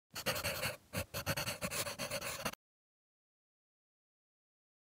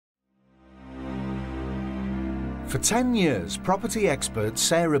For 10 years, property expert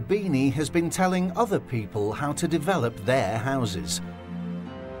Sarah Beeny has been telling other people how to develop their houses.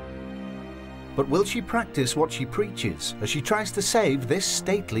 But will she practice what she preaches as she tries to save this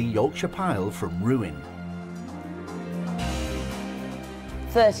stately Yorkshire pile from ruin?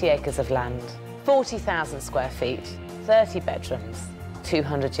 30 acres of land, 40,000 square feet, 30 bedrooms,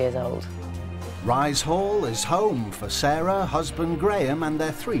 200 years old. Rise Hall is home for Sarah, husband Graham and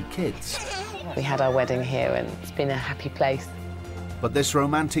their 3 kids. We had our wedding here and it's been a happy place. But this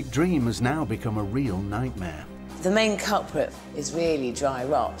romantic dream has now become a real nightmare. The main culprit is really dry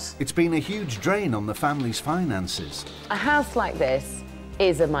rot. It's been a huge drain on the family's finances. A house like this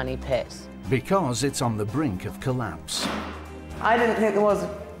is a money pit. Because it's on the brink of collapse. I didn't think there was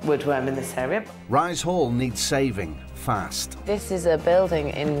woodworm in this area. Rise Hall needs saving, fast. This is a building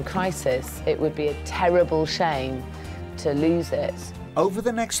in crisis. It would be a terrible shame to lose it. Over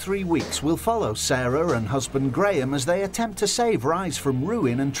the next 3 weeks, we'll follow Sarah and husband Graham as they attempt to save Rise from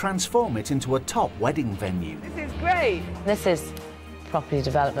ruin and transform it into a top wedding venue. This is great. This is property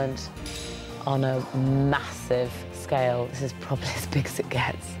development on a massive scale. This is probably as big as it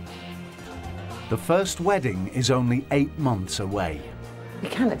gets. The first wedding is only 8 months away. We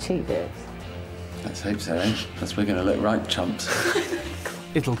can achieve it. Let's hope so, eh? Because we're going to look right chumps.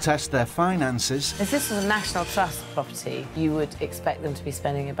 It'll test their finances. If this was a National Trust property, you would expect them to be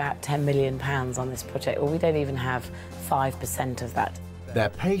spending about £10 million on this project. Well, we don't even have 5% of that. Their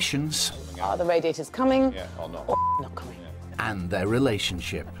patience. Are the radiators coming? Yeah, or not. Or not coming? And their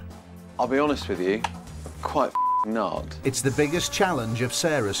relationship. I'll be honest with you, quite not. It's the biggest challenge of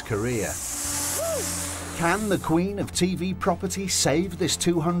Sarah's career. Can the Queen of TV property save this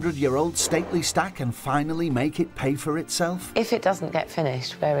 200-year-old stately stack and finally make it pay for itself? If it doesn't get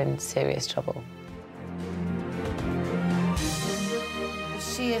finished, we're in serious trouble. The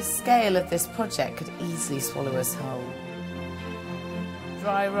sheer scale of this project could easily swallow us whole.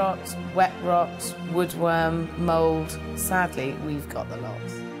 Dry rot, wet rot, woodworm, mould. Sadly, we've got the lot.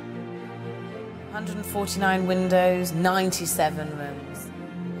 149 windows, 97 rooms.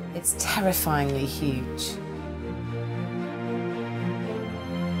 It's terrifyingly huge.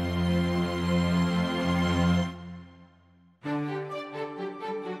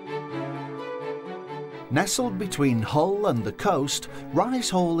 Nestled between Hull and the coast, Rise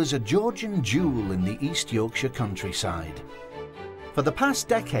Hall is a Georgian jewel in the East Yorkshire countryside. For the past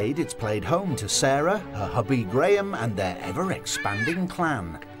decade, it's played home to Sarah, her hubby Graham and their ever-expanding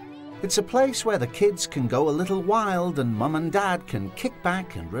clan. It's a place where the kids can go a little wild and Mum and Dad can kick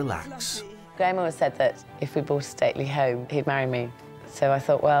back and relax. Graham always said that if we bought a stately home, he'd marry me. So I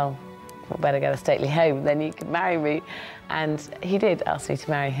thought, well, I better get a stately home, then he could marry me. And he did ask me to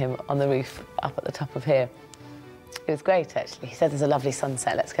marry him on the roof up at the top of here. It was great, actually. He said, there's a lovely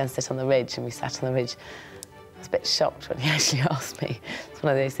sunset, let's go and sit on the ridge. And we sat on the ridge. I was a bit shocked when he actually asked me. It's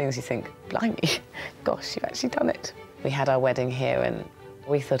one of those things you think, blimey, gosh, you've actually done it. We had our wedding here and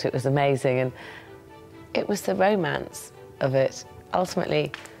we thought it was amazing, and it was the romance of it.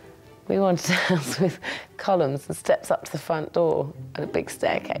 Ultimately, we wanted a house with columns and steps up to the front door and a big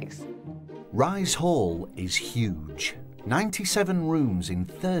staircase. Rise Hall is huge. 97 rooms in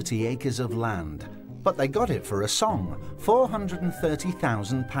 30 acres of land. But they got it for a song,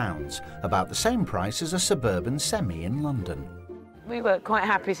 £430,000, about the same price as a suburban semi in London. We were quite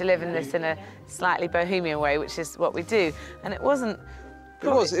happy to live in this in a slightly bohemian way, which is what we do, and it wasn't...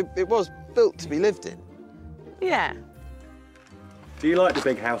 It was built to be lived in. Yeah. Do you like the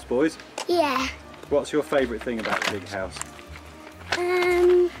big house, boys? Yeah. What's your favourite thing about the big house?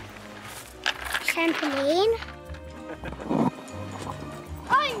 Trampoline.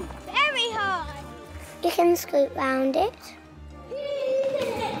 I'm very high. You can scoot round it.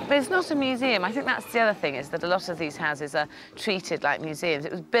 But it's not a museum. I think that's the other thing, is that a lot of these houses are treated like museums.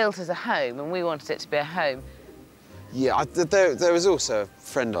 It was built as a home, and we wanted it to be a home. Yeah, there was also a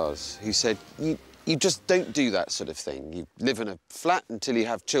friend of ours who said, you just don't do that sort of thing. You live in a flat until you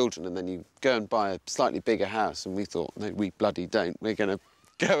have children and then you go and buy a slightly bigger house. And we thought, no, we bloody don't. We're going to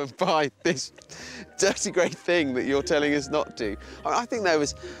go and buy this dirty grey thing that you're telling us not to. I think there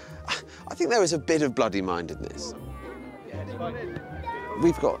was a bit of bloody-mindedness.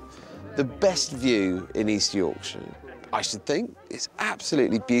 We've got the best view in East Yorkshire, I should think. It's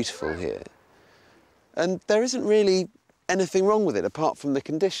absolutely beautiful here. And there isn't really anything wrong with it apart from the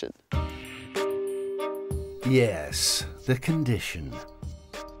condition. Yes, the condition.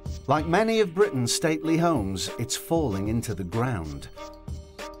 Like many of Britain's stately homes, it's falling into the ground.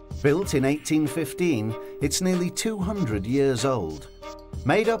 Built in 1815, it's nearly 200 years old.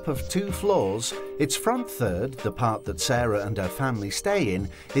 Made up of 2 floors, its front third, the part that Sarah and her family stay in,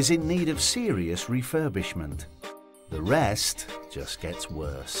 is in need of serious refurbishment. The rest just gets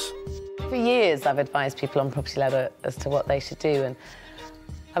worse. For years, I've advised people on Property Ladder as to what they should do. And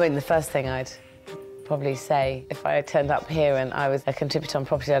I mean, the first thing I'd probably say if I turned up here and I was a contributor on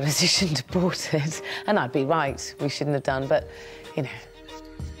Property Ladder, you shouldn't have bought it. And I'd be right, we shouldn't have done, but, you know.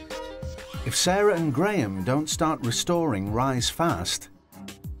 If Sarah and Graham don't start restoring Rise fast,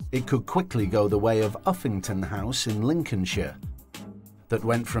 it could quickly go the way of Uffington House in Lincolnshire, that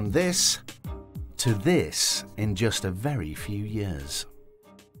went from this to this in just a very few years.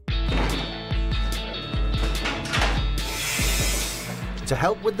 To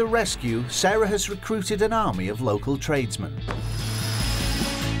help with the rescue, Sarah has recruited an army of local tradesmen.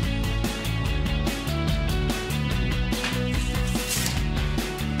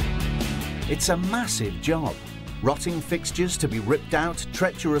 It's a massive job. Rotting fixtures to be ripped out,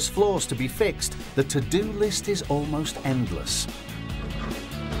 treacherous floors to be fixed. The to-do list is almost endless.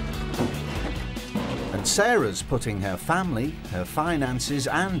 And Sarah's putting her family, her finances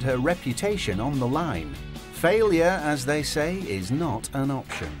and her reputation on the line. Failure, as they say, is not an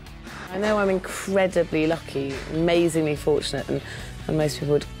option. I know I'm incredibly lucky, amazingly fortunate, and most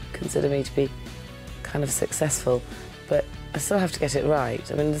people would consider me to be kind of successful, but I still have to get it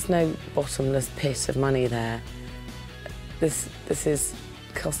right. I mean, there's no bottomless pit of money there. This is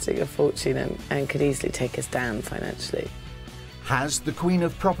costing a fortune and could easily take us down financially. Has the Queen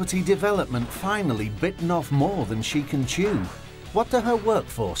of Property Development finally bitten off more than she can chew? What do her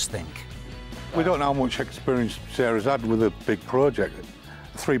workforce think? We don't know how much experience Sarah's had with a big project.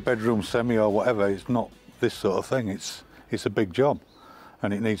 A 3-bedroom semi or whatever, it's not this sort of thing. It's a big job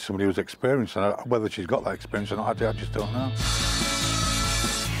and it needs somebody who's experienced. And whether she's got that experience or not, I just don't know.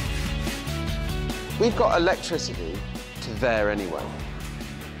 We've got electricity to there anyway.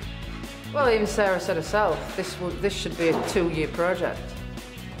 Well, even Sarah said herself, this should be a 2-year project.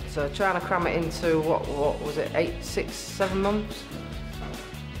 So trying to cram it into, what was it, 8, 6, 7 months?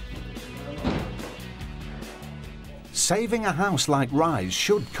 Saving a house like Rise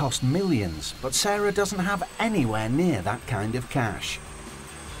should cost millions, but Sarah doesn't have anywhere near that kind of cash.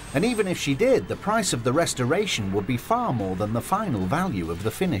 And even if she did, the price of the restoration would be far more than the final value of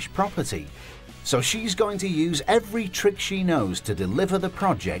the finished property. So she's going to use every trick she knows to deliver the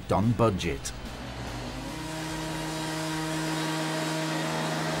project on budget.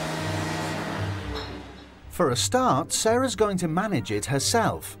 For a start, Sarah's going to manage it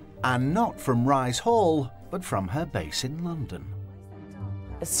herself, and not from Rise Hall, but from her base in London.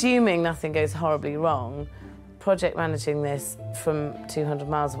 Assuming nothing goes horribly wrong, project managing this from 200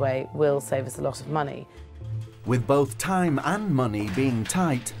 miles away will save us a lot of money. With both time and money being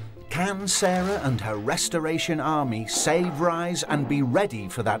tight, can Sarah and her restoration army save Rise and be ready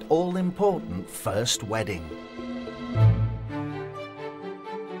for that all-important first wedding?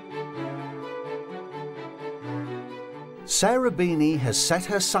 Sarah Beeny has set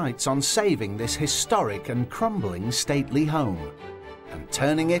her sights on saving this historic and crumbling stately home and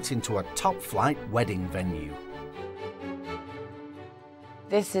turning it into a top-flight wedding venue.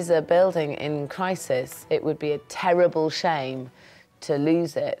 This is a building in crisis. It would be a terrible shame to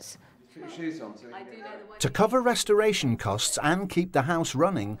lose it. To cover restoration costs and keep the house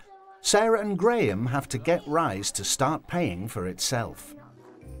running, Sarah and Graham have to get Rise to start paying for itself.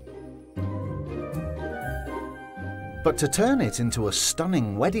 But to turn it into a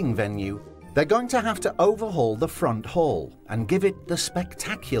stunning wedding venue, they're going to have to overhaul the front hall and give it the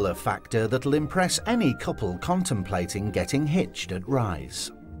spectacular factor that'll impress any couple contemplating getting hitched at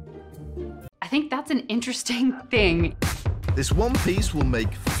Rise. I think that's an interesting thing. This one piece will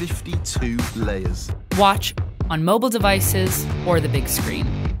make 52 layers. Watch on mobile devices or the big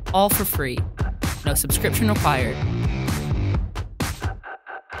screen. All for free. No subscription required.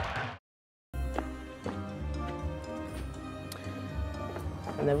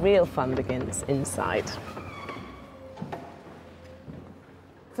 And the real fun begins inside.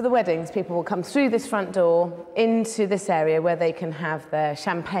 For the weddings, people will come through this front door into this area where they can have their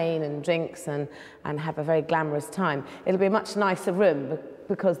champagne and drinks and have a very glamorous time. It'll be a much nicer room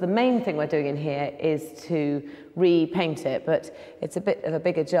because the main thing we're doing in here is to repaint it, but it's a bit of a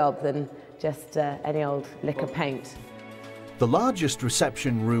bigger job than just any old lick of paint. The largest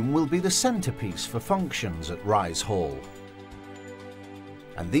reception room will be the centrepiece for functions at Rise Hall.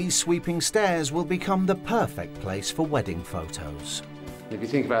 And these sweeping stairs will become the perfect place for wedding photos. If you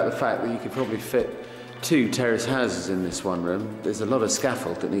think about the fact that you could probably fit 2 terrace houses in this one room, there's a lot of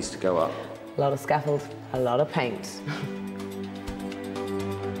scaffold that needs to go up. A lot of scaffold, a lot of paint.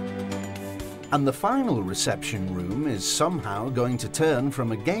 And the final reception room is somehow going to turn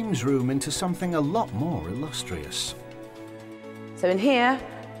from a games room into something a lot more illustrious. So in here,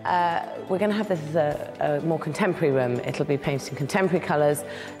 we're going to have this as a more contemporary room. It'll be painted in contemporary colours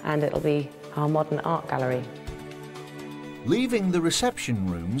and it'll be our modern art gallery. Leaving the reception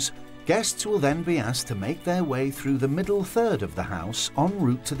rooms, guests will then be asked to make their way through the middle third of the house en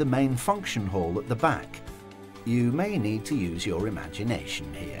route to the main function hall at the back. You may need to use your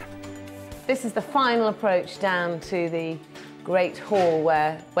imagination here. This is the final approach down to the great hall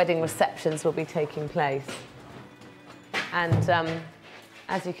where wedding receptions will be taking place. And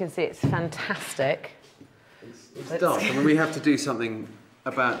as you can see, it's fantastic. It's dark. I mean, we have to do something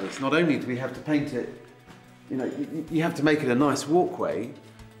about this. Not only do we have to paint it, you know, you have to make it a nice walkway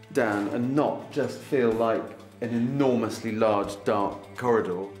down and not just feel like an enormously large, dark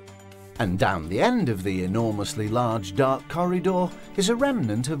corridor. And down the end of the enormously large, dark corridor is a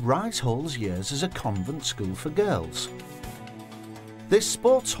remnant of Rice Hall's years as a convent school for girls. This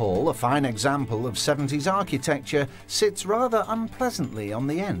sports hall, a fine example of 70s architecture, sits rather unpleasantly on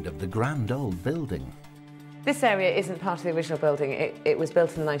the end of the grand old building. This area isn't part of the original building. It was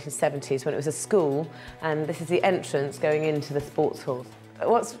built in the 1970s when it was a school, and this is the entrance going into the sports hall.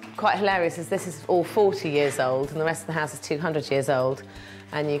 What's quite hilarious is this is all 40 years old and the rest of the house is 200 years old,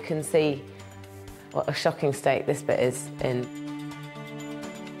 and you can see what a shocking state this bit is in.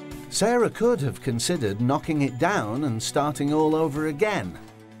 Sarah could have considered knocking it down and starting all over again,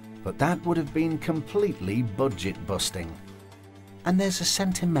 but that would have been completely budget-busting. And there's a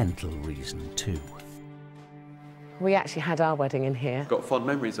sentimental reason too. We actually had our wedding in here. Got fond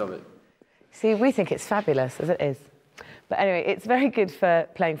memories of it. See, we think it's fabulous, as it is. But anyway, it's very good for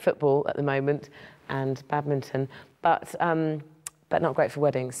playing football at the moment and badminton, but not great for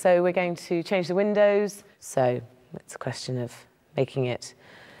weddings. So we're going to change the windows. So it's a question of making it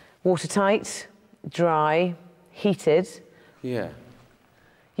watertight, dry, heated. Yeah.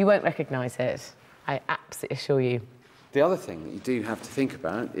 You won't recognise it, I absolutely assure you. The other thing that you do have to think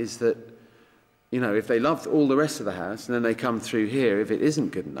about is that, you know, if they loved all the rest of the house and then they come through here, if it isn't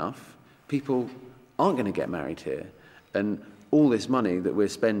good enough, people aren't going to get married here. And all this money that we're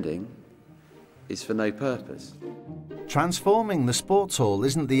spending is for no purpose. Transforming the sports hall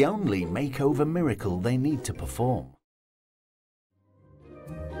isn't the only makeover miracle they need to perform.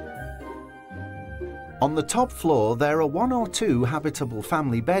 On the top floor, there are 1 or 2 habitable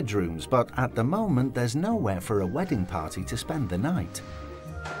family bedrooms, but at the moment there's nowhere for a wedding party to spend the night.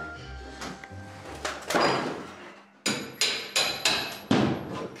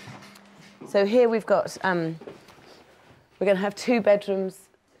 So here we've got, we're going to have 2 bedrooms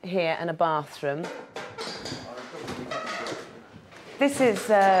here and a bathroom. This is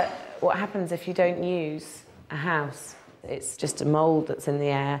what happens if you don't use a house. It's just a mould that's in the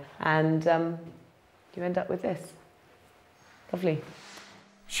air, and you end up with this. Lovely.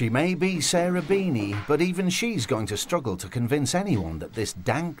 She may be Sarah Beeny, but even she's going to struggle to convince anyone that this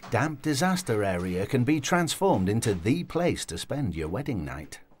dank, damp disaster area can be transformed into the place to spend your wedding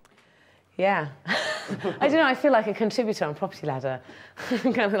night. Yeah. I don't know, I feel like a contributor on Property Ladder.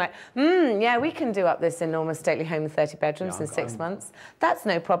 Kind of like, yeah, we can do up this enormous stately home with 30 bedrooms in 6 months. That's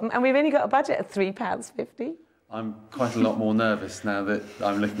no problem. And we've only got a budget of £3.50. I'm quite a lot more nervous now that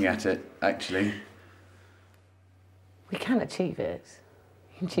I'm looking at it, actually. We can achieve it.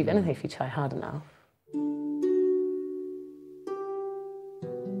 You can achieve anything if you try hard enough.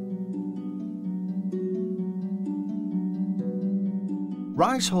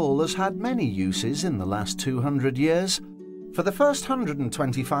 Rice Hall has had many uses in the last 200 years. For the first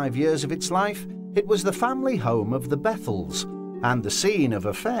 125 years of its life, it was the family home of the Bethels and the scene of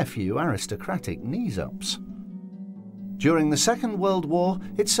a fair few aristocratic knees-ups. During the Second World War,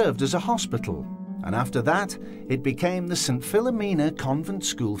 it served as a hospital, and after that, it became the St. Philomena Convent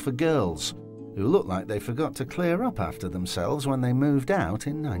School for Girls, who looked like they forgot to clear up after themselves when they moved out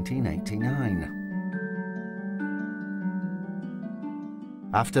in 1989.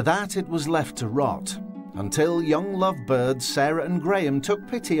 After that, it was left to rot, until young lovebirds Sarah and Graham took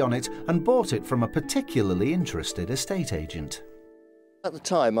pity on it and bought it from a particularly interested estate agent. At the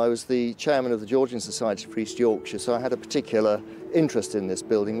time, I was the chairman of the Georgian Society for East Yorkshire, so I had a particular interest in this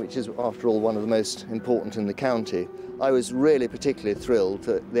building, which is, after all, one of the most important in the county. I was really particularly thrilled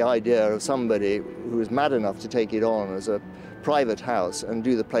at the idea of somebody who was mad enough to take it on as a private house and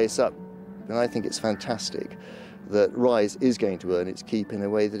do the place up. And I think it's fantastic that Rise is going to earn its keep in a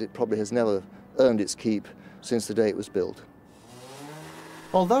way that it probably has never earned its keep since the day it was built.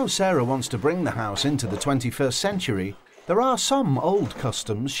 Although Sarah wants to bring the house into the 21st century, there are some old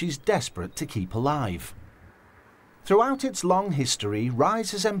customs she's desperate to keep alive. Throughout its long history,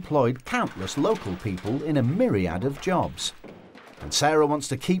 Rise has employed countless local people in a myriad of jobs. And Sarah wants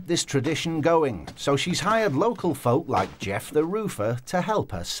to keep this tradition going, so she's hired local folk like Jeff the roofer to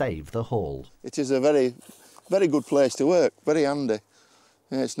help her save the hall. It is a very, very good place to work, very handy.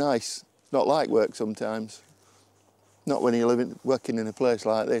 Yeah, it's nice. It's not like work sometimes. Not when you're working in a place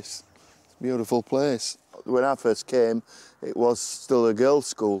like this. It's a beautiful place. When I first came, it was still a girls'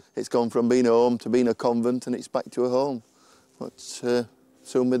 school. It's gone from being a home to being a convent, and it's back to a home. But soon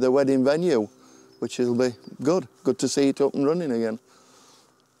with the wedding venue, which will be good. Good to see it up and running again.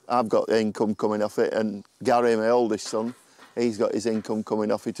 I've got income coming off it, and Gary, my oldest son, he's got his income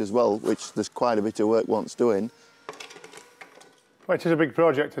coming off it as well, which there's quite a bit of work wants doing. Well, it is a big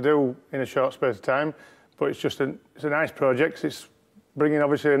project to do in a short space of time, but it's a nice project. It's bringing,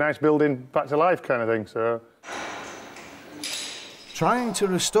 obviously, a nice building back to life kind of thing, so... Trying to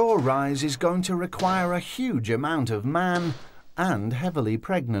restore Rise is going to require a huge amount of man and heavily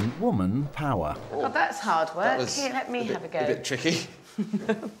pregnant woman power. Oh, that's hard work. Here, let me have a go. A bit tricky.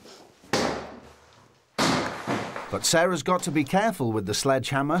 But Sarah's got to be careful with the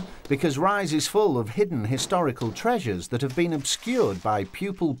sledgehammer, because Rise is full of hidden historical treasures that have been obscured by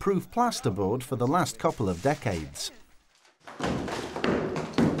pupil-proof plasterboard for the last couple of decades.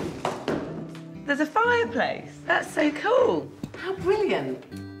 There's a fireplace. That's so cool. How brilliant.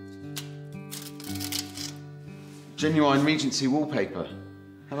 Genuine Regency wallpaper.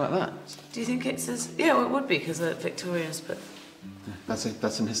 How about that? Do you think it's as... Yeah, well, it would be, because they're Victorians, but... That's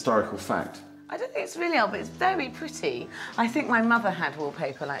an historical fact. I don't think it's really old, but it's very pretty. I think my mother had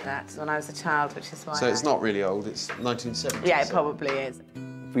wallpaper like that when I was a child, which is why... So it's not really old, it's 1970s. Yeah, it probably is.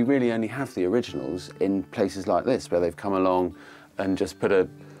 We really only have the originals in places like this, where they've come along and just put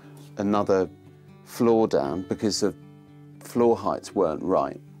another floor down because the floor heights weren't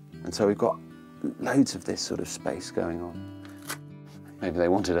right. And so we've got loads of this sort of space going on. Maybe they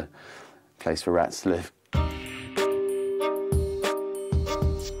wanted a place for rats to live.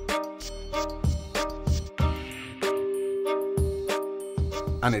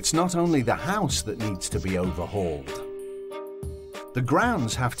 And it's not only the house that needs to be overhauled. The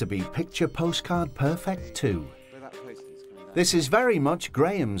grounds have to be picture postcard perfect too. This is very much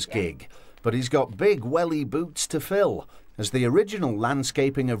Graham's gig, but he's got big welly boots to fill, as the original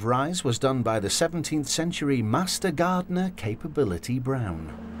landscaping of Rise was done by the 17th century master gardener Capability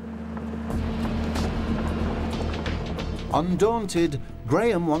Brown. Undaunted,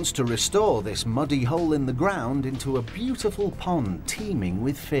 Graham wants to restore this muddy hole in the ground into a beautiful pond teeming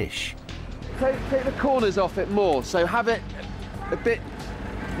with fish. Take the corners off it more, so have it a bit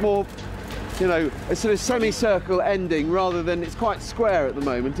more, you know, a sort of semicircle ending rather than it's quite square at the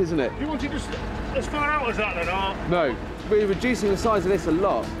moment, isn't it? You want it just as far out as that then, or...? No, we're reducing the size of this a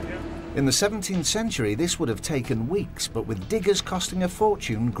lot. In the 17th century, this would have taken weeks, but with diggers costing a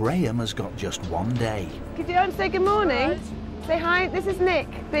fortune, Graham has got just one day. Could you say good morning? Right. Say hi, this is Nick,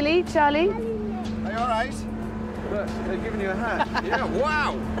 Billy, Charlie. Are you all right? Look, they're giving you a hat. Yeah,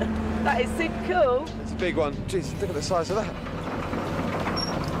 wow! That is super cool. It's a big one. Jeez, look at the size of that.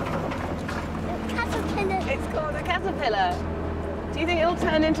 Caterpillar. It's called a caterpillar. Do you think it'll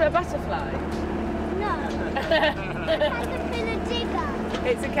turn into a butterfly? No. Caterpillar digger.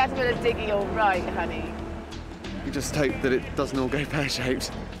 It's a caterpillar diggy, all right, honey. You just hope that it doesn't all go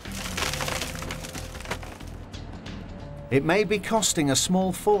pear-shaped. It may be costing a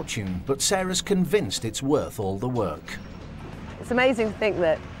small fortune, but Sarah's convinced it's worth all the work. It's amazing to think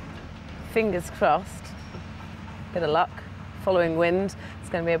that, fingers crossed, bit of luck, following wind, it's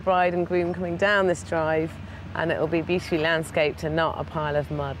going to be a bride and groom coming down this drive, and it'll be beautifully landscaped and not a pile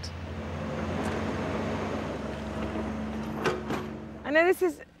of mud. I know this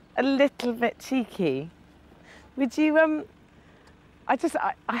is a little bit cheeky. Would you, I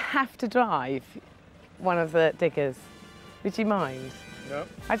have to drive one of the diggers. Would you mind? No.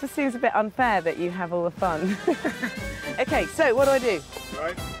 It just seems a bit unfair that you have all the fun. OK, so what do I do?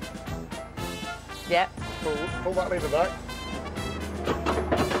 Right. Yeah. Pull that lever back.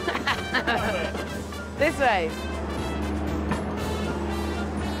 This way.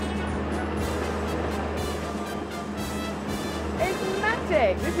 It's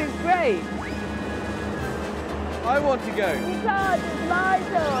magic. This is great. I want to go. You can't. It's my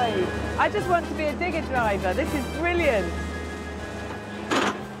toy. I just want to be a digger driver. This is brilliant.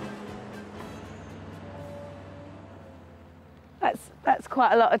 That's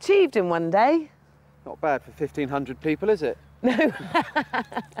quite a lot achieved in one day. Not bad for 1,500 people, is it? No.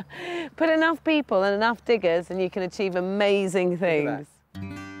 Put enough people and enough diggers and you can achieve amazing things.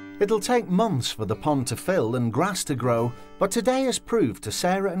 It'll take months for the pond to fill and grass to grow, but today has proved to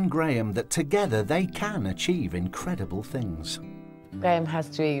Sarah and Graham that together they can achieve incredible things. Graham has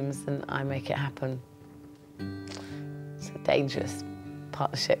dreams and I make it happen. So a dangerous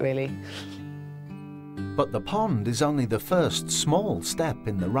partnership, really. But the pond is only the first small step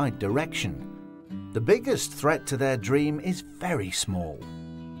in the right direction. The biggest threat to their dream is very small.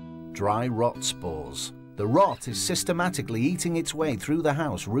 Dry rot spores. The rot is systematically eating its way through the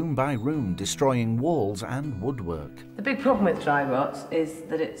house room by room, destroying walls and woodwork. The big problem with dry rot is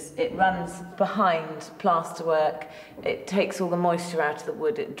that it runs behind plasterwork. It takes all the moisture out of the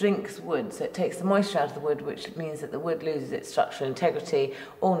wood. It drinks wood, so it takes the moisture out of the wood, which means that the wood loses its structural integrity,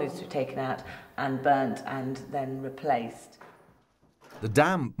 all needs to be taken out and burnt and then replaced. The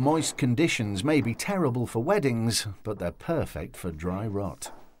damp, moist conditions may be terrible for weddings, but they're perfect for dry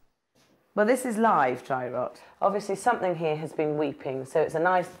rot. Well, this is live dry rot. Obviously, something here has been weeping, so it's a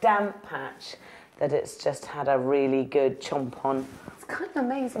nice damp patch that it's just had a really good chomp on. It's kind of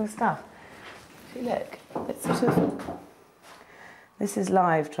amazing stuff. If you look, it's sort of... This is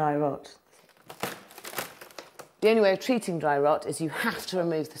live dry rot. The only way of treating dry rot is you have to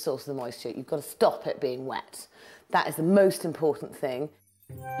remove the source of the moisture. You've got to stop it being wet. That is the most important thing.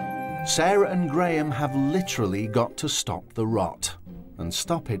 Sarah and Graham have literally got to stop the rot, and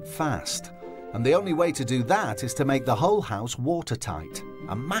stop it fast. And the only way to do that is to make the whole house watertight.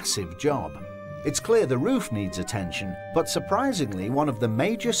 A massive job. It's clear the roof needs attention, but surprisingly, one of the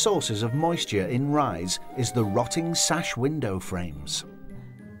major sources of moisture in Rise is the rotting sash window frames.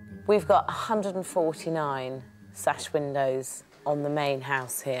 We've got 149 sash windows on the main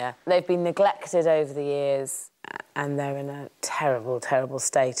house here. They've been neglected over the years, and they're in a terrible, terrible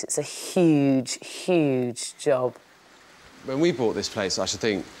state. It's a huge, huge job. When we bought this place, I should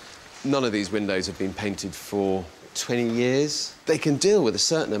think none of these windows have been painted for 20 years. They can deal with a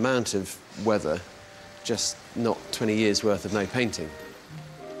certain amount of weather, just not 20 years worth of no painting.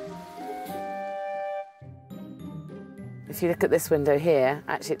 If you look at this window here,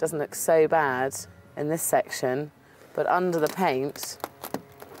 actually it doesn't look so bad in this section, but under the paint,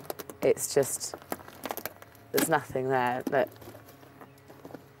 it's just, there's nothing there. Look,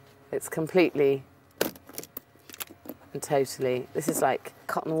 it's completely and totally, this is like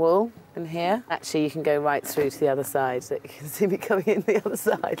cotton wool in here. Actually, you can go right through to the other side, so you can see me coming in the other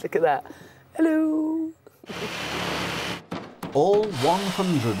side. Look at that. Hello. All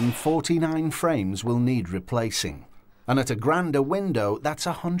 149 frames will need replacing. And at a grander window, that's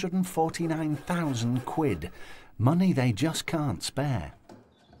 149,000 quid. Money they just can't spare.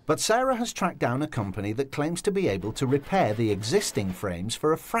 But Sarah has tracked down a company that claims to be able to repair the existing frames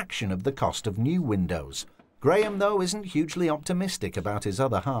for a fraction of the cost of new windows. Graham, though, isn't hugely optimistic about his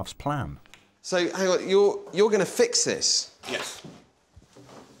other half's plan. So, hang on, you're going to fix this? Yes.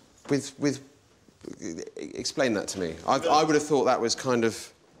 Explain that to me. I would have thought that was kind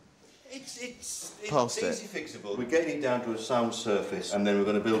of... It's past easy fixable. We're getting it down to a sound surface, and then we're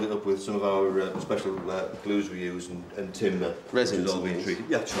going to build it up with some of our special glues we use and timber. Resin. Which is all being treated.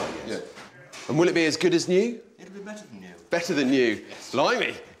 Yeah, that's right, yes. Yeah. And will it be as good as new? It'll be better than new. Better than new? Yes.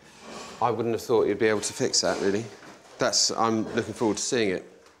 Blimey! I wouldn't have thought you'd be able to fix that, really. I'm looking forward to seeing it.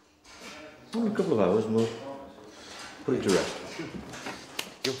 Only a couple of hours and we'll put it to rest.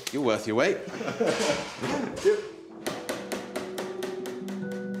 You're worth your weight.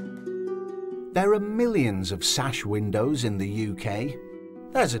 There are millions of sash windows in the UK.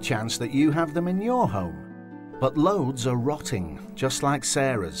 There's a chance that you have them in your home. But loads are rotting, just like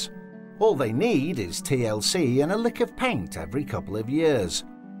Sarah's. All they need is TLC and a lick of paint every couple of years.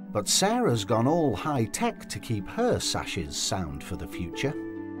 But Sarah's gone all high-tech to keep her sashes sound for the future.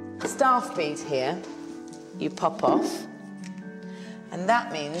 Staff bead here, you pop off, and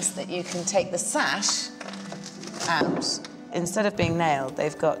that means that you can take the sash out. Instead of being nailed,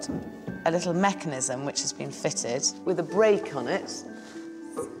 they've got a little mechanism which has been fitted with a brake on it.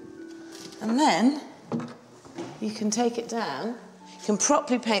 And then you can take it down. You can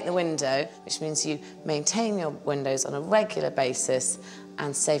properly paint the window, which means you maintain your windows on a regular basis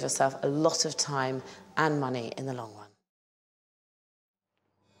and save yourself a lot of time and money in the long run.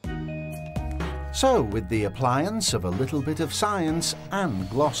 So, with the appliance of a little bit of science and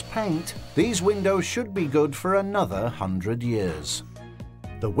gloss paint, these windows should be good for another 100 years.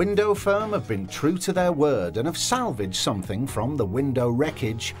 The window firm have been true to their word and have salvaged something from the window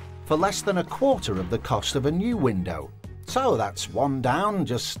wreckage for less than a quarter of the cost of a new window. So that's one down,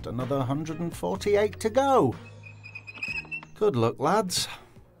 just another 148 to go. Good luck, lads.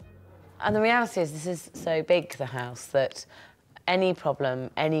 And the reality is this is so big, the house, that any problem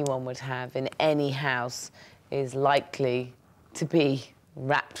anyone would have in any house is likely to be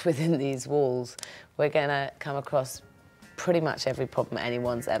wrapped within these walls. We're going to come across pretty much every problem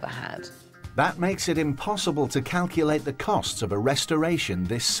anyone's ever had. That makes it impossible to calculate the costs of a restoration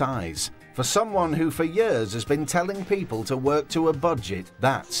this size. For someone who for years has been telling people to work to a budget,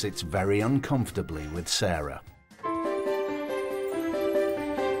 that sits very uncomfortably with Sarah.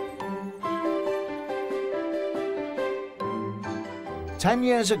 Ten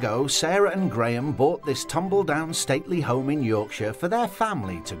years ago, Sarah and Graham bought this tumble-down stately home in Yorkshire for their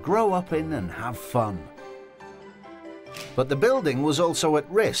family to grow up in and have fun. But the building was also at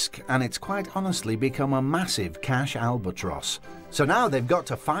risk, and it's quite honestly become a massive cash albatross. So now they've got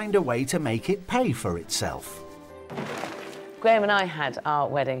to find a way to make it pay for itself. Graham and I had our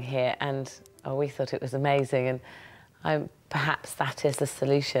wedding here, and we thought it was amazing, and perhaps that is the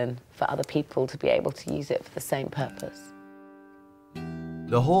solution for other people to be able to use it for the same purpose.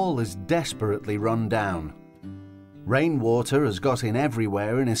 The hall is desperately run down. Rainwater has got in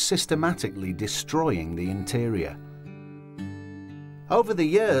everywhere and is systematically destroying the interior. Over the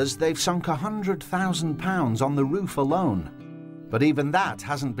years, they've sunk £100,000 on the roof alone, but even that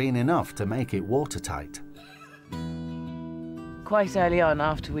hasn't been enough to make it watertight. Quite early on,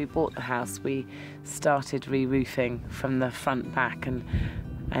 after we bought the house, we started re-roofing from the front back, and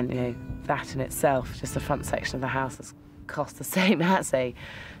you know, that in itself, just the front section of the house, has cost the same as a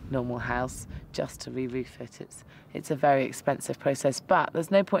normal house just to re-roof it. It's a very expensive process, but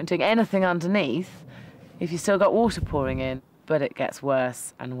there's no point in doing anything underneath if you've still got water pouring in. But it gets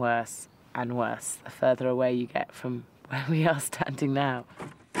worse and worse and worse the further away you get from where we are standing now.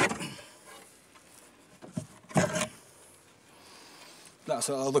 That's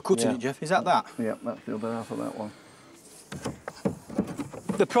the cutting it, Jeff. Is that? Yeah, that's the other half of that one.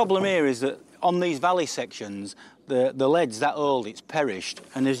 The problem here is that on these valley sections, the lead's that old, it's perished.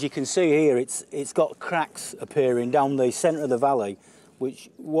 And as you can see here, it's got cracks appearing down the centre of the valley,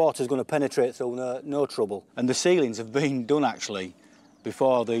 which water's going to penetrate through no trouble. And the ceilings have been done, actually,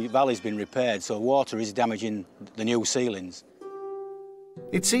 before the valley's been repaired, so water is damaging the new ceilings.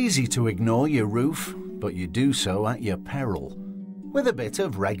 It's easy to ignore your roof, but you do so at your peril. With a bit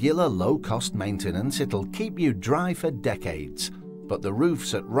of regular low-cost maintenance, it'll keep you dry for decades. But the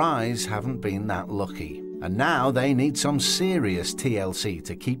roofs at Rise haven't been that lucky, and now they need some serious TLC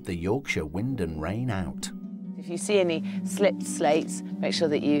to keep the Yorkshire wind and rain out. If you see any slipped slates, make sure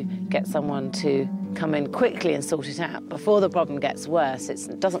that you get someone to come in quickly and sort it out before the problem gets worse.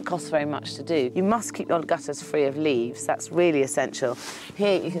 It doesn't cost very much to do. You must keep your gutters free of leaves. That's really essential.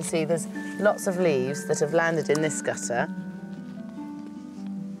 Here you can see there's lots of leaves that have landed in this gutter.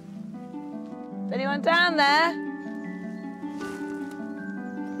 Is anyone down there?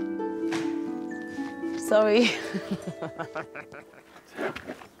 Sorry.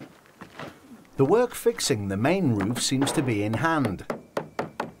 The work fixing the main roof seems to be in hand.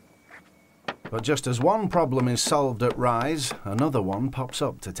 But just as one problem is solved at Rise, another one pops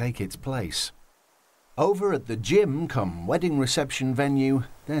up to take its place. Over at the gym cum wedding reception venue,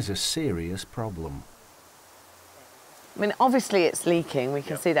 there's a serious problem. I mean, obviously it's leaking, we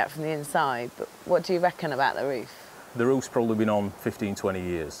can see that from the inside, but what do you reckon about the roof? The roof's probably been on 15, 20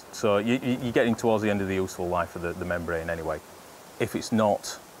 years, so you're getting towards the end of the useful life of the membrane anyway. If it's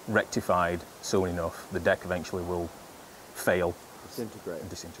not rectified soon enough, the deck eventually will fail.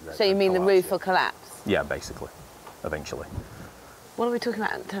 Disintegrate. So you mean the roof will collapse? Yeah, basically, eventually. What are we talking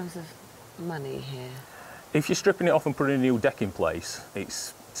about in terms of money here? If you're stripping it off and putting a new deck in place,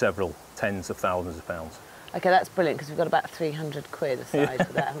 it's several tens of thousands of pounds. OK, that's brilliant, because we've got about 300 quid aside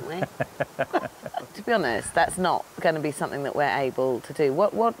for that, haven't we? To be honest, that's not going to be something that we're able to do.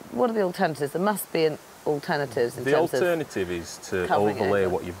 What are the alternatives? There must be alternatives in terms of... The alternative is to overlay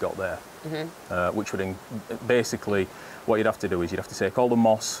what you've got there, which would basically, what you'd have to do is you'd have to take all the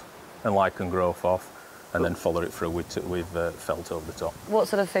moss and lichen growth off and then follow it through with felt over the top. What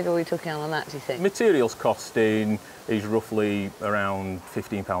sort of figure are we talking on that, do you think? Materials costing is roughly around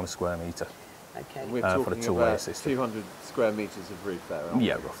 £15 a square metre. Okay. We're talking for a two-layer about system. 200 square metres of roof there, aren't we?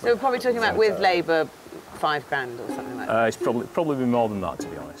 Yeah, roughly. So we're probably talking about with labour, £5 or something like that? It's probably been more than that, to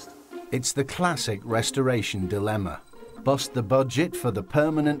be honest. It's the classic restoration dilemma. Bust the budget for the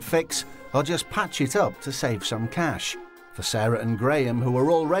permanent fix, or just patch it up to save some cash. For Sarah and Graham, who are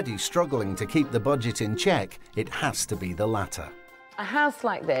already struggling to keep the budget in check, it has to be the latter. A house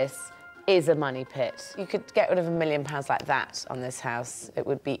like this is a money pit. You could get rid of £1 million like that on this house. It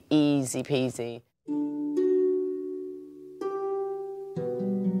would be easy peasy.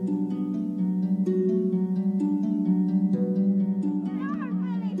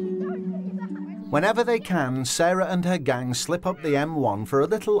 Whenever they can, Sarah and her gang slip up the M1 for a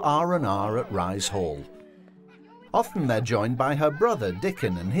little R&R at Rise Hall. Often they're joined by her brother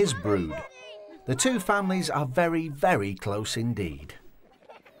Dickon and his brood. The two families are very, very close indeed.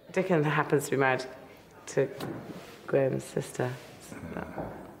 Dickon happens to be married to Graham's sister.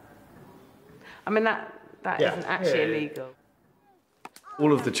 I mean, that isn't actually illegal.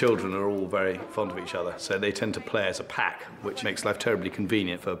 All of the children are all very fond of each other, so they tend to play as a pack, which makes life terribly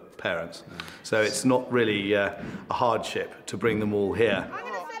convenient for parents. So it's not really a hardship to bring them all here.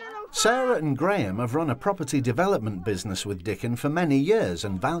 Sarah and Graham have run a property development business with Dickon for many years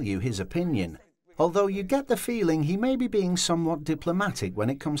and value his opinion, although you get the feeling he may be being somewhat diplomatic when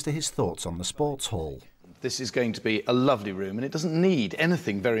it comes to his thoughts on the sports hall. This is going to be a lovely room, and it doesn't need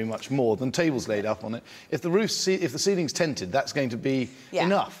anything very much more than tables laid up on it. If the ceiling's tented, that's going to be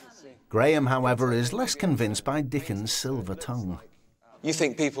enough. Graham, however, is less convinced by Dickon's silver tongue. You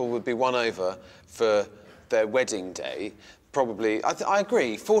think people would be won over for their wedding day? Probably. I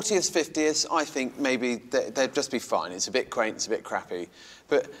agree. 40th, 50th, I think maybe they'd just be fine. It's a bit quaint, it's a bit crappy.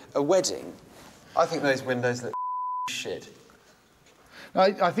 But a wedding, I think those windows look shit.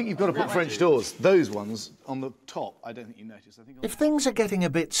 I think you've got to put French doors. Those ones on the top, I don't think you notice. If things are getting a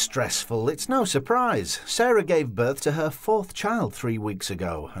bit stressful, it's no surprise. Sarah gave birth to her 4th child 3 weeks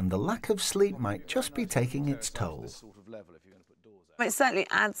ago, and the lack of sleep might just be taking its toll. It certainly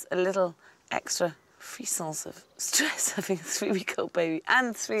adds a little extra frissons of stress having a 3-week-old baby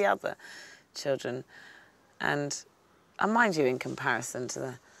and 3 other children. And mind you, in comparison to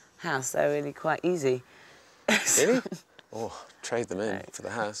the house, they're really quite easy. Really? Oh, trade them in for the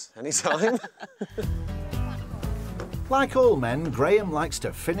house anytime. Like all men, Graham likes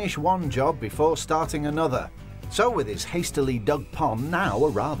to finish one job before starting another. So with his hastily dug pond now a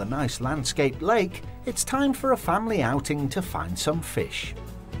rather nice landscaped lake, it's time for a family outing to find some fish.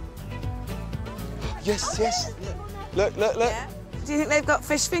 Yes, yes. Look, look, look. Yeah. Do you think they've got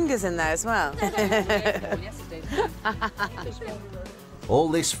fish fingers in there as well? All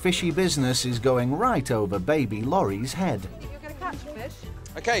this fishy business is going right over baby Laurie's head. You're going to catch a fish?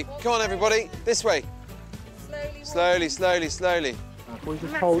 OK, come on, everybody. This way. Slowly, slowly, slowly. If we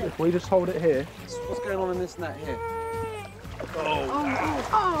just hold it here. What's going on in this net here?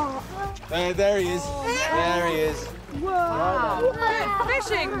 Oh. There he is. There he is. Whoa!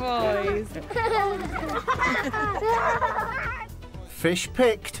 Fishing, boys! Fish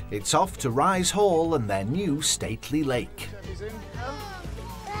picked, it's off to Rise Hall and their new stately lake.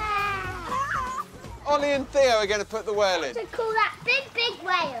 Ollie and Theo are going to put the whale in. To call that big, big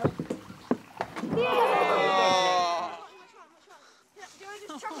whale. Oh.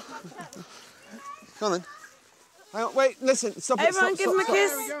 Come on then. Hang on, wait, listen, stop it. Everyone give him a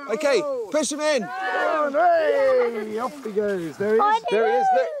kiss. OK, push him in. Hey, off he goes. There he is. There he is,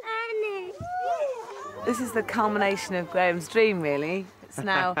 look. This is the culmination of Graham's dream, really. It's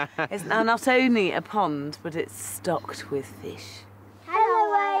now not only a pond, but it's stocked with fish.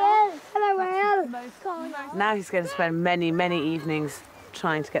 Hello, whale. Hello, whale. Now he's going to spend many, many evenings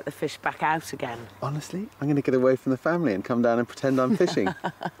trying to get the fish back out again. Honestly, I'm going to get away from the family and come down and pretend I'm fishing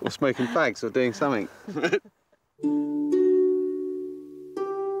or smoking fags or doing something.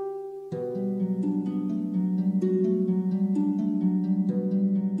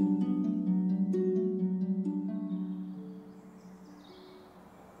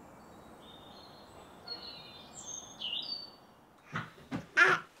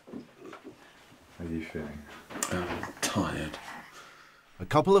 How are you feeling? I'm tired. A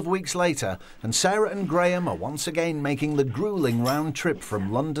couple of weeks later, and Sarah and Graham are once again making the gruelling round trip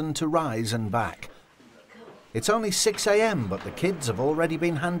from London to Rise and back. It's only 6 a.m, but the kids have already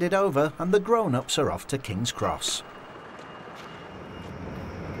been handed over and the grown-ups are off to King's Cross.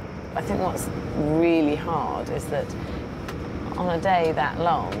 I think what's really hard is that on a day that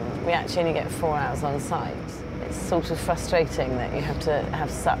long, we actually only get 4 hours on site. It's sort of frustrating that you have to have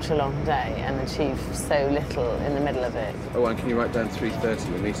such a long day and achieve so little in the middle of it. Oh, and can you write down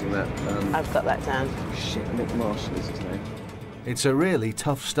 3:30? We're meeting that... I've got that down. Shit, Nick Marshall is his name. It's a really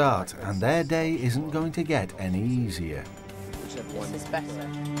tough start, and their day isn't going to get any easier. This is better.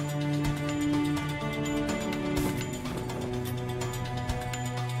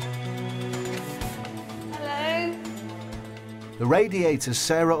 Hello? The radiators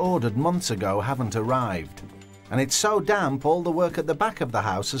Sarah ordered months ago haven't arrived. And it's so damp, all the work at the back of the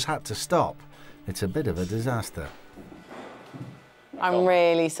house has had to stop. It's a bit of a disaster. I'm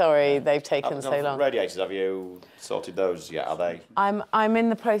really sorry they've taken so long. Radiators, have you sorted those yet, are they? I'm in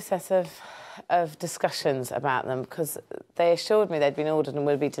the process of discussions about them because they assured me they'd been ordered and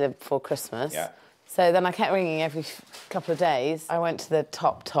would be delivered before Christmas. Yeah. So then I kept ringing every couple of days. I went to the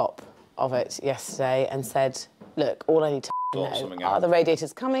top of it yesterday and said, look, all I need to know are the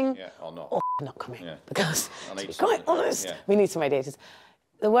radiators coming or not? Or not coming, because to be quite honest, we need some radiators.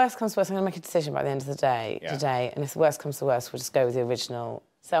 The worst comes to worst, I'm going to make a decision by the end of the day today, and if the worst comes to worst, we'll just go with the original.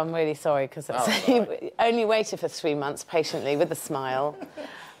 So I'm really sorry, because I only waited for 3 months patiently with a smile,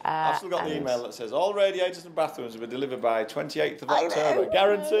 I've still got the email that says all radiators and bathrooms will be delivered by 28th of October.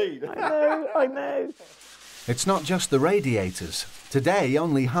 Guaranteed. I know. It's not just the radiators. Today,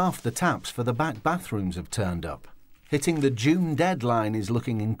 only half the taps for the back bathrooms have turned up. Hitting the June deadline is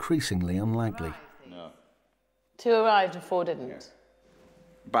looking increasingly unlikely. No. 2 arrived and 4 didn't. Yeah.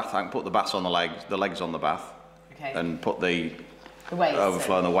 Bath, I can put the baths on the legs on the bath, okay, and put the waste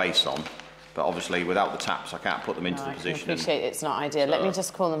overflow and the waste on. But obviously, without the taps, I can't put them into the position. I appreciate it's not ideal. Let me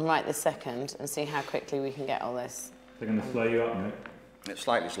just call them right this second and see how quickly we can get all this. They're going to slow you up, mate. It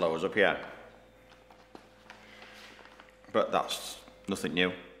slightly slows up, yeah. But that's nothing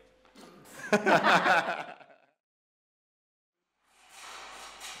new.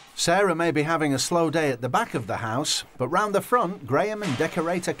 Sarah may be having a slow day at the back of the house, but round the front, Graham and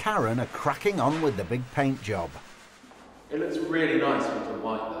decorator Karen are cracking on with the big paint job. It looks really nice with the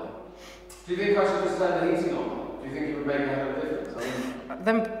white though. Do you think I should just turn the heating on? Do you think it would make a hell of a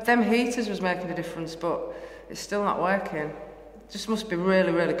difference? Them heaters was making a difference, but it's still not working. It just must be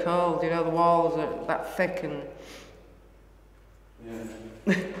really, really cold. You know, the walls are that thick and...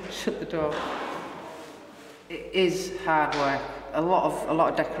 Yeah. Shut the door. It is hard work. A lot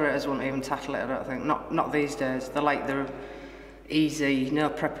of decorators won't even tackle it, I don't think. Not these days. They're easy, no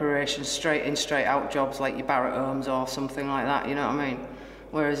preparation, straight in, straight out jobs like your Barrett Homes or something like that, you know what I mean?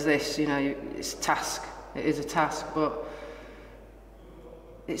 Whereas this, you know, it's a task. It is a task, but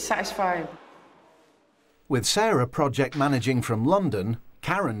it's satisfying. With Sarah project managing from London,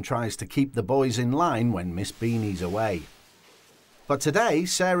 Karen tries to keep the boys in line when Miss Beeny's away. But today,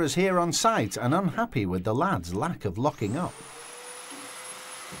 Sarah's here on site and unhappy with the lads' lack of locking up.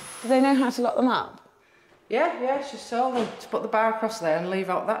 Do they know how to lock them up? Yeah, she told them to put the bar across there and leave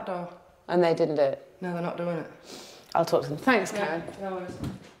out that door. And they didn't do it? No, they're not doing it. I'll talk to them. Thanks, Karen. Yeah, no worries.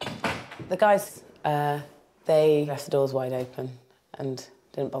 The guys, they left the doors wide open and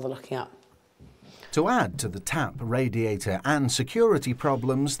didn't bother locking up. To add to the tap, radiator and security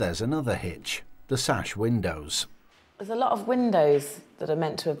problems, there's another hitch: the sash windows. There's a lot of windows that are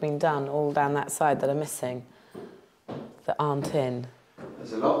meant to have been done all down that side that are missing, that aren't in.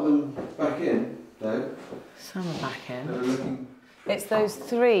 There's a lot of them back in, though. Some are back in. It's those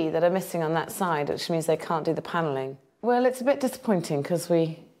 3 that are missing on that side, which means they can't do the panelling. Well, it's a bit disappointing because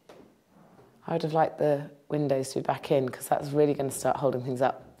I would have liked the windows to be back in, because that's really going to start holding things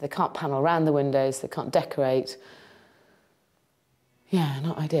up. They can't panel around the windows, they can't decorate. Yeah,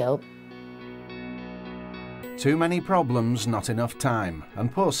 not ideal. Too many problems, not enough time,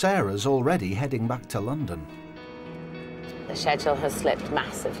 and poor Sarah's already heading back to London. The schedule has slipped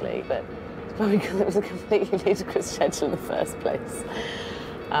massively, but it's probably because it was a completely ludicrous schedule in the first place.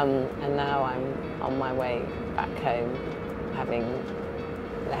 And now I'm on my way back home, having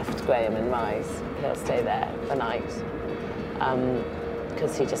left Graham and Rise. He'll stay there for night,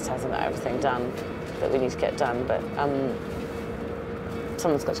 because he just hasn't got everything done that we need to get done. But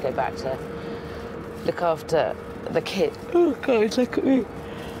someone's got to go back to look after the kid. Oh, God, look at me.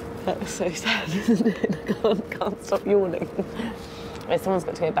 That's so sad, isn't it? I can't stop yawning. Someone's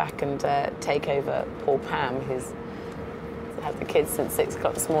got to go back and take over poor Pam, who's had the kids since 6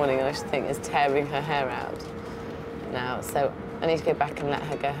 o'clock this morning, and I just think is tearing her hair out now. So I need to go back and let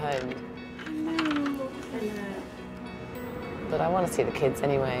her go home. Hello. But I want to see the kids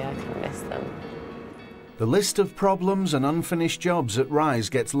anyway. I can miss them. The list of problems and unfinished jobs at Rise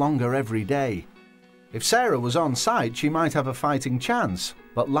gets longer every day. If Sarah was on site, she might have a fighting chance,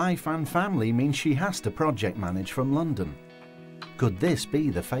 but life and family means she has to project manage from London. Could this be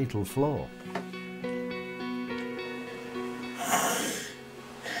the fatal flaw?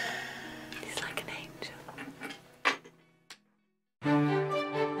 He's like an angel.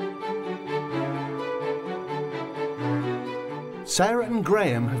 Sarah and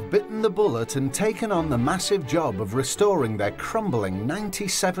Graham have bitten the bullet and taken on the massive job of restoring their crumbling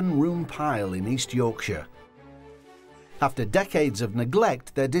 97-room pile in East Yorkshire. After decades of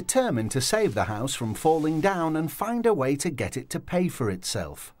neglect, they're determined to save the house from falling down and find a way to get it to pay for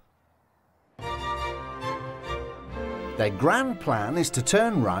itself. Their grand plan is to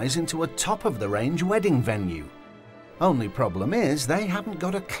turn Rise into a top-of-the-range wedding venue. Only problem is they haven't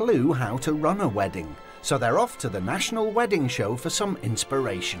got a clue how to run a wedding, so they're off to the National Wedding Show for some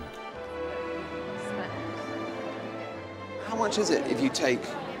inspiration. How much is it if you take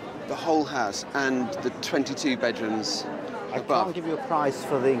the whole house and the 22 bedrooms above? I can't give you a price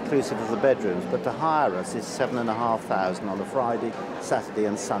for the inclusive of the bedrooms, but to hire us is $7,500 on a Friday, Saturday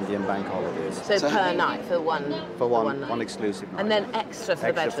and Sunday and bank holidays. So per night, for one night? One exclusive night. And then extra for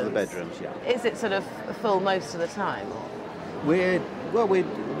the bedrooms? Extra for the bedrooms, yeah. Is it sort of full most of the time? We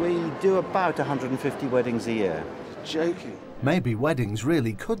do about 150 weddings a year. joking. Maybe weddings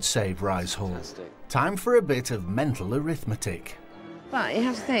really could save Rise Hall. Time for a bit of mental arithmetic. But you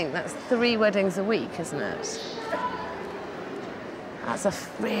have to think, that's 3 weddings a week, isn't it? That's a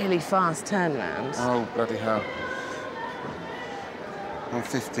really fast turnaround. Oh, bloody hell.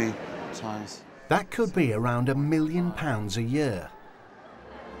 150 times. That could be around £1 million a year.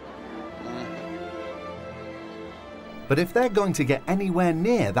 But if they're going to get anywhere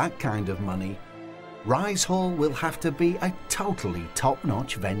near that kind of money, Rise Hall will have to be a totally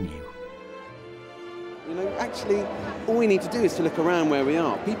top-notch venue. You know, actually, all we need to do is to look around where we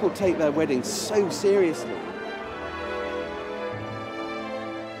are. People take their weddings so seriously.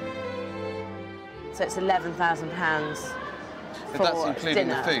 So it's £11,000 for that's including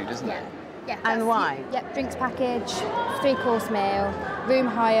dinner. the food, isn't it? Yeah. And why? Yep, drinks package, 3-course meal, room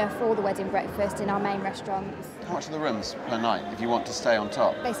hire for the wedding breakfast in our main restaurants. How much are the rooms per night if you want to stay on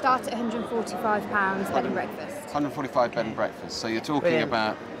top? They start at £145 bed and breakfast. 145 bed and breakfast. So you're talking Brilliant.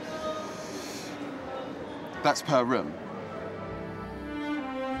 about... That's per room.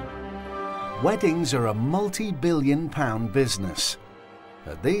 Weddings are a multi-billion-pound business.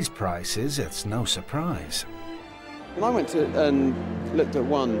 At these prices, it's no surprise. Well, I went to and looked at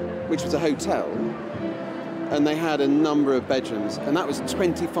one, which was a hotel, and they had a number of bedrooms, and that was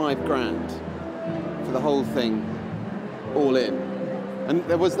 25 grand for the whole thing, all in. And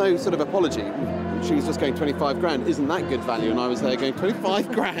there was no sort of apology. She was just going 25 grand, isn't that good value? And I was there going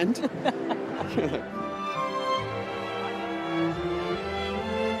 25 grand?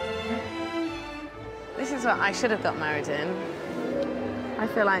 This is what I should have got married in. I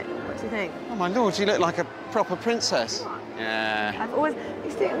feel like, what do you think? Oh my lord, you look like a proper princess. Yeah. I've always,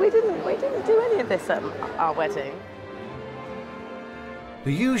 you see, we didn't do any of this at our wedding.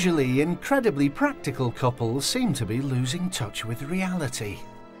 The usually incredibly practical couples seem to be losing touch with reality.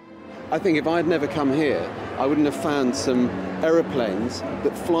 I think if I'd never come here, I wouldn't have found some aeroplanes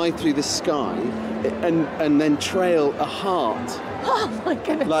that fly through the sky and then trail a heart. Oh my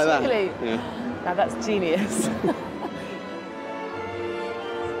goodness, like that. Really? Yeah. Now that's genius.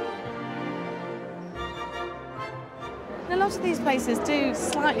 A lot of these places do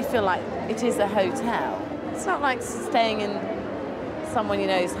slightly feel like it is a hotel. It's not like staying in someone you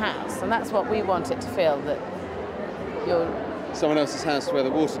know's house, and that's what we want it to feel, that you're... Someone else's house where the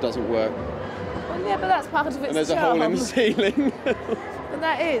water doesn't work. Well, yeah, but that's part of its And there's a charm. hole in the ceiling. But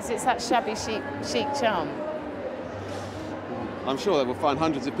that is, it's that shabby chic charm. I'm sure they will find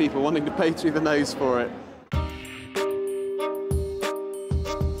hundreds of people wanting to pay through the nose for it.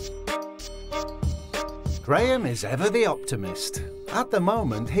 Graham is ever the optimist. At the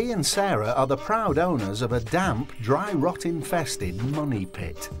moment, he and Sarah are the proud owners of a damp, dry rot-infested money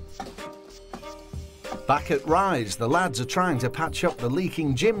pit. Back at Rise, the lads are trying to patch up the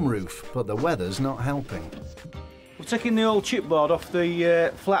leaking gym roof, but the weather's not helping. We're taking the old chipboard off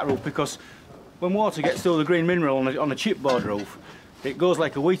the flat roof because when water gets through the green mineral on a chipboard roof, it goes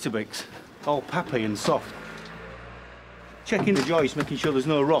like a Weetabix, all pappy and soft. Checking the joists, making sure there's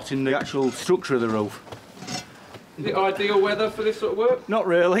no rot in the actual structure of the roof. Is it ideal weather for this sort of work? Not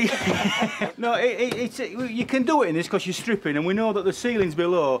really. No, you can do it in this because you're stripping, and we know that the ceilings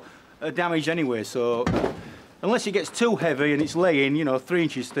below are damaged anyway, so unless it gets too heavy and it's laying, you know, 3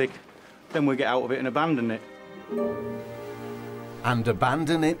 inches thick, then we get out of it and abandon it. And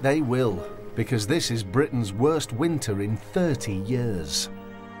abandon it they will, because this is Britain's worst winter in 30 years.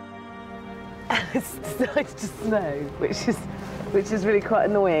 It's starting to snow, which is really quite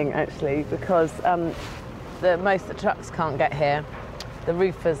annoying actually, because most of the trucks can't get here. The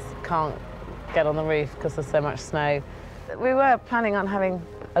roofers can't get on the roof because there's so much snow. We were planning on having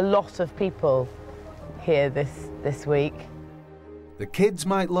a lot of people here this week. The kids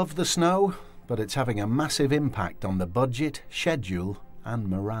might love the snow, but it's having a massive impact on the budget, schedule and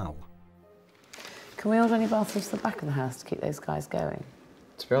morale. Can we order any bathrooms to the back of the house to keep those guys going?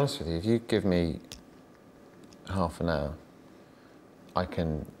 To be honest with you, if you give me half an hour, I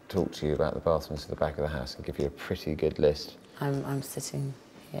can talk to you about the bathrooms at the back of the house and give you a pretty good list. I'm sitting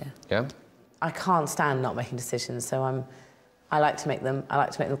here. Yeah? I can't stand not making decisions, so I like to make them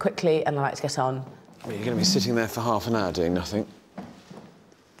quickly, and I like to get on. Well, you're going to be sitting there for half an hour doing nothing.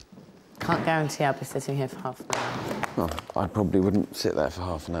 Can't guarantee I'll be sitting here for half an hour. Well, I probably wouldn't sit there for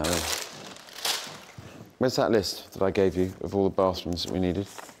half an hour. Where's that list that I gave you of all the bathrooms that we needed?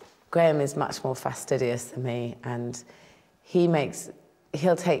 Graham is much more fastidious than me, and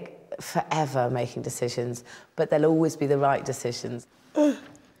he'll take forever making decisions, but they'll always be the right decisions.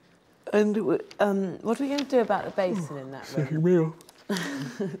 And what are we going to do about the basin in that room? Taking me off.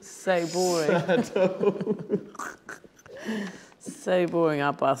 It's so boring. So boring,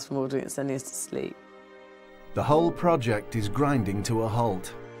 our bathroom ordering it, sending us to sleep. The whole project is grinding to a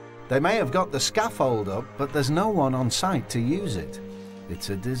halt. They may have got the scaffold up, but there's no one on site to use it. It's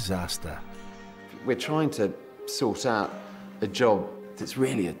a disaster. We're trying to sort out a job that's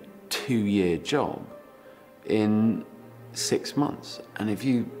really a 2-year job in 6 months. And if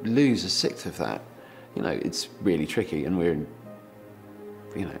you lose a sixth of that, you know, it's really tricky, and we're in,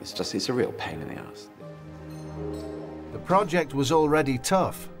 you know, it's a real pain in the ass. The project was already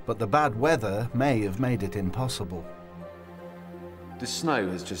tough, but the bad weather may have made it impossible. The snow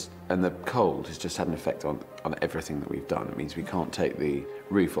has just, and the cold has just had an effect on everything that we've done. It means we can't take the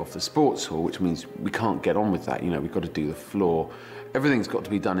roof off the sports hall, which means we can't get on with that. You know, we've got to do the floor. Everything's got to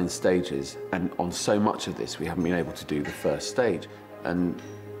be done in stages, and on so much of this, we haven't been able to do the first stage. And,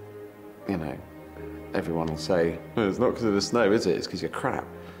 you know, everyone will say, no, it's not because of the snow, is it? It's because you're crap.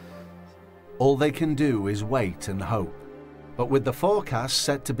 All they can do is wait and hope. But with the forecast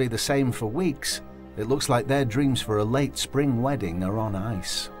set to be the same for weeks, it looks like their dreams for a late spring wedding are on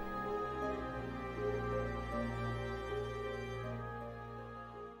ice.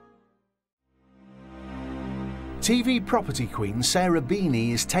 TV property queen Sarah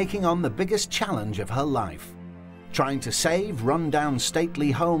Beeny is taking on the biggest challenge of her life. Trying to save run-down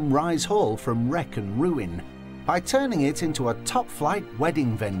stately home Rise Hall from wreck and ruin by turning it into a top-flight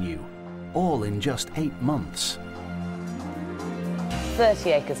wedding venue, all in just 8 months.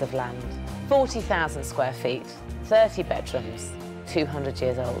 30 acres of land, 40,000 square feet, 30 bedrooms, 200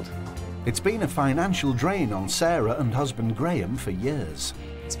 years old. It's been a financial drain on Sarah and husband Graham for years.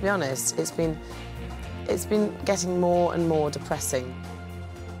 To be honest, it's been getting more and more depressing.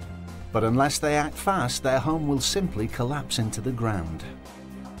 But unless they act fast, their home will simply collapse into the ground.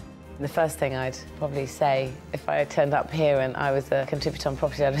 The first thing I'd probably say, if I turned up here and I was a contributor on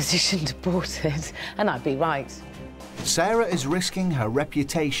property acquisition, to bought it, and I'd be right. Sarah is risking her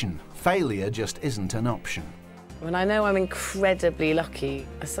reputation. Failure just isn't an option. When I know I'm incredibly lucky,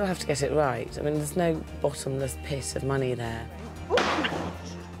 I still have to get it right. I mean, there's no bottomless pit of money there.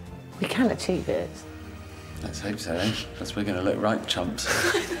 We can achieve it. Let's hope so, eh? Because we're going to look right chumps.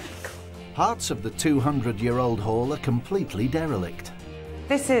 Parts of the 200-year-old hall are completely derelict.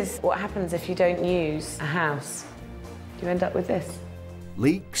 This is what happens if you don't use a house. You end up with this.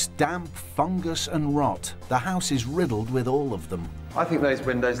 Leaks, damp, fungus and rot. The house is riddled with all of them. I think those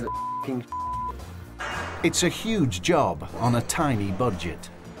windows look f***ing. It's a huge job on a tiny budget.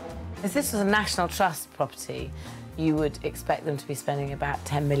 If this was a National Trust property, you would expect them to be spending about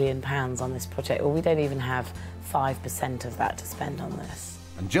 £10 million on this project. Well, we don't even have 5% of that to spend on this.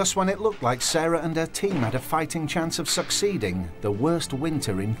 And just when it looked like Sarah and her team had a fighting chance of succeeding, the worst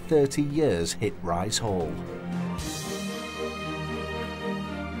winter in 30 years hit Rise Hall.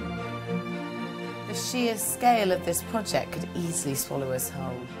 The sheer scale of this project could easily swallow us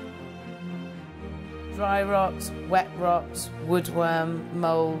whole. Dry rot, wet rot, woodworm,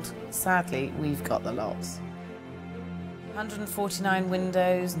 mould. Sadly, we've got the lot. 149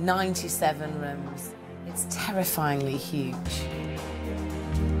 windows, 97 rooms. It's terrifyingly huge.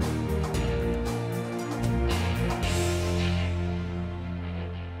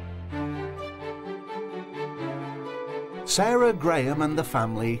 Sarah, Graham and the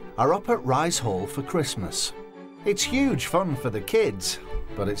family are up at Rise Hall for Christmas. It's huge fun for the kids,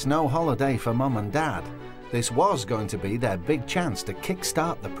 but it's no holiday for Mum and Dad. This was going to be their big chance to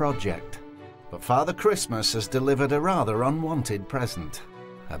kick-start the project. But Father Christmas has delivered a rather unwanted present.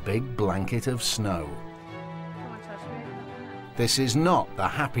 A big blanket of snow. This is not the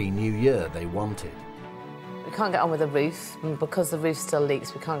happy new year they wanted. We can't get on with the roof, and because the roof still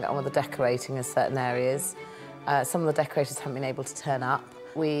leaks, we can't get on with the decorating in certain areas. Some of the decorators haven't been able to turn up.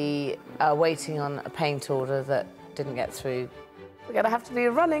 We are waiting on a paint order that didn't get through. We're going to have to be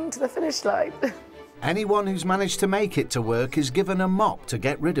running to the finish line. Anyone who's managed to make it to work is given a mop to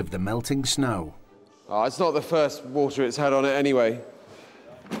get rid of the melting snow. Oh, it's not the first water it's had on it anyway.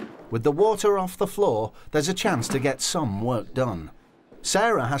 With the water off the floor, there's a chance to get some work done.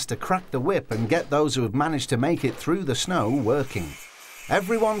 Sarah has to crack the whip and get those who have managed to make it through the snow working.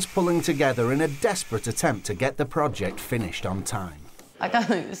 Everyone's pulling together in a desperate attempt to get the project finished on time. I can't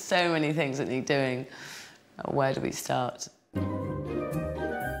think there's so many things that need doing. Where do we start?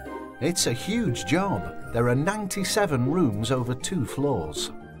 It's a huge job. There are 97 rooms over 2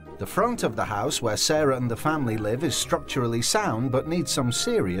 floors. The front of the house where Sarah and the family live is structurally sound but needs some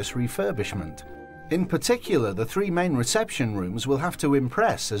serious refurbishment. In particular, the 3 main reception rooms will have to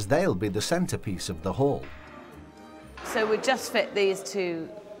impress as they'll be the centrepiece of the hall. So we just fit these 2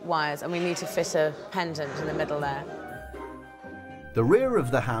 wires and we need to fit a pendant in the middle there. The rear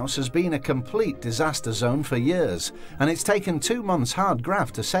of the house has been a complete disaster zone for years, and it's taken 2 months hard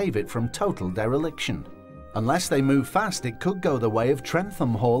graft to save it from total dereliction. Unless they move fast, it could go the way of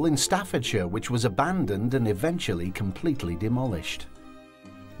Trentham Hall in Staffordshire, which was abandoned and eventually completely demolished.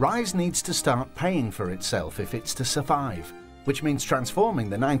 Rise needs to start paying for itself if it's to survive, which means transforming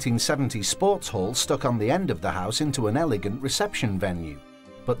the 1970s sports hall stuck on the end of the house into an elegant reception venue.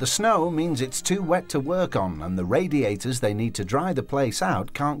 But the snow means it's too wet to work on, and the radiators they need to dry the place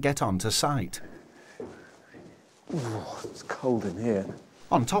out can't get onto site. Oh, it's cold in here.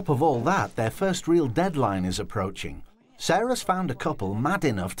 On top of all that, their first real deadline is approaching. Sarah's found a couple mad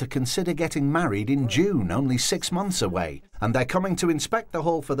enough to consider getting married in June, only 6 months away, and they're coming to inspect the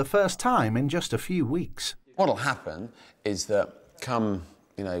hall for the first time in just a few weeks. What'll happen is that come,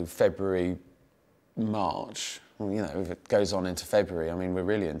 February, March, if it goes on into February, I mean, we're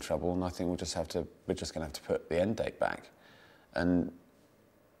really in trouble, and I think we're just going to have to put the end date back. And,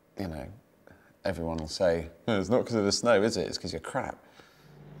 everyone will say, no, it's not because of the snow, is it? It's because you're crap.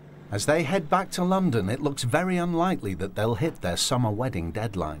 As they head back to London, it looks very unlikely that they'll hit their summer wedding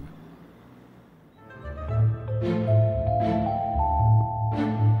deadline.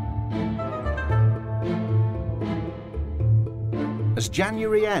 As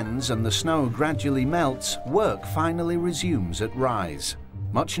January ends and the snow gradually melts, work finally resumes at Rise.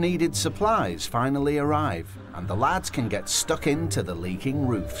 Much-needed supplies finally arrive, and the lads can get stuck into the leaking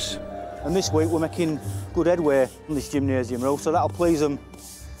roofs. And this week we're making good headway on this gymnasium roof, so that'll please them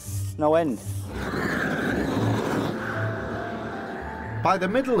no end. By the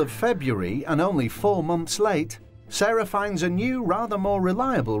middle of February, and only 4 months late, Sarah finds a new, rather more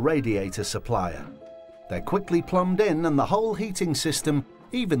reliable radiator supplier. They're quickly plumbed in, and the whole heating system,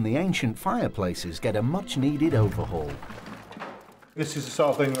 even the ancient fireplaces, get a much-needed overhaul. This is the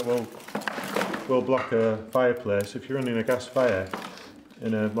sort of thing that will block a fireplace. If you're running a gas fire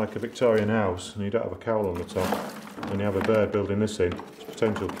in like a Victorian house and you don't have a cowl on the top and you have a bird building this in, it's a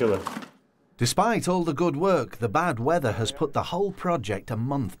potential killer. Despite all the good work, the bad weather has put the whole project a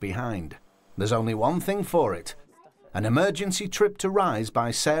month behind. There's only one thing for it: an emergency trip to Rise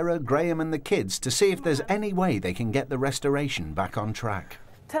by Sarah, Graham and the kids to see if there's any way they can get the restoration back on track.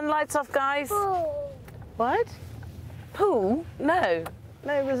 Turn the lights off, guys. What? Poo? No.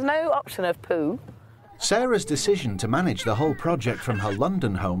 No, there's no option of poo. Sarah's decision to manage the whole project from her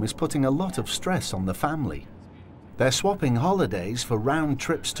London home is putting a lot of stress on the family. They're swapping holidays for round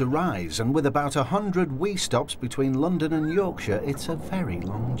trips to Rise, and with about 100 wee stops between London and Yorkshire, it's a very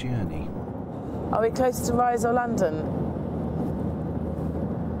long journey. Are we close to Rise or London?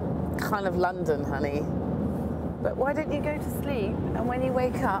 Kind of London, honey. But why don't you go to sleep, and when you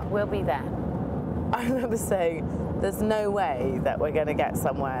wake up, we'll be there? I remember saying, there's no way that we're going to get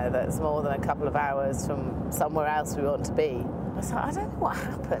somewhere that's more than a couple of hours from somewhere else we want to be. I was like, I don't know what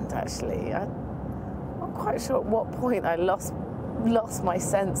happened, actually. I'm not quite sure at what point I lost my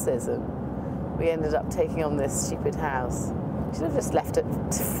senses, and we ended up taking on this stupid house. Should have just left it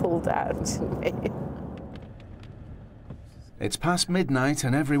to fall down, shouldn't we? It's past midnight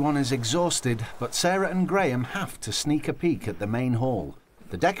and everyone is exhausted, but Sarah and Graham have to sneak a peek at the main hall.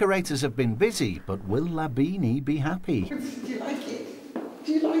 The decorators have been busy, but will La Beeny be happy? Do you like it?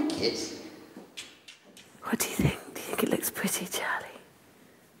 Do you like it? What do you think? Do you think it looks pretty, Charlie?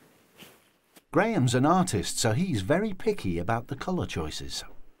 Graham's an artist, so he's very picky about the colour choices.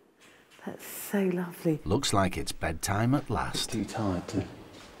 That's so lovely. Looks like it's bedtime at last. Too tired to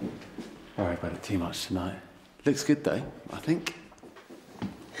worry about it too much tonight. Looks good though, I think.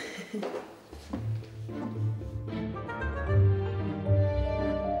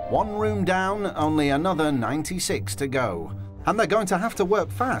 One room down, only another 96 to go. And they're going to have to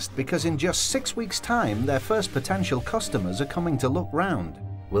work fast because in just 6 weeks' time, their first potential customers are coming to look round.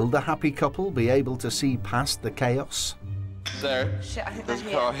 Will the happy couple be able to see past the chaos? Sarah, shit, I think there's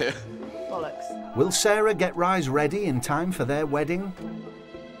a car here. Bollocks. Will Sarah get Rise ready in time for their wedding?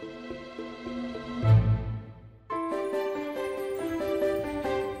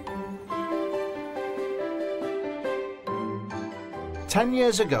 Ten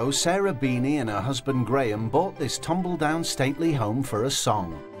years ago, Sarah Beeny and her husband Graham bought this tumble-down stately home for a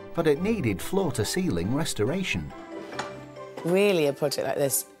song, but it needed floor-to-ceiling restoration. Really, a project like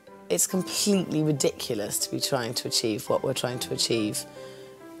this, it's completely ridiculous to be trying to achieve what we're trying to achieve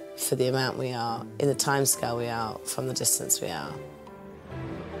for the amount we are, in the timescale we are, from the distance we are.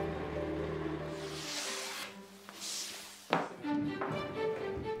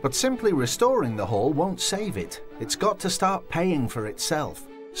 But simply restoring the hall won't save it. It's got to start paying for itself.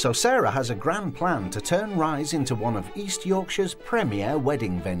 So Sarah has a grand plan to turn Rise into one of East Yorkshire's premier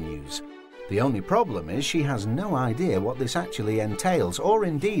wedding venues. The only problem is she has no idea what this actually entails, or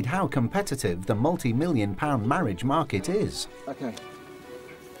indeed how competitive the multi-million-pound marriage market is. Okay.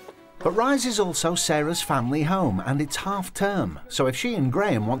 But Rise is also Sarah's family home, and it's half term, so if she and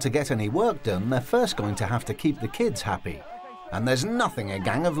Graham want to get any work done, they're first going to have to keep the kids happy. And there's nothing a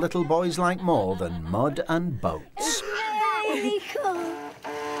gang of little boys like more than mud and boats. Really cool.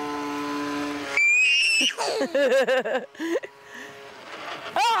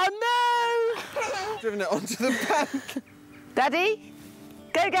 Oh no! Driven it onto the bank. Daddy,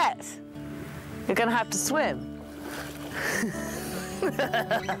 go get. You're going to have to swim.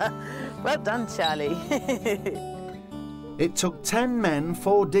 Well done, Charlie. It took 10 men,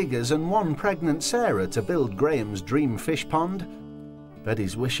 4 diggers and 1 pregnant Sarah to build Graham's dream fish pond. Bet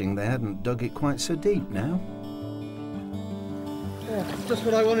he's wishing they hadn't dug it quite so deep now. Yeah, it's just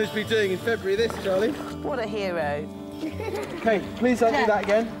what I wanted to be doing in February, this, Charlie. What a hero. Okay, please don't do that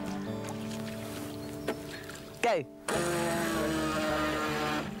again. Go.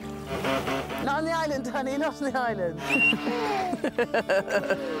 Not on the island, honey, not on the island.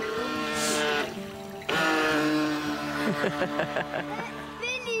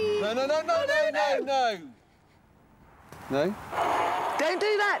 No, no, no, no, no, no, no. No? Don't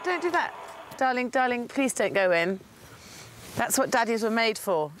do that, don't do that. Darling, darling, please don't go in. That's what daddies were made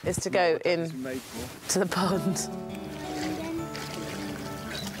for, is to go in to the pond.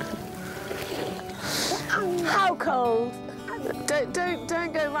 How cold?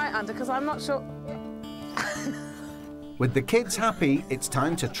 Don't go right under, because I'm not sure. With the kids happy, it's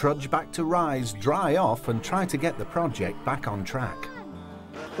time to trudge back to Rise, dry off and try to get the project back on track.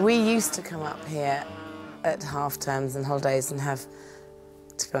 We used to come up here at half terms and holidays and have,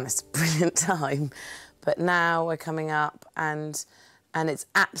 to be honest, a brilliant time. But now we're coming up and it's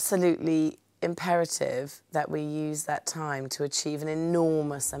absolutely imperative that we use that time to achieve an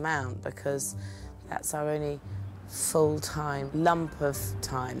enormous amount, because that's our only full-time lump of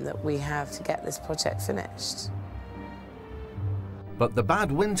time that we have to get this project finished. But the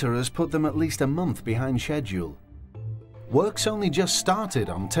bad winter has put them at least a month behind schedule. Work's only just started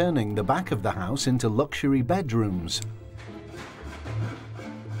on turning the back of the house into luxury bedrooms.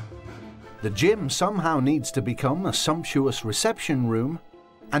 The gym somehow needs to become a sumptuous reception room,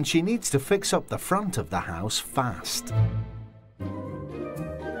 and she needs to fix up the front of the house fast.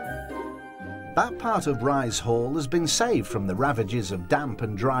 That part of Rise Hall has been saved from the ravages of damp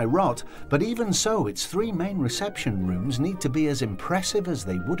and dry rot, but even so, its 3 main reception rooms need to be as impressive as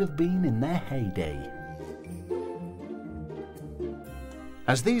they would have been in their heyday.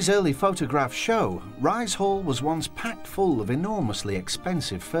 As these early photographs show, Rise Hall was once packed full of enormously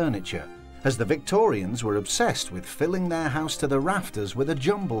expensive furniture, as the Victorians were obsessed with filling their house to the rafters with a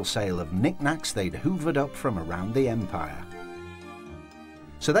jumble sale of knickknacks they'd hoovered up from around the empire.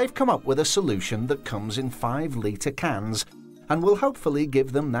 So they've come up with a solution that comes in 5-litre cans and will hopefully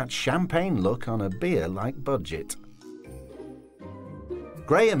give them that champagne look on a beer-like budget.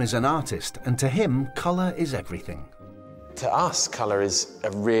 Graham is an artist, and to him, colour is everything. To us, colour is a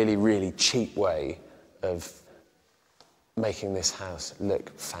really, really cheap way of making this house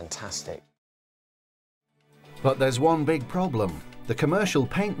look fantastic. But there's one big problem. The commercial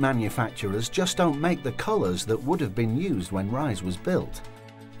paint manufacturers just don't make the colours that would have been used when Rise was built.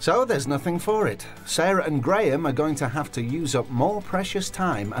 So there's nothing for it. Sarah and Graham are going to have to use up more precious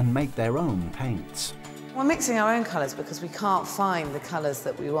time and make their own paints. We're mixing our own colours because we can't find the colours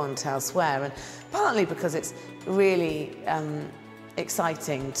that we want elsewhere, and partly because it's really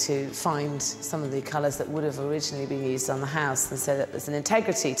exciting to find some of the colours that would have originally been used on the house, and so that there's an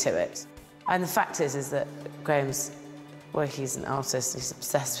integrity to it. And the fact is that Graham's, well, he's an artist, he's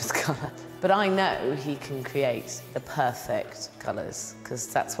obsessed with colour. But I know he can create the perfect colours, because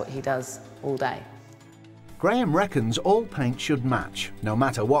that's what he does all day. Graham reckons all paint should match, no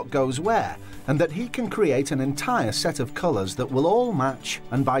matter what goes where, and that he can create an entire set of colours that will all match,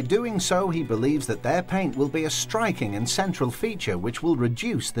 and by doing so he believes that their paint will be a striking and central feature which will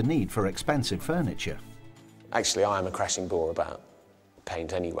reduce the need for expensive furniture. Actually, I am a crashing bore about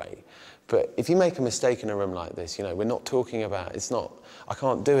paint anyway. But if you make a mistake in a room like this, you know, we're not talking about, it's not, I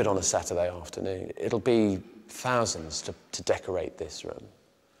can't do it on a Saturday afternoon. It'll be thousands to decorate this room.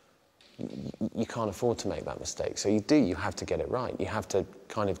 You can't afford to make that mistake. So you have to get it right. You have to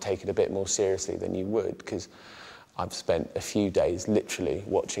kind of take it a bit more seriously than you would, because I've spent a few days literally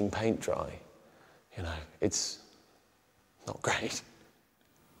watching paint dry. You know, it's not great.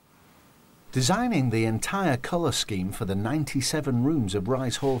 Designing the entire colour scheme for the 97 rooms of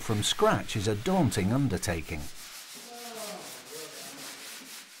Rise Hall from scratch is a daunting undertaking.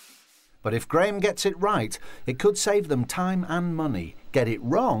 But if Graham gets it right, it could save them time and money. Get it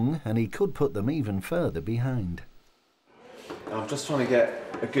wrong, and he could put them even further behind. I'm just trying to get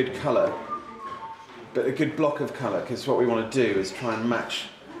a good colour, but a good block of colour, because what we want to do is try and match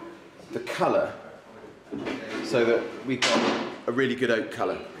the colour so that we've got a really good oak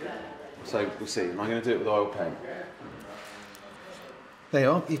colour. So we'll see. I'm going to do it with oil paint. There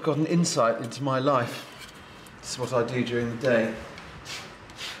you are. You've got an insight into my life. This is what I do during the day.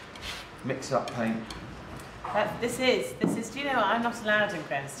 Mix up paint. This is, do you know what? I'm not allowed in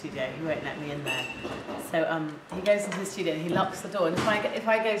Graham's studio. He won't let me in there. So he goes into the studio and he locks the door. And if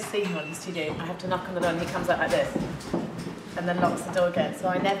I go see him on the studio, I have to knock on the door and he comes out like this. And then locks the door again. So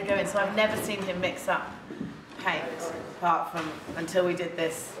I never go in. So I've never seen him mix up paint, apart from until we did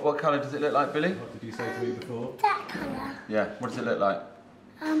this. What colour does it look like, Billy? What did you say to me before? That colour. Yeah, what does it look like?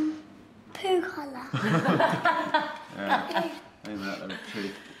 Poo colour. Yeah, isn't that the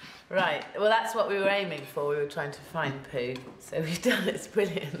truth? Right, well that's what we were aiming for. We were trying to find poo. So we've done it, it's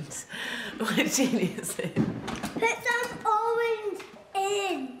brilliant. We're geniuses. Put some orange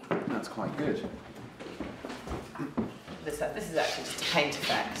in. That's quite good. This is actually just a paint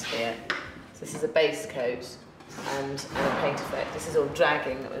effect here. So this is a base coat and a paint effect. This is all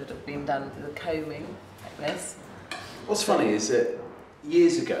dragging that would have been done with the combing, like this. What's funny is that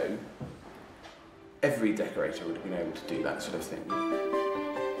years ago, every decorator would have been able to do that sort of thing.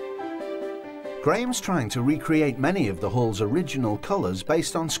 Graham's trying to recreate many of the hall's original colours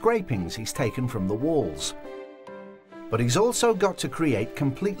based on scrapings he's taken from the walls. But he's also got to create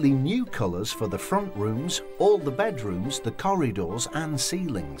completely new colours for the front rooms, all the bedrooms, the corridors and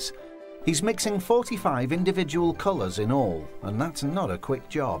ceilings. He's mixing 45 individual colours in all, and that's not a quick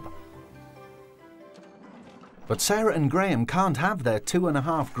job. But Sarah and Graham can't have their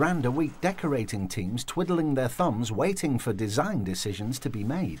 $2.5 grand a week decorating teams twiddling their thumbs waiting for design decisions to be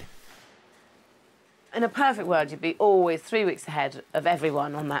made. In a perfect world, you'd be always 3 weeks ahead of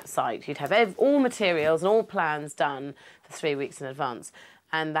everyone on that site. You'd have all materials and all plans done for 3 weeks in advance.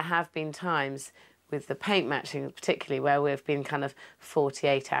 And there have been times with the paint matching particularly where we've been kind of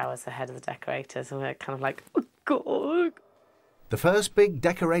 48 hours ahead of the decorators and we're kind of like, oh God. The first big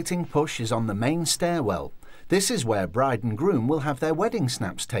decorating push is on the main stairwell. This is where bride and groom will have their wedding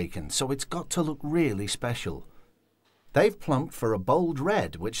snaps taken, so it's got to look really special. They've plumped for a bold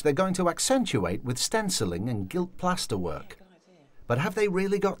red, which they're going to accentuate with stenciling and gilt plaster work. But have they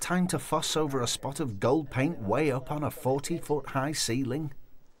really got time to fuss over a spot of gold paint way up on a 40-foot-high ceiling?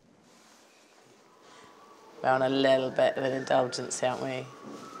 We're on a little bit of an indulgence, aren't we?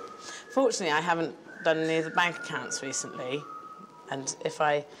 Fortunately, I haven't done any of the bank accounts recently, and if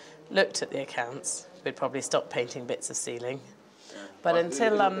I looked at the accounts, we'd probably stop painting bits of ceiling. But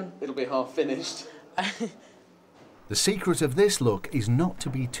until... It'll be half finished. The secret of this look is not to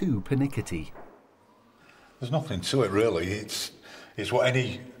be too pernickety. There's nothing to it really. It's what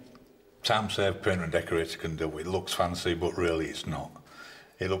any time-saved painter and decorator can do. It looks fancy, but really it's not.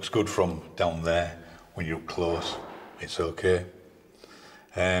 It looks good from down there. When you're up close, it's okay.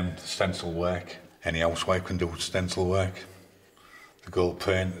 Stencil work. Any housewife can do stencil work. The gold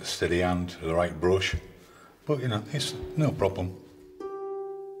paint, the steady hand, the right brush. But you know, it's no problem.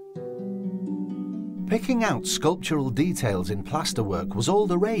 Picking out sculptural details in plasterwork was all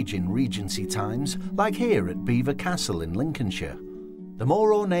the rage in Regency times, like here at Belvoir Castle in Lincolnshire. The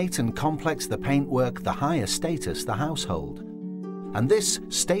more ornate and complex the paintwork, the higher status the household. And this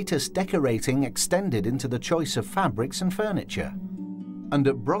status decorating extended into the choice of fabrics and furniture. And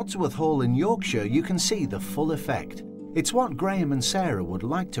at Brodsworth Hall in Yorkshire, you can see the full effect. It's what Graham and Sarah would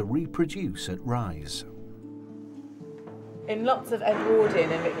like to reproduce at Rise. In lots of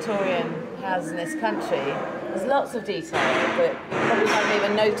Edwardian and Victorian houses in this country, there's lots of detail that you probably haven't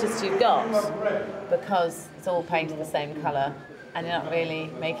even noticed you've got because it's all painted the same colour and you're not really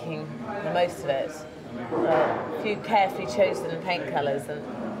making the most of it. A few carefully chosen paint colours and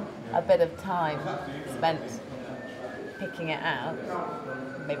a bit of time spent picking it out,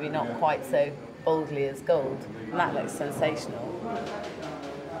 maybe not quite so boldly as gold. And that looks sensational.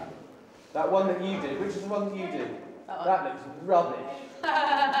 That one that you did, which is the one that you did? That looks rubbish.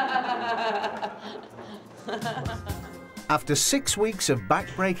 After 6 weeks of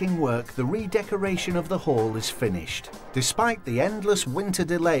back-breaking work, the redecoration of the hall is finished. Despite the endless winter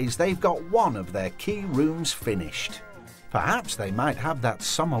delays, they've got one of their key rooms finished. Perhaps they might have that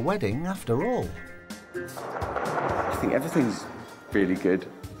summer wedding after all. I think everything's really good.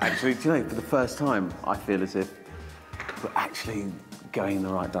 Actually, do you know, for the first time, I feel as if we're actually going in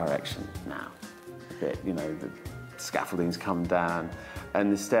the right direction now. A bit, you know, the scaffolding's come down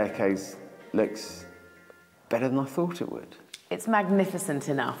and the staircase looks better than I thought it would. It's magnificent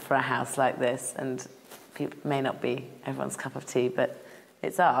enough for a house like this, and it may not be everyone's cup of tea, but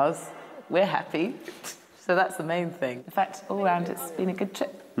it's ours. We're happy, so that's the main thing. In fact, all round it's been a good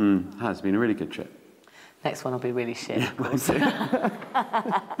trip. It has been a really good trip. Next one will be really shit. Yeah,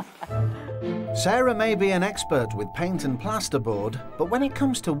 Sarah may be an expert with paint and plasterboard, but when it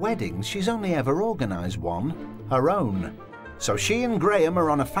comes to weddings, she's only ever organised one, her own. So she and Graham are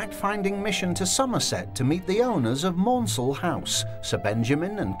on a fact-finding mission to Somerset to meet the owners of Monumental House, Sir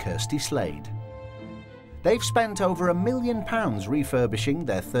Benjamin and Kirsty Slade. They've spent over £1 million refurbishing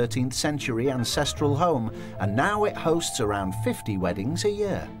their 13th century ancestral home, and now it hosts around 50 weddings a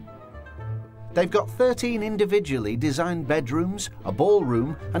year. They've got 13 individually designed bedrooms, a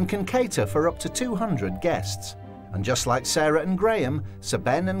ballroom, and can cater for up to 200 guests. And just like Sarah and Graham, Sir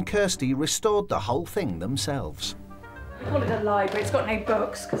Ben and Kirsty restored the whole thing themselves. We call it a library. It's got no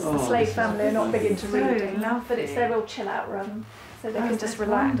books because the Slade family are not big into reading, but it's their real chill-out room, so they can just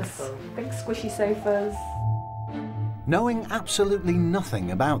relax. Wonderful. Big squishy sofas. Knowing absolutely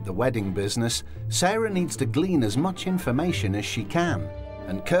nothing about the wedding business, Sarah needs to glean as much information as she can.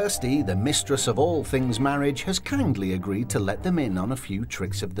 And Kirsty, the mistress of all things marriage, has kindly agreed to let them in on a few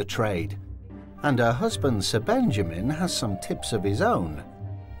tricks of the trade. And her husband, Sir Benjamin, has some tips of his own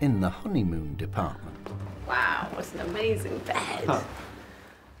in the honeymoon department. Wow, what an amazing bed.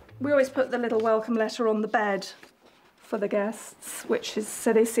 We always put the little welcome letter on the bed for the guests, which is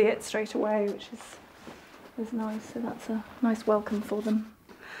so they see it straight away, which is nice. So that's a nice welcome for them.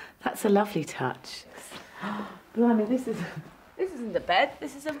 That's a lovely touch. Blimey, this isn't a bed,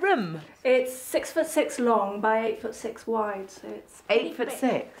 this is a room. It's 6'6" long by 8'6" wide, so it's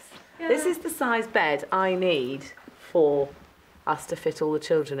 8'6". Yeah. This is the size bed I need for us to fit all the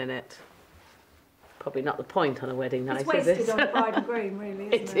children in it. Probably not the point on a wedding night, it's wasted is it? on the bride and groom, really,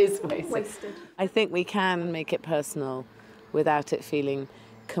 isn't it? It is wasted. Wasted. I think we can make it personal without it feeling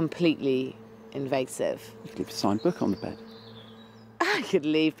completely invasive. You could leave a signed book on the bed. I could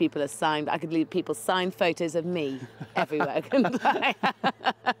leave people I could leave people signed photos of me everywhere, couldn't I?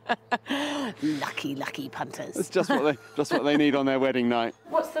 Lucky punters. It's just what they need on their wedding night.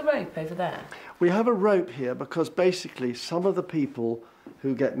 What's the rope over there? We have a rope here because basically some of the people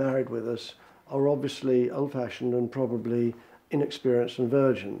who get married with us are obviously old-fashioned and probably inexperienced and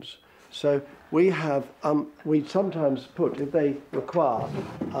virgins. So we have, we sometimes put, if they require,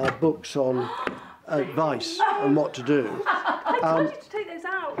 books on advice on what to do. I told you to take those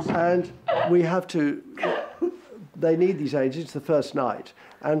out. And we have to, they need these aids, it's the first night.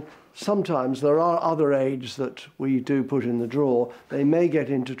 And sometimes there are other aids that we do put in the drawer. They may get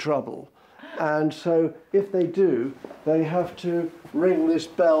into trouble. And so if they do, they have to ring this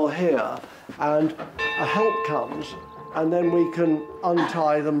bell here and a help comes and then we can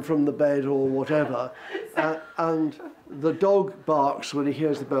untie them from the bed or whatever. And the dog barks when he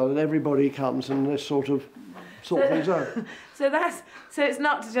hears the bell and everybody comes and they sort things out. So it's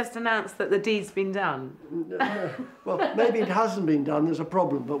not to just announce that the deed's been done? Well, maybe it hasn't been done, there's a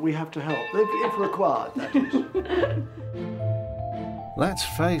problem, but we have to help, if required, that is. Let's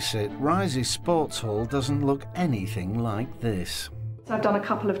face it, Risey's sports hall doesn't look anything like this. So I've done a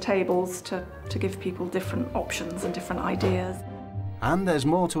couple of tables to give people different options and different ideas. And there's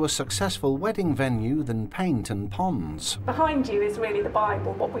more to a successful wedding venue than paint and ponds. Behind you is really the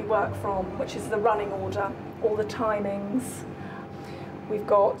Bible, what we work from, which is the running order, all the timings. We've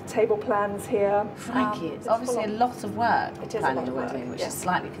got table plans here. Crikey, it's obviously a lot of work planning a wedding, which yeah. is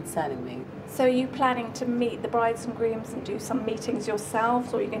slightly concerning me. So are you planning to meet the brides and grooms and do some meetings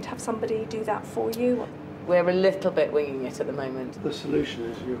yourselves, or are you going to have somebody do that for you? We're a little bit winging it at the moment. The solution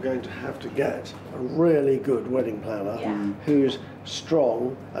is you're going to have to get a really good wedding planner who's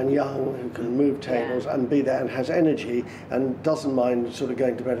strong and young, who can move tables and be there and has energy and doesn't mind sort of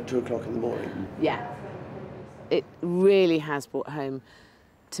going to bed at 2 o'clock in the morning. Yeah. It really has brought home,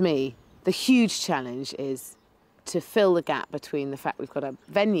 to me, the huge challenge is to fill the gap between the fact we've got a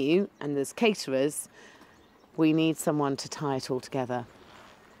venue and there's caterers. We need someone to tie it all together.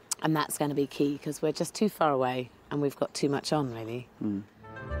 And that's going to be key, because we're just too far away and we've got too much on, really. Mm.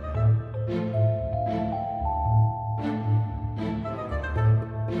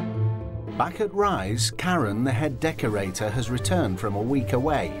 Back at Rise, Karen, the head decorator, has returned from a week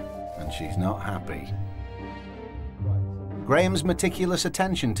away, and she's not happy. Graham's meticulous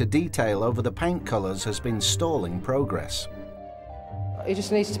attention to detail over the paint colours has been stalling progress. He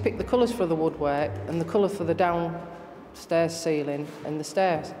just needs to pick the colours for the woodwork and the colour for the downstairs ceiling and the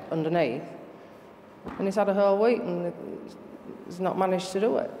stairs underneath. And he's had a whole week and he's not managed to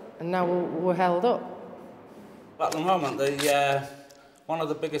do it. And now we're held up. At the moment, one of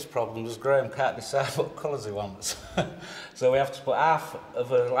the biggest problems is Graham can't decide what colours he wants. So we have to put half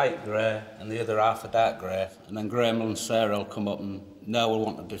of a light grey and the other half a dark grey, and then Graham and Sarah will come up and now we'll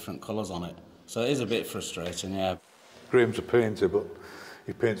want the different colours on it. So it is a bit frustrating, yeah. Graham's a painter, but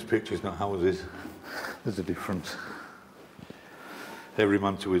he paints pictures, not houses. There's a difference. every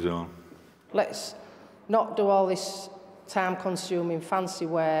man to his own. Let's not do all this time-consuming fancy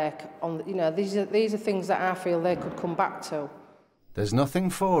work. You know, these are things that I feel they could come back to. There's nothing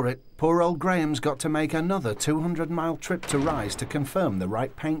for it. Poor old Graham's got to make another 200-mile trip to Rise to confirm the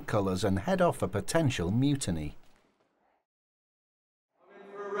right paint colours and head off a potential mutiny.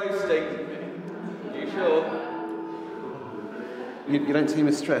 Roasting. You sure? You don't seem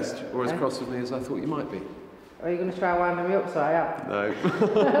as stressed or as cross with me as I thought you might be. Are you going to try winding me up so I am? No.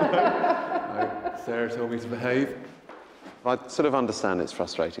 No. Sarah told me to behave. I sort of understand it's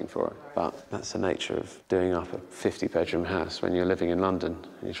frustrating for her, but that's the nature of doing up a 50-bedroom house when you're living in London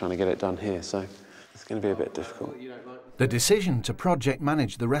and you're trying to get it done here, so it's going to be a bit difficult. The decision to project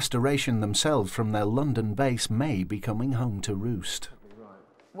manage the restoration themselves from their London base may be coming home to roost.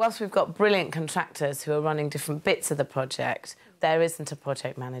 Whilst we've got brilliant contractors who are running different bits of the project, there isn't a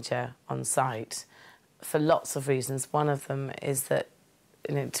project manager on site for lots of reasons. One of them is that,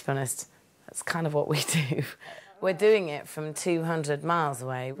 you know, to be honest, that's kind of what we do. We're doing it from 200 miles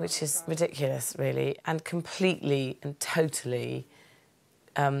away, which is ridiculous, really, and completely and totally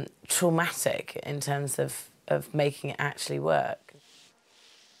traumatic in terms of making it actually work.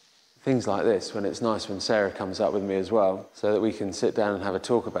 Things like this, when it's nice when Sarah comes up with me as well, so that we can sit down and have a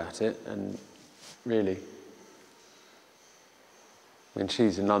talk about it, and really, when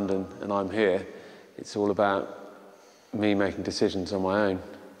she's in London and I'm here, it's all about me making decisions on my own,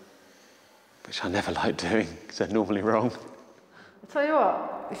 which I never like doing, because they're normally wrong. I'll tell you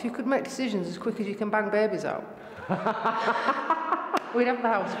what, if you could make decisions as quick as you can bang babies out, we'd have the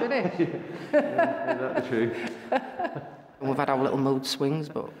house finished. Yeah, is that the truth? We've had our little mood swings,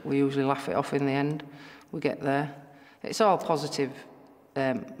 but we usually laugh it off in the end. We get there. It's all positive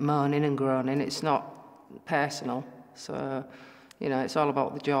moaning and groaning. It's not personal. So, you know, it's all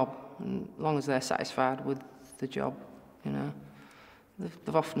about the job. And as long as they're satisfied with the job, you know.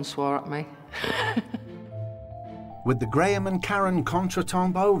 They've often swore at me. With the Graham and Karen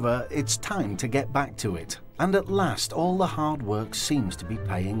contretemps over, it's time to get back to it. And at last, all the hard work seems to be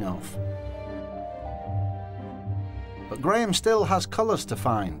paying off. But Graham still has colours to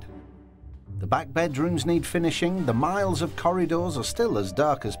find. The back bedrooms need finishing, the miles of corridors are still as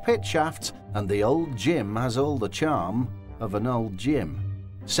dark as pit shafts, and the old gym has all the charm of an old gym.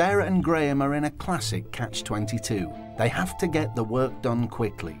 Sarah and Graham are in a classic catch-22. They have to get the work done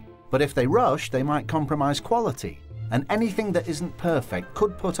quickly. But if they rush, they might compromise quality. And anything that isn't perfect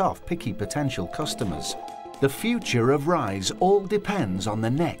could put off picky potential customers. The future of Rise all depends on the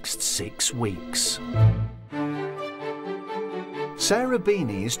next 6 weeks. Sarah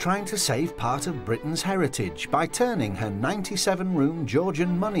Beeny is trying to save part of Britain's heritage by turning her 97-room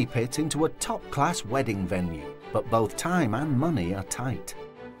Georgian money pit into a top-class wedding venue. But both time and money are tight.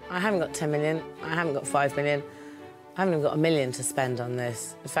 I haven't got 10 million, I haven't got 5 million, I haven't even got $1 million to spend on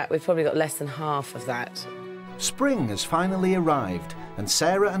this. In fact, we've probably got less than half of that. Spring has finally arrived, and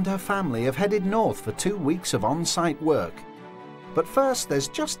Sarah and her family have headed north for 2 weeks of on-site work. But first, there's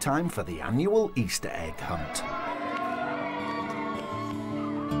just time for the annual Easter egg hunt.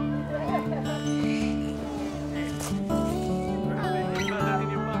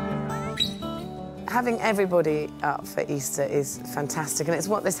 Having everybody up for Easter is fantastic, and it's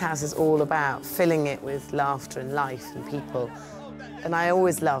what this house is all about, filling it with laughter and life and people. And I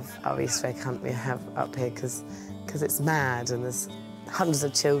always love our Easter egg hunt we have up here because it's mad and there's hundreds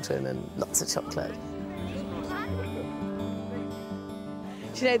of children and lots of chocolate.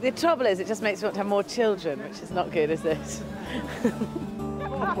 Do you know, the trouble is it just makes me want to have more children, which is not good, is it?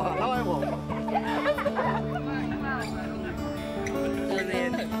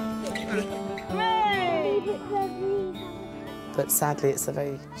 But sadly, it's a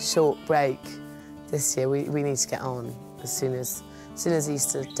very short break this year. We need to get on as soon as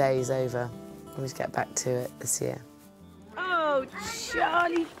Easter Day is over. We need to get back to it this year. Oh,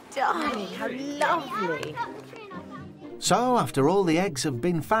 Charlie, darling, how lovely. So, after all the eggs have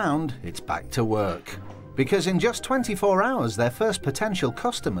been found, it's back to work. Because in just 24 hours, their first potential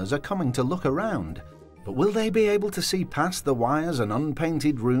customers are coming to look around. But will they be able to see past the wires and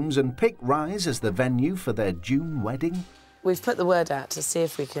unpainted rooms and pick Rise as the venue for their June wedding? We've put the word out to see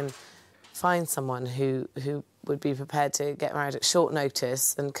if we can find someone who would be prepared to get married at short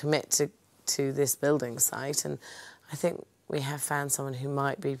notice and commit to this building site, and I think we have found someone who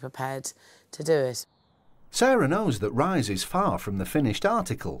might be prepared to do it. Sarah knows that Rise is far from the finished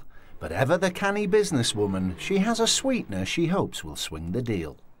article, but ever the canny businesswoman, she has a sweetener she hopes will swing the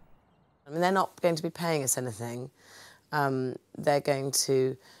deal. I mean, they're not going to be paying us anything. They're going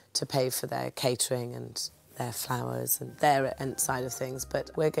to pay for their catering and their flowers and their end side of things, but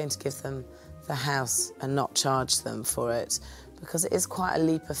we're going to give them the house and not charge them for it. because it is quite a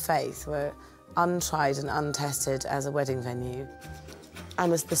leap of faith. We're untried and untested as a wedding venue.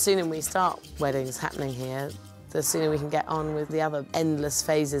 And the sooner we start weddings happening here, the sooner we can get on with the other endless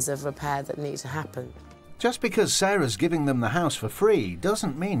phases of repair that need to happen. Just because Sarah's giving them the house for free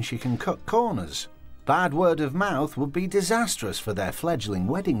doesn't mean she can cut corners. Bad word of mouth would be disastrous for their fledgling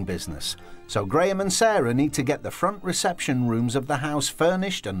wedding business. So Graham and Sarah need to get the front reception rooms of the house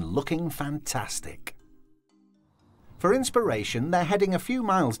furnished and looking fantastic. For inspiration, they're heading a few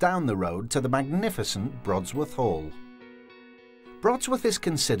miles down the road to the magnificent Brodsworth Hall. Brodsworth is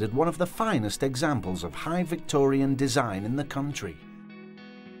considered one of the finest examples of high Victorian design in the country.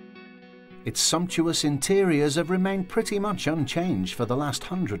 Its sumptuous interiors have remained pretty much unchanged for the last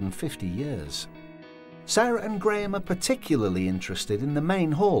 150 years. Sarah and Graham are particularly interested in the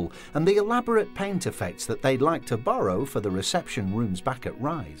main hall and the elaborate paint effects that they'd like to borrow for the reception rooms back at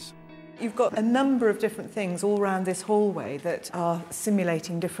Rise. You've got a number of different things all around this hallway that are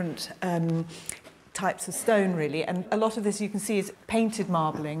simulating different types of stone, really, and a lot of this you can see is painted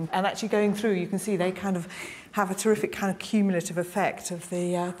marbling, and actually going through you can see they kind of have a terrific kind of cumulative effect of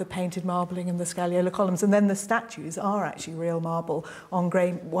the painted marbling and the scagliola columns, and then the statues are actually real marble on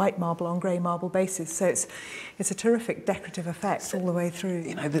white marble on grey marble bases, so it's a terrific decorative effect all the way through.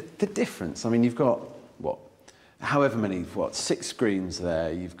 You know, the difference, I mean, you've got, however many, 6 screens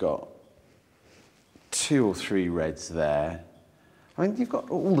there, you've got 2 or 3 reds there. I mean, you've got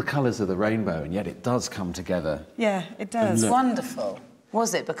all the colours of the rainbow, and yet it does come together. Yeah, it does. It's wonderful.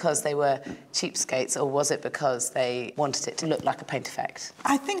 Was it because they were cheapskates, or was it because they wanted it to look like a paint effect?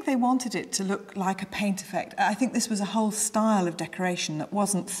 I think they wanted it to look like a paint effect. I think this was a whole style of decoration that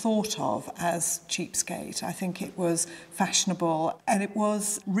wasn't thought of as cheapskate. I think it was fashionable, and it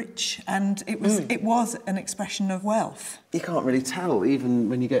was rich, and it was an expression of wealth. You can't really tell, even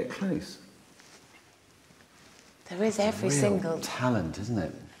when you get close. There is every Real single talent, isn't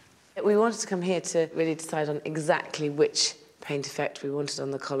it? We wanted to come here to really decide on exactly which paint effect we wanted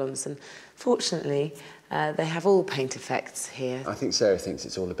on the columns, and fortunately they have all paint effects here. I think Sarah thinks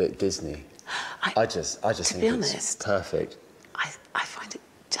it's all a bit Disney. I just think it's perfect. I find it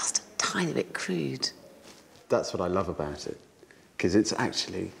just a tiny bit crude. That's what I love about it, because it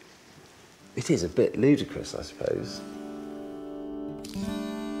is a bit ludicrous, I suppose.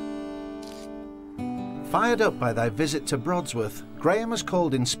 Fired up by their visit to Brodsworth, Graham has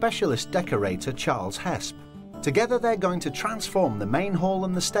called in specialist decorator Charles Hesp. Together they're going to transform the main hall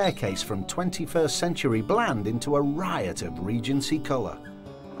and the staircase from 21st century bland into a riot of Regency colour.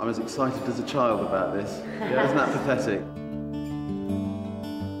 I'm as excited as a child about this. Isn't that pathetic?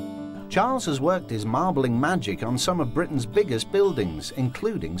 Charles has worked his marbling magic on some of Britain's biggest buildings,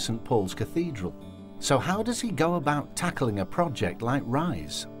 including St Paul's Cathedral. So how does he go about tackling a project like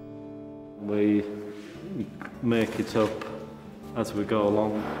Rise? We make it up as we go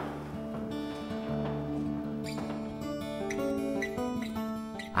along.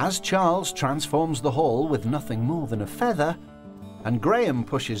 As Charles transforms the hall with nothing more than a feather, and Graham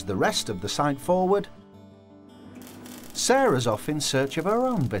pushes the rest of the site forward, Sarah's off in search of her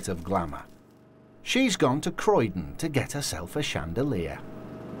own bit of glamour. She's gone to Croydon to get herself a chandelier.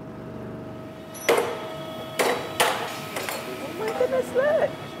 Oh my goodness, look!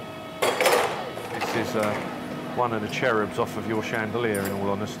 This is one of the cherubs off of your chandelier, in all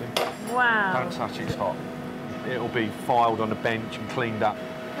honesty. Wow. Don't touch it, it's hot. It'll be filed on a bench and cleaned up.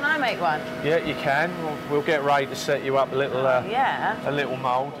 Can I make one? Yeah, you can. We'll get Ray to set you up a little a little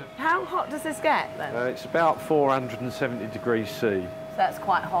mould. How hot does this get, then? It's about 470 degrees C. So that's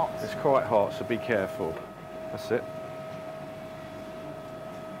quite hot. It's quite hot, so be careful. That's it.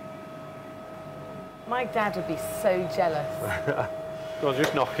 My dad would be so jealous. Go on,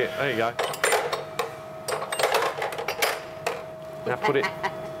 just knock it. There you go. Now put it...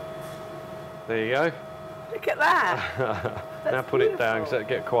 There you go. Look at that. Now put it down, because it'll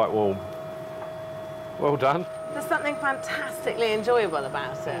get quite warm. Well done. There's something fantastically enjoyable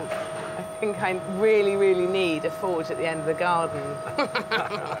about it. I think I really, really need a forge at the end of the garden.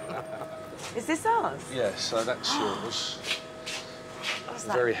 Is this ours? Yes, so that's yours. That's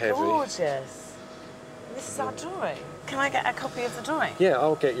Very heavy. Gorgeous. This is our drawing. Can I get a copy of the drawing? Yeah,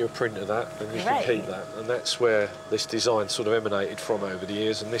 I'll get you a print of that, and you Great. can keep that. And that's where this design sort of emanated from over the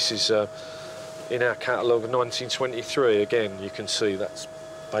years. And this is in our catalogue of 1923. Again, you can see that's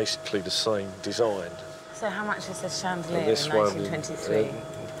basically the same design. So how much is this chandelier And this in 1923?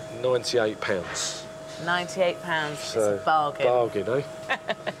 One, £98. £98. So, it's a bargain. Bargain, eh?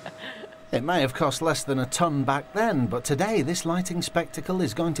 It may have cost less than a ton back then, but today this lighting spectacle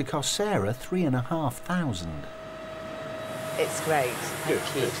is going to cost Sarah £3,500. It's great. Good,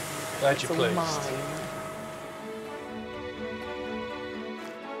 good. Glad It's you're all pleased. mine.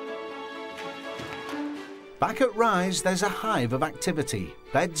 Back at Rise, there's a hive of activity.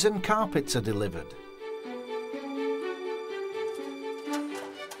 Beds and carpets are delivered.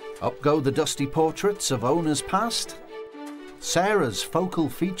 Up go the dusty portraits of owners past. Sarah's focal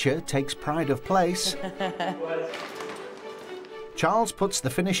feature takes pride of place. Charles puts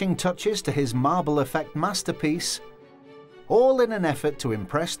the finishing touches to his marble effect masterpiece, all in an effort to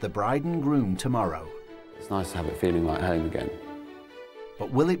impress the bride and groom tomorrow. It's nice to have it feeling like home again.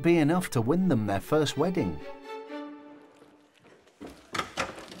 But will it be enough to win them their first wedding?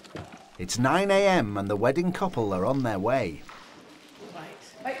 It's 9 AM and the wedding couple are on their way.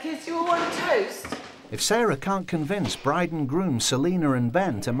 Right, kids, you all want toast? If Sarah can't convince bride and groom Selina and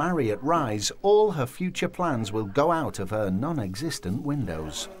Ben to marry at Rise, all her future plans will go out of her non-existent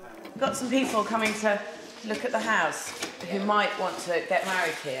windows. We've got some people coming to look at the house who might want to get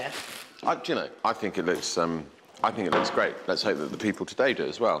married here. Do you know, I think it looks great. Let's hope that the people today do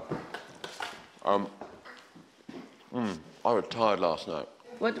as well. I was tired last night.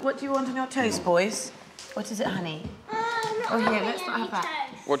 What do you want on your toast, boys? What is it, honey? Oh, here, let's not have that.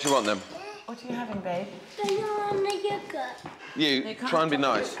 What do you want then? What are you having, babe? Banana yogurt. You try and be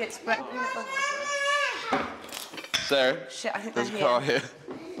nice. Sarah, Shit, I think there's they're a car here. here.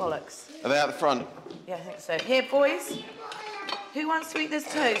 Bollocks. Are they out the front? Yeah, I think so. Here, boys. Who wants to eat this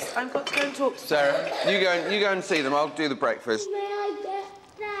toast? I've got to go and talk to Sarah, you go and see them. I'll do the breakfast. May I get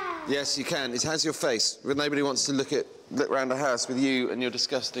that? Yes, you can. It has your face. But nobody wants to look around the house with you and your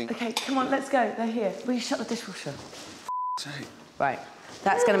disgusting... OK, come on, let's go. They're here. Will you shut the dishwasher? Sake. Right.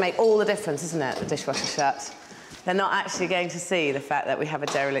 That's going to make all the difference, isn't it, the dishwasher shut? They're not actually going to see the fact that we have a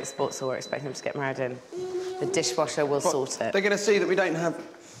derelict sports hall we're expecting them to get married in. The dishwasher will sort it. They're going to see that we don't have...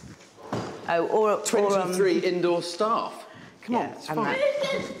 Oh, or 23 indoor staff. Come on, it's fine.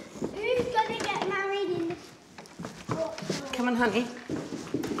 Who's going to get married in the... Come on, honey.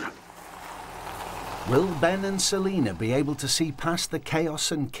 Will Ben and Selina be able to see past the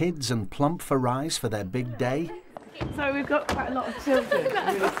chaos and kids and plump for Rise for their big day? Sorry, we've got quite a lot of children.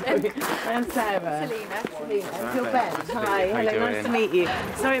 I'm Sarah. Selina. You're Ben. Hi. Hello, nice to meet you.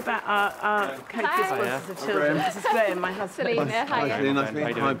 Sorry about our copious voices of children. This is Graham, my husband. Selina, hi. Nice to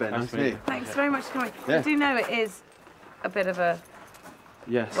meet you. Hi, Ben. Nice to meet you. Thanks very much for coming. Yeah. I do know it is a bit of a...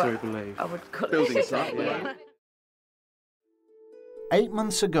 Yes, well, I believe. I would call Building it. site, yeah. 8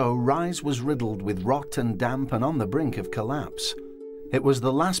 months ago, Rise was riddled with rot and damp and on the brink of collapse. It was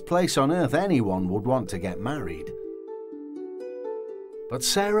the last place on earth anyone would want to get married. But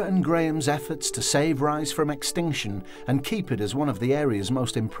Sarah and Graham's efforts to save Rise from extinction and keep it as one of the area's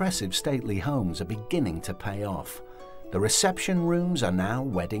most impressive stately homes are beginning to pay off. The reception rooms are now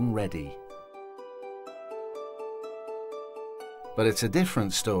wedding ready. But it's a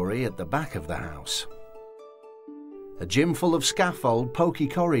different story at the back of the house. A gym full of scaffold, pokey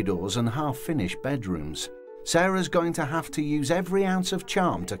corridors and half-finished bedrooms. Sarah's going to have to use every ounce of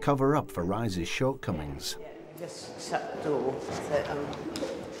charm to cover up for Rise's shortcomings. Just shut the door so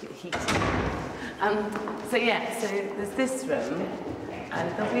heat. So there's this room,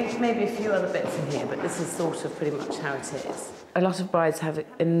 and there'll be maybe a few other bits in here, but this is sort of pretty much how it is. A lot of brides have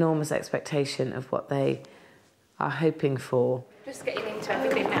enormous expectation of what they are hoping for. Just getting into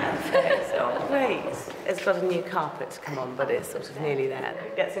everything now. Oh, great. It's got a new carpet to come on, but it's sort of nearly there.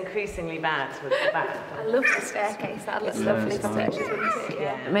 It gets increasingly bad with the back. I love the staircase. That looks lovely for pictures, wouldn't it?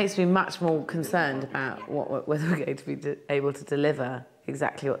 Yeah. It makes me much more concerned about whether we're going to be able to deliver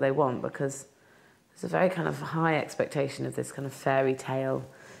exactly what they want, because there's a very kind of high expectation of this kind of fairy tale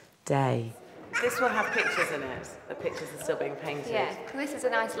day. This will have pictures in it. The pictures are still being painted. Yeah, this is a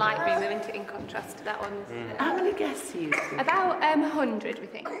nice light room, isn't it, in contrast to that one. How many guests are you? About 100, we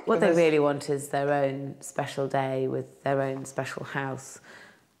think. What they really want is their own special day with their own special house,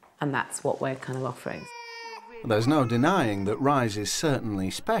 and that's what we're kind of offering. There's no denying that Rise is certainly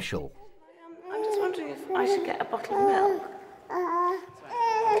special. I'm just wondering if I should get a bottle of milk.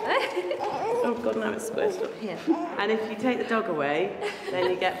 Oh God, no, it's squished up here. And if you take the dog away, then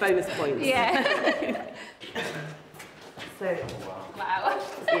you get bonus points. Yeah. So, wow.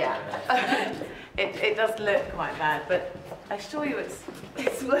 Yeah. It does look quite bad, but I assure you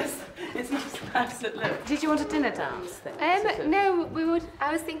it's worse. It's not as bad as it looks. Did you want a dinner dance thing? No,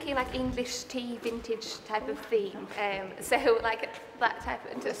 I was thinking like English tea, vintage type of theme. So like that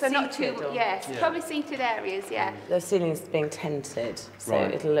type of, so not too, yes, probably seated areas, yeah. The ceiling's being tented, so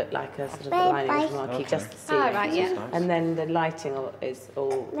Right. it'll look like a sort of lining of marquee, just the ceiling. Oh, right, yeah. And then the lighting is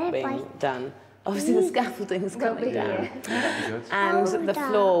all being done. Obviously the scaffolding's coming down. And the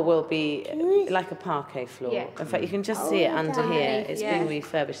floor will be like a parquet floor. Yeah. In fact, you can just see it under here. It's being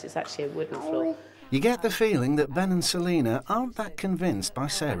refurbished. It's actually a wooden floor. You get the feeling that Ben and Selina aren't that convinced by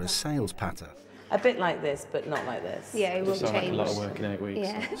Sarah's sales patter. A bit like this, but not like this. Yeah, it will Sounds like a change. lot of work in 8 weeks.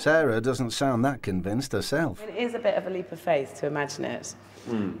 Yeah. Sarah doesn't sound that convinced herself. It is a bit of a leap of faith to imagine it.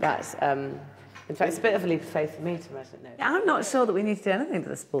 But, in fact, it's a bit of a leap of faith for me to imagine it. No. I'm not sure that we need to do anything to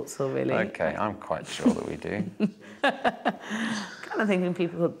the sports hall, really. OK, I'm quite sure that we do. Kind of thinking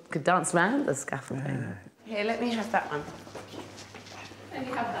people could dance around the scaffolding. Yeah. Here, let me have that one. Let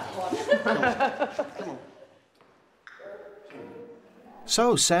me have that one. Come on.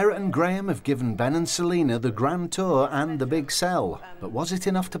 So Sarah and Graham have given Ben and Selina the grand tour and the big cell. But was it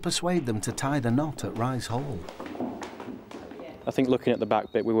enough to persuade them to tie the knot at Rise Hall? I think looking at the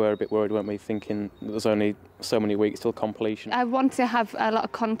back bit, we were a bit worried, weren't we, thinking that there's only so many weeks till completion. I want to have a lot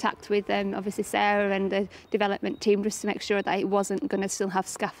of contact with obviously Sarah and the development team just to make sure that it wasn't going to still have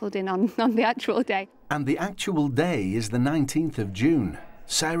scaffolding on the actual day. And the actual day is the 19th of June.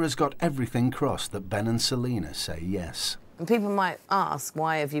 Sarah's got everything crossed that Ben and Selina say yes. And people might ask,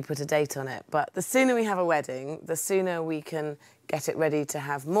 why have you put a date on it? But the sooner we have a wedding, the sooner we can get it ready to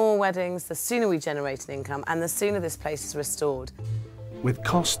have more weddings, the sooner we generate an income, and the sooner this place is restored. With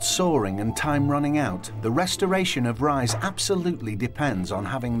costs soaring and time running out, the restoration of Rise absolutely depends on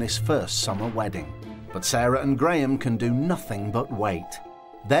having this first summer wedding. But Sarah and Graham can do nothing but wait.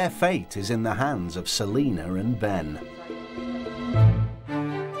 Their fate is in the hands of Selina and Ben.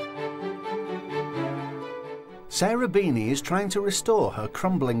 Sarah Beeny is trying to restore her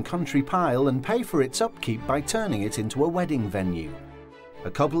crumbling country pile and pay for its upkeep by turning it into a wedding venue.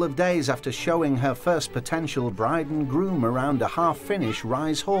 A couple of days after showing her first potential bride and groom around a half-finished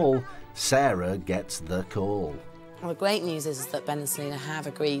Rise Hall, Sarah gets the call. Well, the great news is that Ben and Selina have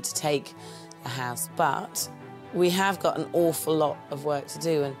agreed to take the house, but we have got an awful lot of work to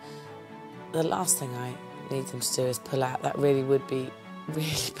do, and the last thing I need them to do is pull out. That really would be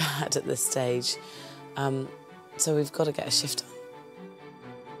really bad at this stage. So we've got to get a shift on.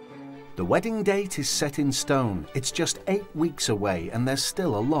 The wedding date is set in stone. It's just 8 weeks away and there's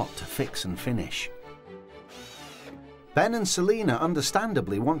still a lot to fix and finish. Ben and Selina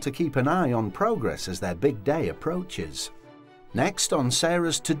understandably want to keep an eye on progress as their big day approaches. Next on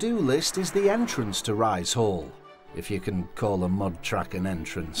Sarah's to-do list is the entrance to Rise Hall, if you can call a mud track an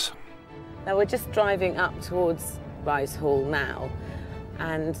entrance. Now we're just driving up towards Rise Hall now.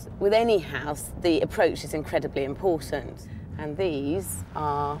 And with any house, the approach is incredibly important. And these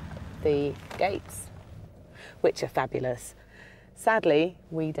are the gates, which are fabulous. Sadly,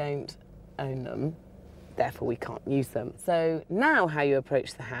 we don't own them, therefore we can't use them. So now how you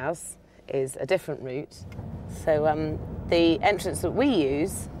approach the house is a different route. So the entrance that we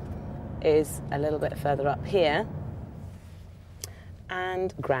use is a little bit further up here,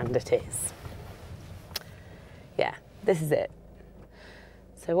 and grand it is. Yeah, this is it.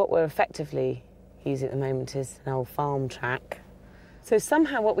 So what we're effectively using at the moment is an old farm track. So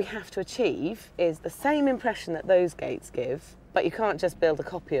somehow what we have to achieve is the same impression that those gates give, but you can't just build a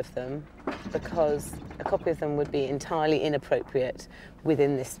copy of them because a copy of them would be entirely inappropriate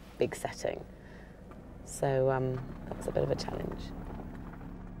within this big setting. So that was a bit of a challenge.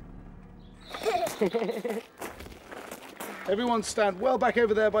 Everyone stand well back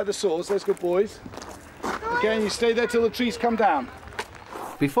over there by the saws. Those good boys. Again, you stay there till the trees come down.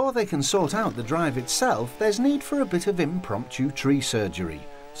 Before they can sort out the drive itself, there's need for a bit of impromptu tree surgery.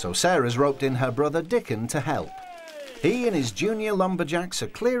 So Sarah's roped in her brother Dickon to help. He and his junior lumberjacks are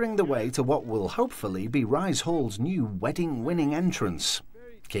clearing the way to what will hopefully be Rise Hall's new wedding-winning entrance.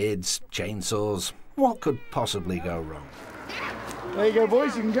 Kids, chainsaws, what could possibly go wrong? There you go,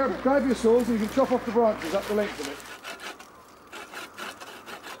 boys. You can grab your saws and you can chop off the branches up the length of it.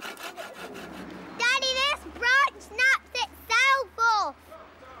 Daddy, this branch snaps itself off.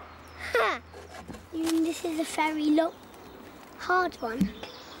 You mean this is a very long, hard one?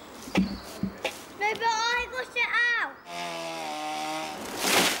 No, but I got it out.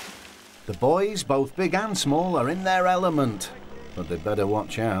 The boys, both big and small, are in their element. But they'd better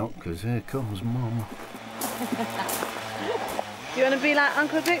watch out, because here comes Mum. Do you want to be like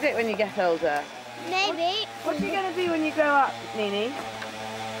Uncle Dick when you get older? Maybe. What are you going to be when you grow up, Nini?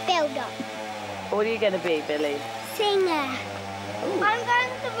 Builder. What are you going to be, Billy? Singer. I'm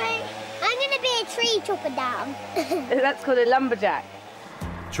going to be a tree chopper down. That's called a lumberjack.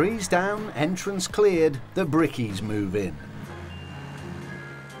 Trees down, entrance cleared, the brickies move in.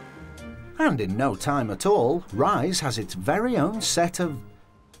 And in no time at all, Rise has its very own set of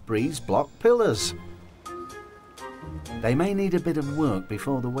breeze block pillars. They may need a bit of work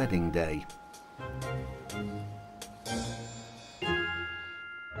before the wedding day.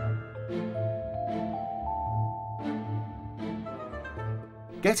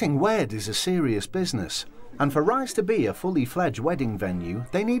 Getting wed is a serious business, And for Rise to be a fully fledged wedding venue,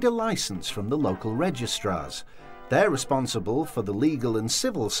 they need a licence from the local registrars. They're responsible for the legal and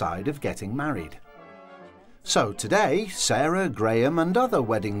civil side of getting married. So today, Sarah, Graham and other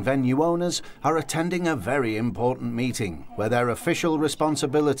wedding venue owners are attending a very important meeting where their official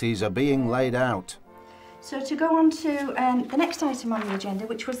responsibilities are being laid out. So to go on to the next item on the agenda,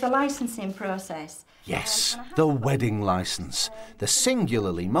 which was the licensing process. Yes, the wedding licence, the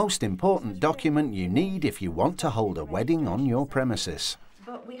singularly most important document you need if you want to hold a wedding on your premises.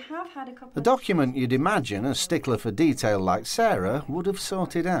 But we have had a couple The document you'd imagine a stickler for detail like Sarah would have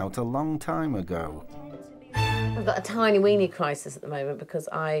sorted out a long time ago. I've got a tiny weeny crisis at the moment because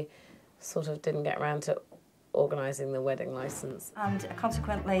I sort of didn't get around to organising the wedding licence. And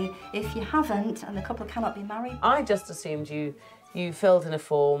consequently, if you haven't and the couple cannot be married... I just assumed you filled in a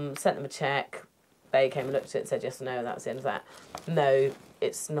form, sent them a cheque, they came and looked at it and said yes or no, that was the end of that. No,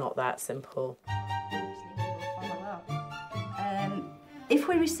 it's not that simple. If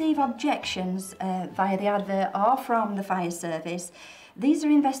we receive objections via the advert or from the fire service, these are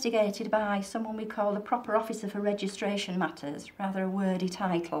investigated by someone we call the proper officer for registration matters, rather a wordy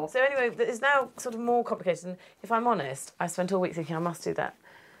title. So anyway, it's now sort of more complicated, and if I'm honest, I spent all week thinking I must do that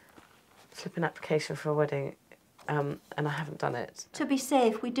flipping application for a wedding, and I haven't done it. To be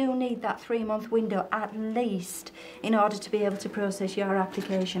safe, we do need that 3-month window at least in order to be able to process your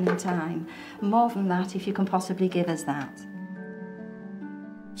application in time. More than that, if you can possibly give us that.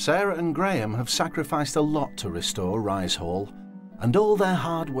 Sarah and Graham have sacrificed a lot to restore Rise Hall, and all their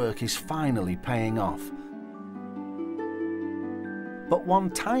hard work is finally paying off. But one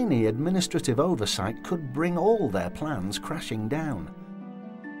tiny administrative oversight could bring all their plans crashing down.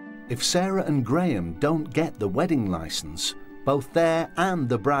 If Sarah and Graham don't get the wedding licence, both their and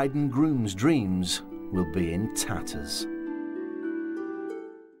the bride and groom's dreams will be in tatters.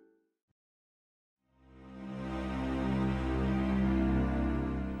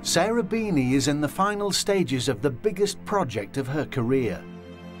 Sarah Beeny is in the final stages of the biggest project of her career.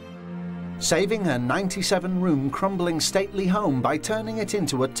 Saving her 97-room crumbling stately home by turning it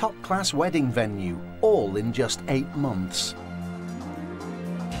into a top-class wedding venue, all in just 8 months.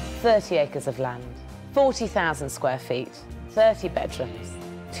 30 acres of land, 40,000 square feet, 30 bedrooms,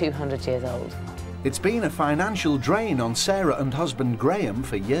 200 years old. It's been a financial drain on Sarah and husband Graham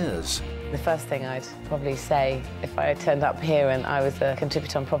for years. The first thing I'd probably say if I turned up here and I was a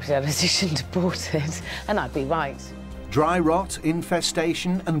contributor on property acquisition to bought it, and I'd be right. Dry rot,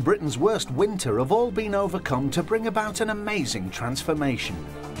 infestation and Britain's worst winter have all been overcome to bring about an amazing transformation.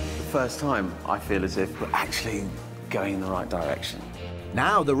 The first time I feel as if we're actually going in the right direction.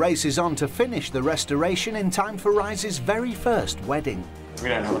 Now the race is on to finish the restoration in time for Rise's very first wedding. We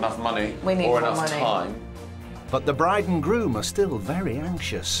don't have enough money or enough time. But the bride and groom are still very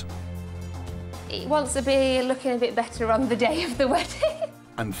anxious. He wants to be looking a bit better on the day of the wedding.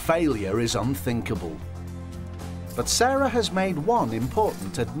 And failure is unthinkable. But Sarah has made one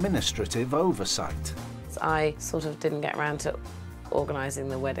important administrative oversight. I sort of didn't get around to organising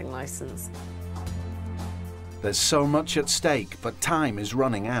the wedding licence. There's so much at stake, but time is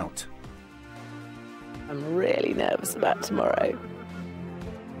running out. I'm really nervous about tomorrow.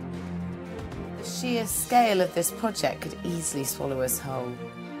 The sheer scale of this project could easily swallow us whole.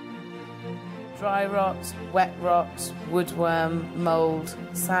 Dry rot, wet rot, woodworm, mould.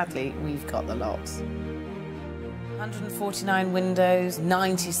 Sadly, we've got the lot. 149 windows,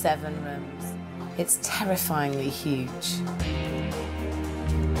 97 rooms. It's terrifyingly huge.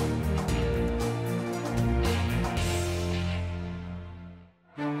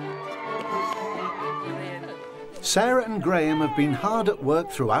 Sarah and Graham have been hard at work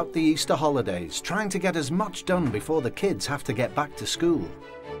throughout the Easter holidays, trying to get as much done before the kids have to get back to school.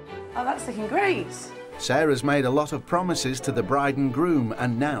 Oh, that's looking great. Sarah's made a lot of promises to the bride and groom,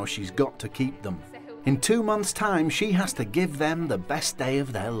 and now she's got to keep them. In 2 months' time, she has to give them the best day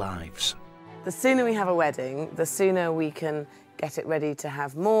of their lives. The sooner we have a wedding, the sooner we can get it ready to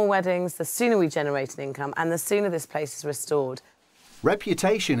have more weddings, the sooner we generate an income, and the sooner this place is restored.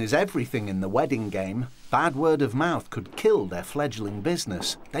 Reputation is everything in the wedding game. Bad word of mouth could kill their fledgling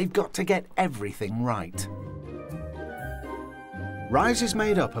business. They've got to get everything right. Rise is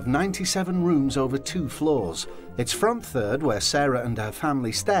made up of 97 rooms over 2 floors. Its front third, where Sarah and her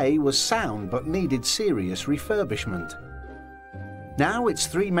family stay, was sound but needed serious refurbishment. Now its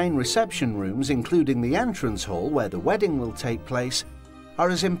 3 main reception rooms, including the entrance hall where the wedding will take place, are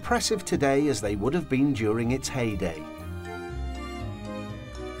as impressive today as they would have been during its heyday.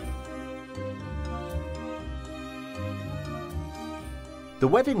 The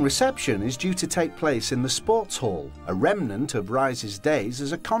wedding reception is due to take place in the sports hall, a remnant of Rise's days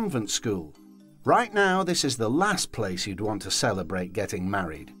as a convent school. Right now, this is the last place you'd want to celebrate getting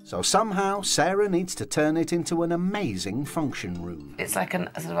married. So somehow, Sarah needs to turn it into an amazing function room. It's like a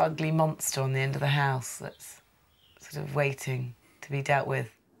sort of ugly monster on the end of the house that's sort of waiting to be dealt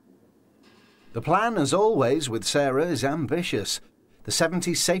with. The plan, as always, with Sarah is ambitious. The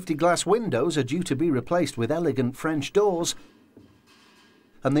 70s safety glass windows are due to be replaced with elegant French doors,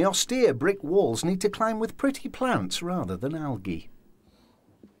 and the austere brick walls need to climb with pretty plants rather than algae.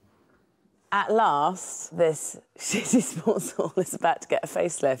 At last, this shitty sports hall is about to get a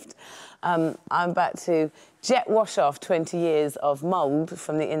facelift. I'm about to jet wash off 20 years of mould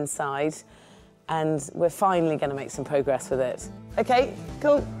from the inside, and we're finally going to make some progress with it. OK,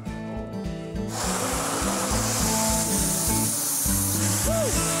 cool.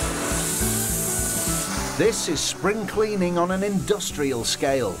 This is spring cleaning on an industrial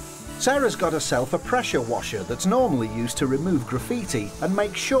scale. Sarah's got herself a pressure washer that's normally used to remove graffiti and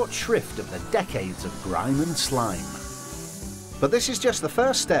make short shrift of the decades of grime and slime. But this is just the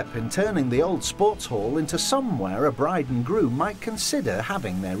first step in turning the old sports hall into somewhere a bride and groom might consider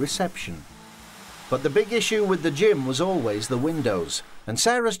having their reception. But the big issue with the gym was always the windows, and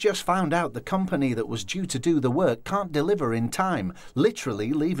Sarah's just found out the company that was due to do the work can't deliver in time,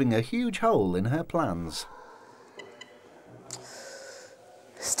 literally leaving a huge hole in her plans.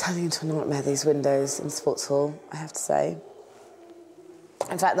 It's telling to a nightmare, these windows in the sports hall, I have to say.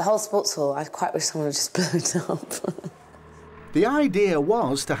 In fact, the whole sports hall, I quite wish someone would just blow it up. The idea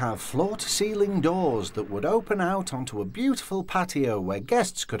was to have floor-to-ceiling doors that would open out onto a beautiful patio where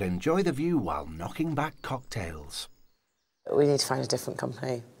guests could enjoy the view while knocking back cocktails. We need to find a different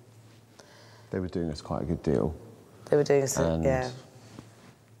company. They were doing us quite a good deal. They were doing us, yeah.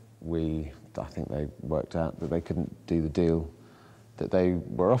 I think they worked out that they couldn't do the deal that they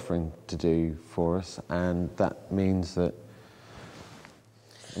were offering to do for us, and that means that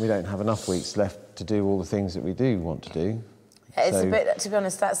we don't have enough weeks left to do all the things that we do want to do. It's a bit, to be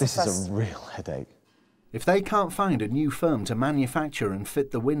honest, that's the first... This is a real headache. If they can't find a new firm to manufacture and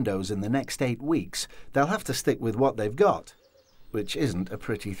fit the windows in the next 8 weeks, they'll have to stick with what they've got, which isn't a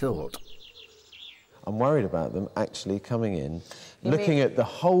pretty thought. I'm worried about them actually coming in, looking at the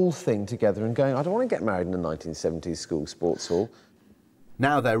whole thing together and going, I don't want to get married in a 1970s school sports hall.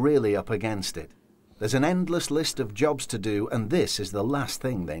 Now they're really up against it. There's an endless list of jobs to do, and this is the last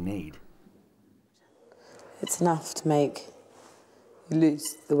thing they need. It's enough to make you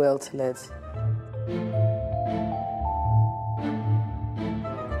lose the will to live.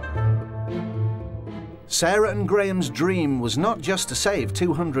 Sarah and Graham's dream was not just to save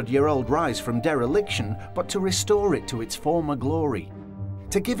 200-year-old Rise from dereliction, but to restore it to its former glory,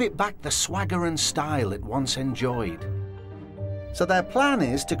 to give it back the swagger and style it once enjoyed. So their plan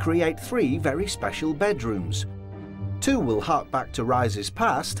is to create 3 very special bedrooms. 2 will hark back to Rise's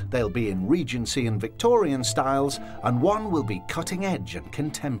past, they'll be in Regency and Victorian styles, and 1 will be cutting edge and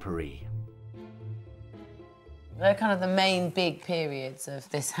contemporary. They're kind of the main big periods of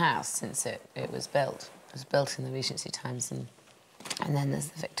this house since it was built. It was built in the Regency times, and then there's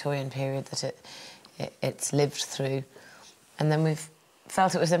the Victorian period that it's lived through. And then we've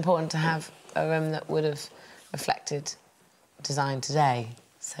felt it was important to have a room that would have reflected design today.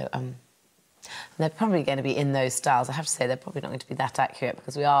 So they're probably going to be in those styles. I have to say they're probably not going to be that accurate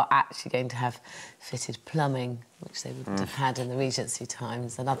because we are actually going to have fitted plumbing, which they wouldn't have had in the Regency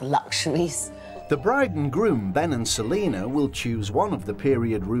times, and other luxuries. The bride and groom, Ben and Selina, will choose one of the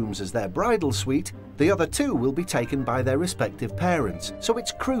period rooms as their bridal suite. The other 2 will be taken by their respective parents, so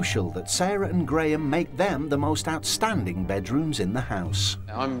it's crucial that Sarah and Graham make them the most outstanding bedrooms in the house.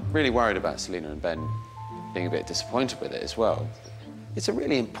 I'm really worried about Selina and Ben being a bit disappointed with it as well. It's a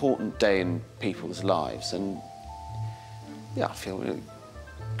really important day in people's lives, and yeah, I feel really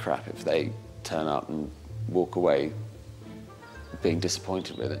crap if they turn up and walk away being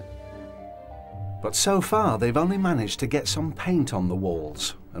disappointed with it. But so far, they've only managed to get some paint on the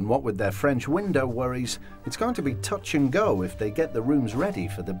walls, and what with their French window worries, it's going to be touch and go if they get the rooms ready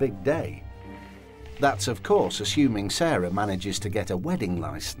for the big day. That's, of course, assuming Sarah manages to get a wedding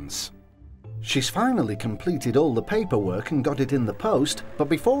licence. She's finally completed all the paperwork and got it in the post, but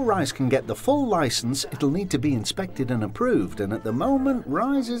before Rise can get the full licence, it'll need to be inspected and approved, and at the moment,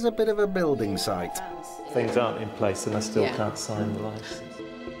 Rise is a bit of a building site. Things aren't in place and I still can't sign the licence.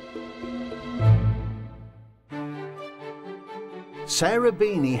 Sarah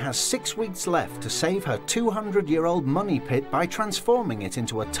Beeny has 6 weeks left to save her 200-year-old money pit by transforming it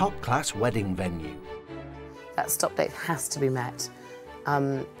into a top-class wedding venue. That stop date has to be met.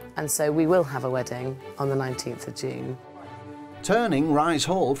 And so we will have a wedding on the 19th of June. Turning Rise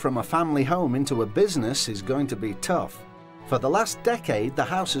Hall from a family home into a business is going to be tough. For the last decade, the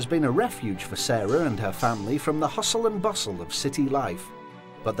house has been a refuge for Sarah and her family from the hustle and bustle of city life.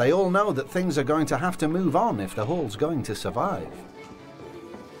 But they all know that things are going to have to move on if the hall's going to survive.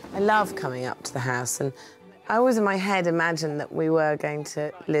 I love coming up to the house, and I always in my head imagined that we were going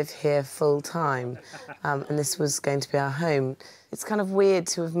to live here full time, and this was going to be our home. It's kind of weird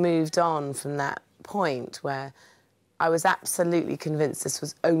to have moved on from that point where I was absolutely convinced this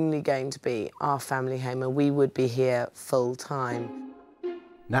was only going to be our family home and we would be here full time.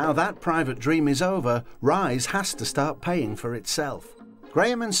 Now that private dream is over, Rise has to start paying for itself.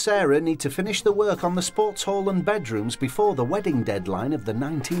 Graham and Sarah need to finish the work on the sports hall and bedrooms before the wedding deadline of the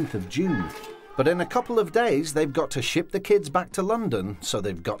 19th of June. But in a couple of days, they've got to ship the kids back to London, so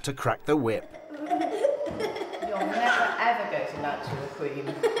they've got to crack the whip. You'll never, ever go to lunch with the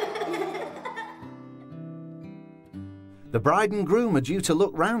Queen. The bride and groom are due to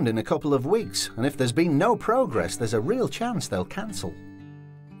look round in a couple of weeks, and if there's been no progress, there's a real chance they'll cancel.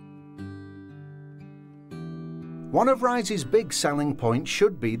 One of Rise's big selling points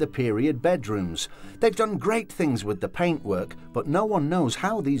should be the period bedrooms. They've done great things with the paintwork, but no one knows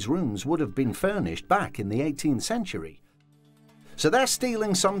how these rooms would have been furnished back in the 18th century. So they're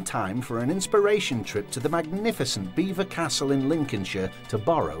stealing some time for an inspiration trip to the magnificent Belvoir Castle in Lincolnshire to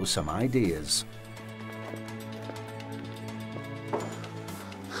borrow some ideas.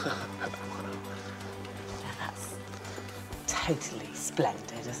 That's totally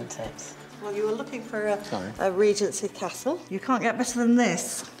splendid, isn't it? Well, you were looking for a Regency castle. You can't get better than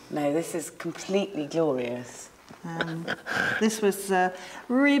this. No, this is completely glorious. This was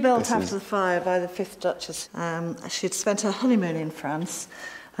rebuilt after the fire by the 5th Duchess. She'd spent her honeymoon in France,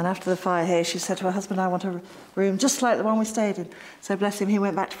 and after the fire here, she said to her husband, I want a room just like the one we stayed in. So bless him, he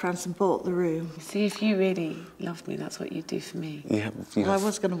went back to France and bought the room. See, if you really loved me, that's what you'd do for me. I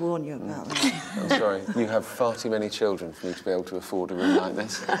was going to warn you about that. I'm sorry, you have far too many children for me to be able to afford a room like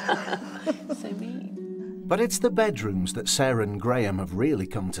this. So mean. But it's the bedrooms that Sarah and Graham have really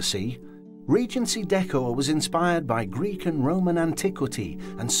come to see. Regency decor was inspired by Greek and Roman antiquity,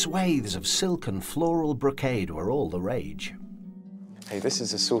 and swathes of silk and floral brocade were all the rage. Hey, this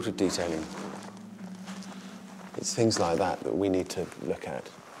is the sort of detailing. It's things like that that we need to look at.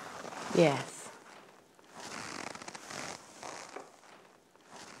 Yes.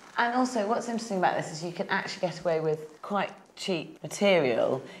 And also, what's interesting about this is you can actually get away with quite cheap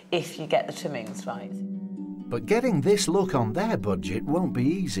material if you get the trimmings right. But getting this look on their budget won't be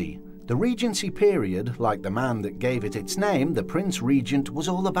easy. The Regency period, like the man that gave it its name, the Prince Regent, was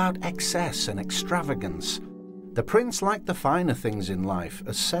all about excess and extravagance. The Prince liked the finer things in life,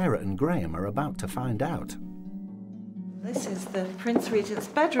 as Sarah and Graham are about to find out. This is the Prince Regent's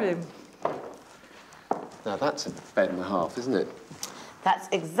bedroom. Now that's a bed and a half, isn't it? That's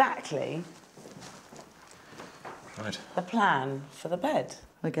exactly right. The plan for the bed.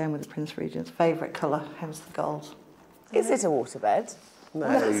 Again with the Prince Regent's favourite colour, hence the gold. Is it a waterbed? No.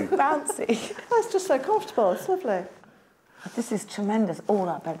 That's bouncy. That's just so comfortable, it's lovely. This is tremendous. All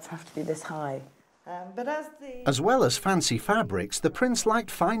our beds have to be this high. But as well as fancy fabrics, the Prince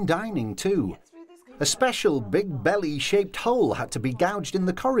liked fine dining too. A special big belly-shaped hole had to be gouged in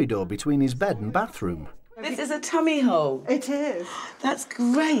the corridor between his bed and bathroom. This is a tummy hole. It is. That's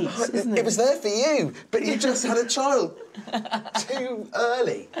great, isn't it? It was there for you, but you just had a child too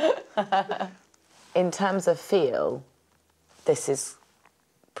early. In terms of feel, this is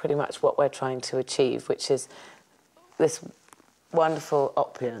pretty much what we're trying to achieve, which is this wonderful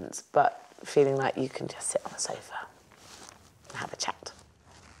opulence, but feeling like you can just sit on the sofa and have a chat.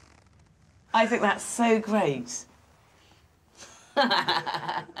 I think that's so great.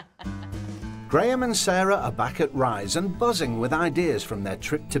 Graham and Sarah are back at Rise and buzzing with ideas from their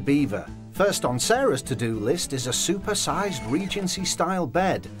trip to Belvoir. First on Sarah's to-do list is a super-sized Regency-style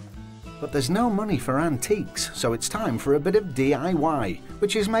bed. But there's no money for antiques, so it's time for a bit of DIY,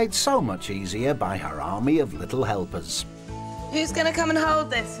 which is made so much easier by her army of little helpers. Who's going to come and hold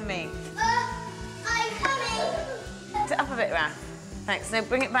this for me? I'm coming. Sit up a bit, Raph. Thanks. Now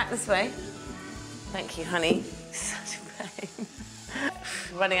bring it back this way. Thank you, honey. Such a pain.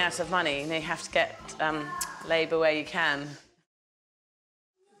 Running out of money, you have to get labour where you can.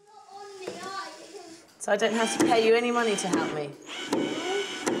 So I don't have to pay you any money to help me.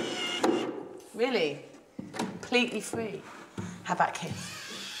 Really? Completely free. How about kids?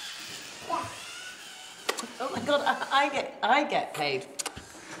 Yeah. Oh my God, I get paid.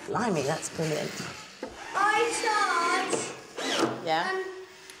 Blimey, that's brilliant. I charge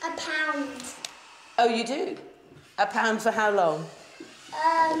 £1. Oh, you do? £1 for how long?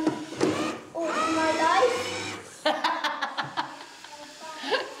 All my life.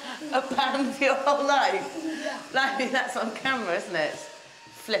 £1 for your whole life? I mean, that's on camera, isn't it?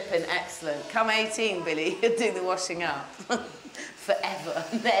 Flipping excellent. Come 18, Billy, you'll do the washing up. Forever,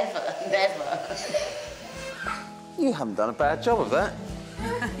 never, never. You haven't done a bad job of that.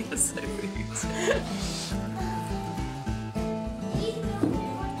 You're so rude.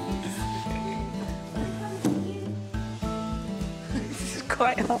 This is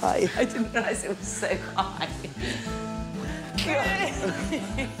quite high. I didn't realise it was so high.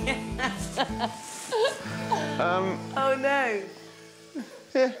 Oh no.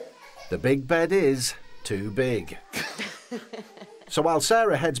 Yeah. The big bed is too big. So while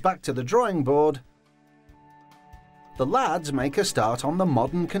Sarah heads back to the drawing board, the lads make a start on the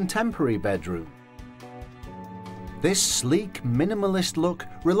modern contemporary bedroom. This sleek, minimalist look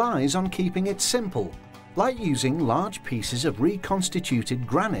relies on keeping it simple, like using large pieces of reconstituted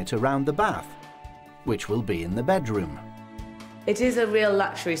granite around the bath, which will be in the bedroom. It is a real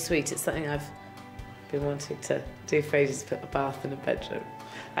luxury suite. It's something I've been wanting to do for ages, put a bath in a bedroom.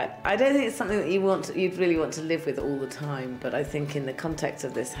 I don't think it's something that you'd really want to live with all the time, but I think in the context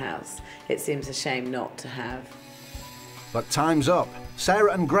of this house, it seems a shame not to have. But time's up.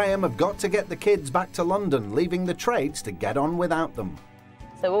 Sarah and Graham have got to get the kids back to London, leaving the trades to get on without them.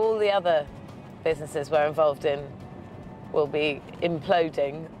 So all the other businesses we're involved in will be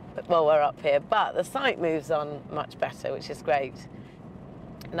imploding while we're up here, but the site moves on much better, which is great.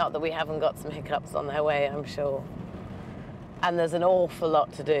 Not that we haven't got some hiccups on their way, I'm sure. And there's an awful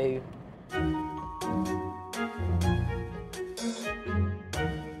lot to do.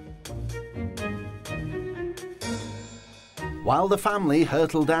 While the family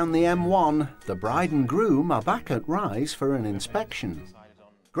hurtle down the M1, the bride and groom are back at Rise for an inspection.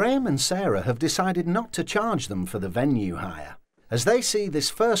 Graham and Sarah have decided not to charge them for the venue hire, as they see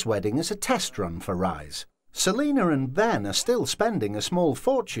this first wedding as a test run for Rise. Selena and Ben are still spending a small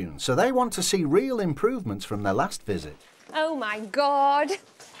fortune, so they want to see real improvements from their last visit. Oh my God.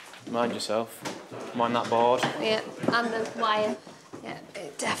 Mind yourself. Mind that board. Yeah, and the wire. Yeah,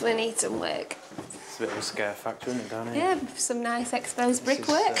 it definitely needs some work. It's a bit of a scare factor, isn't it, down here? Yeah, some nice exposed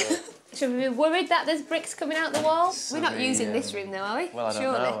brickwork. Should we be worried that there's bricks coming out the wall? We're not using this room though, are we? Well, I don't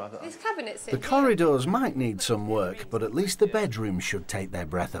Surely. know. There's cabinets in The corridors might need some work, but at least the bedroom should take their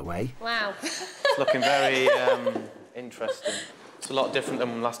breath away. Wow. It's looking very interesting. It's a lot different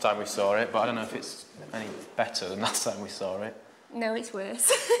than last time we saw it, but I don't know if it's any better than last time we saw it. No, it's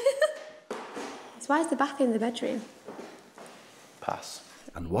worse. So why is the bath in the bedroom? Pass.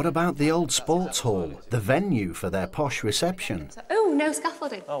 And what about the old sports hall, the venue for their posh reception? Oh, no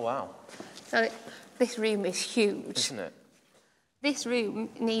scaffolding. Oh, wow. So this room is huge. Isn't it? This room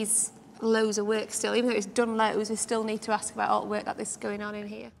needs loads of work still. Even though it's done loads, we still need to ask about all the work that is going on in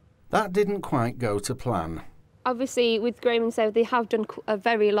here. That didn't quite go to plan. Obviously, with Graham and Sarah, they have done a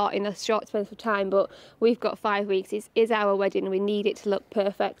very lot in a short space of time, but we've got 5 weeks. It is our wedding and we need it to look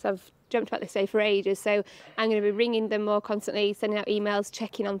perfect. I've dreamt about this day for ages, so I'm going to be ringing them more constantly, sending out emails,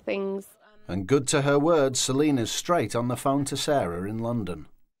 checking on things. And good to her word, Selena's straight on the phone to Sarah in London.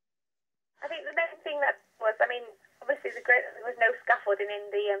 I think the main thing that was, I mean, obviously there was no scaffolding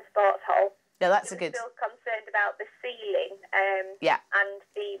in the sports hall. Yeah, that's a good... Still concerned about the ceiling and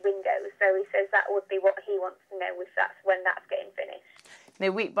the windows, so he says that would be what he wants to know if that's when that's getting finished. You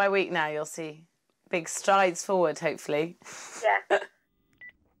know, week by week now you'll see big strides forward, hopefully. Yeah.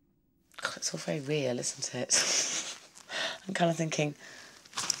 God, it's all very real, isn't it? I'm kind of thinking,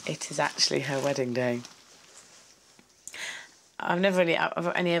 it is actually her wedding day. I've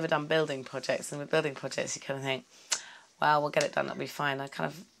only ever done building projects, and with building projects you kind of think, well, we'll get it done, that'll be fine. I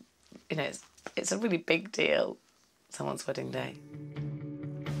kind of, you know, it's a really big deal, someone's wedding day.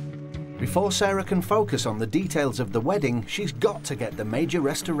 Before Sarah can focus on the details of the wedding, she's got to get the major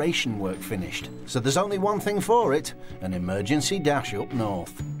restoration work finished. So there's only one thing for it, an emergency dash up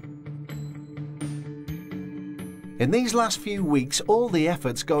north. In these last few weeks, all the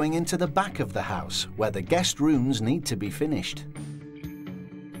effort's going into the back of the house, where the guest rooms need to be finished.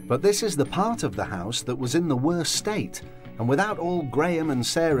 But this is the part of the house that was in the worst state, and without all Graham and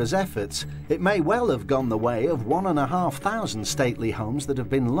Sarah's efforts, it may well have gone the way of 1,500 stately homes that have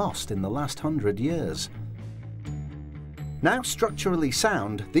been lost in the last 100 years. Now structurally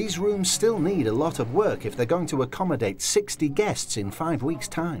sound, these rooms still need a lot of work if they're going to accommodate 60 guests in 5 weeks'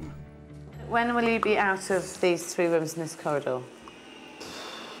 time. When will you be out of these 3 rooms in this corridor?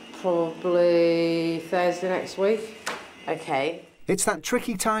 Probably Thursday next week. OK. It's that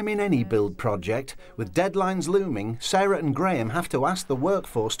tricky time in any build project. With deadlines looming, Sarah and Graham have to ask the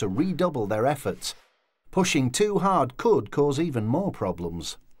workforce to redouble their efforts. Pushing too hard could cause even more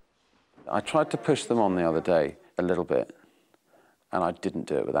problems. I tried to push them on the other day a little bit, and I didn't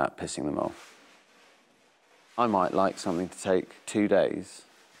do it without pissing them off. I might like something to take 2 days,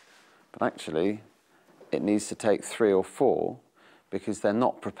 but actually it needs to take 3 or 4 because they're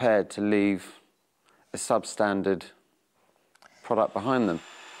not prepared to leave a substandard product behind them.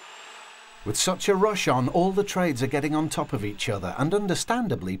 With such a rush on, all the trades are getting on top of each other, and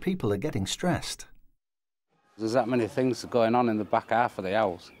understandably, people are getting stressed. There's that many things going on in the back half of the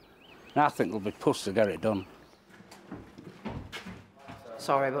house, and I think they'll be pushed to get it done.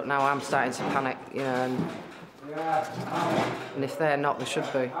 Sorry, but now I'm starting to panic, you know, and if they're not, they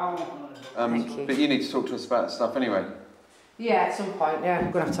should be. Thank you. But you need to talk to us about stuff anyway. Yeah, at some point, yeah.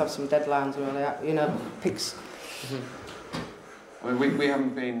 We're going to have some deadlines, really, you know, picks. I mean, we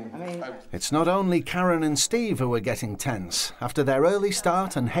haven't been... It's not only Karen and Steve who are getting tense. After their early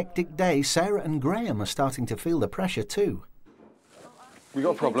start and hectic day, Sarah and Graham are starting to feel the pressure too. We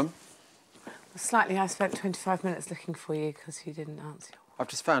got a problem? Slightly, I spent 25 minutes looking for you because you didn't answer. I've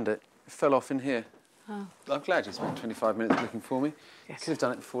just found it. It fell off in here. Oh. I'm glad you spent 25 minutes looking for me. Yes. You could have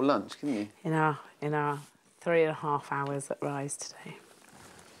done it before lunch, couldn't you? In our 3.5 hours at Rise today.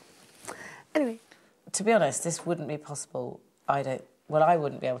 Anyway. To be honest, this wouldn't be possible. I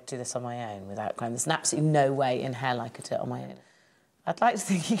wouldn't be able to do this on my own without Graham. There's absolutely no way in hell I could do it on my own. I'd like to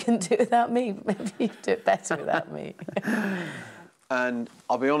think you can do it without me, but maybe you can do it better without me. And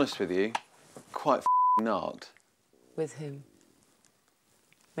I'll be honest with you, quite not. With whom?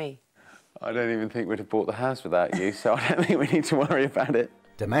 Me? I don't even think we'd have bought the house without you, so I don't think we need to worry about it.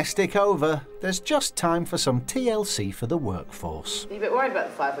 Domestic over, there's just time for some TLC for the workforce. Are you a bit worried about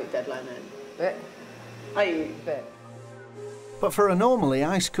the 5-week deadline then? Bit? Are you a bit? But for a normally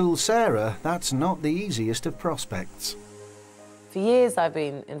ice-cool Sarah, that's not the easiest of prospects. For years I've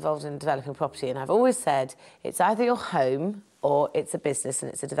been involved in developing property, and I've always said it's either your home or it's a business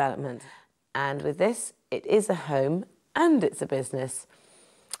and it's a development. And with this, it is a home and it's a business.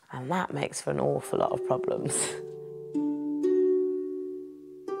 And that makes for an awful lot of problems.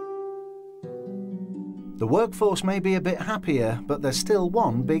 The workforce may be a bit happier, but there's still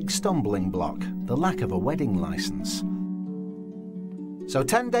one big stumbling block, the lack of a wedding licence. So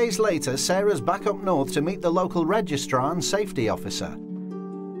 10 days later, Sarah's back up north to meet the local registrar and safety officer.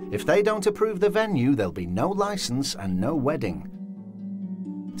 If they don't approve the venue, there'll be no licence and no wedding.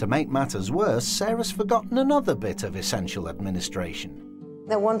 To make matters worse, Sarah's forgotten another bit of essential administration.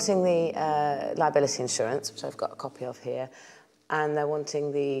 They're wanting the liability insurance, which I've got a copy of here, and they're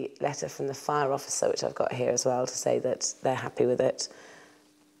wanting the letter from the fire officer, which I've got here as well, to say that they're happy with it.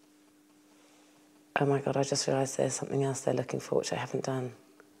 Oh my God, I just realised there's something else they're looking for, which I haven't done.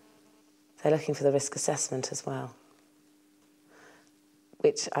 They're looking for the risk assessment as well,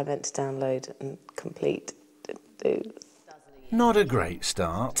 which I meant to download and complete. Not a great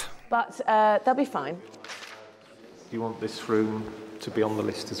start. But they'll be fine. Do you want this room to be on the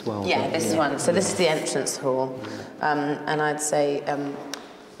list as well? Yeah, this is one. So this is the entrance hall. And I'd say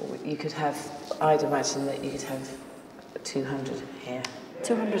you could have, I'd imagine that you could have 200 here.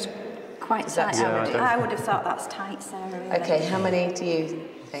 200's quite tight. I would have thought that's tight, Sarah. Really. OK, how many do you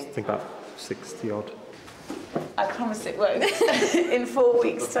think? I think about 60 odd. I promise it won't. In 4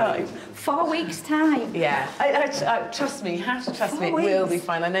 weeks' time. 4 weeks' time? Yeah. Trust me, you have to trust me, it will be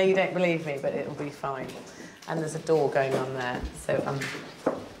fine. I know you don't believe me, but it'll be fine. And there's a door going on there, so...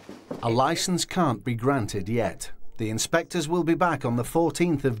 A licence can't be granted yet. The inspectors will be back on the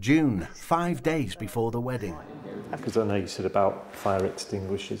 14th of June, 5 days before the wedding. Because I know you said about fire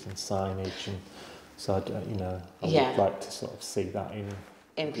extinguishers and signage, and so I would like to sort of see that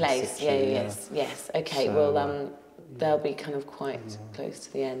in place. Situ, Yes. Okay. So, well, they'll be kind of quite close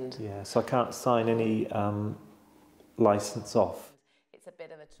to the end. Yeah. So I can't sign any licence off. It's a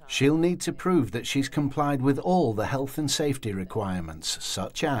bit of a try. She'll need to prove that she's complied with all the health and safety requirements,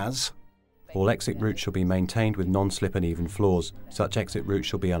 such as... All exit routes shall be maintained with non-slip and even floors. Such exit routes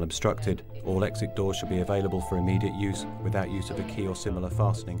shall be unobstructed. All exit doors shall be available for immediate use without use of a key or similar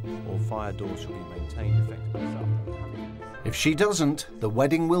fastening. All fire doors shall be maintained effectively. If she doesn't, the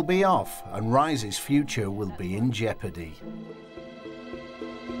wedding will be off and Rise's future will be in jeopardy.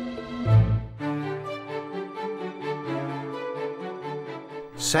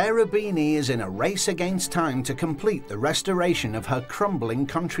 Sarah Beeny is in a race against time to complete the restoration of her crumbling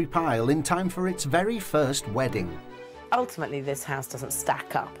country pile in time for its very first wedding. Ultimately, this house doesn't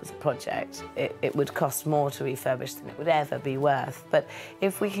stack up as a project. It would cost more to refurbish than it would ever be worth. But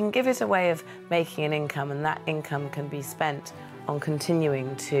if we can give it a way of making an income, and that income can be spent on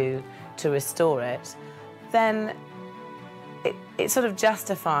continuing to restore it, then it sort of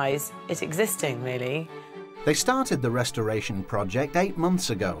justifies it existing, really. They started the restoration project 8 months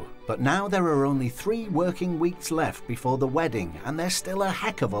ago, but now there are only 3 working weeks left before the wedding, and there's still a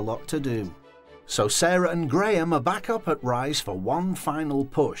heck of a lot to do. So Sarah and Graham are back up at Rise for one final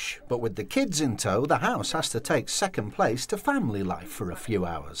push, but with the kids in tow, the house has to take second place to family life for a few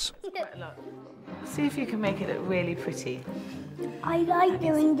hours. See if you can make it look really pretty. I like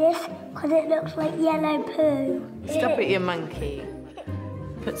doing this because it looks like yellow poo. Stop it, you monkey.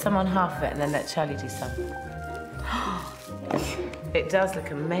 Put some on half of it and then let Charlie do some. It does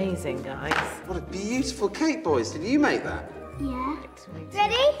look amazing, guys. What a beautiful cake, boys. Did you make that? Yeah.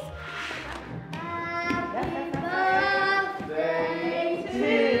 Ready? Birthday to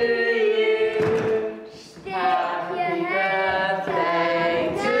you. Happy birthday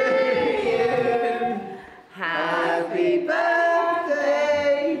to you. Happy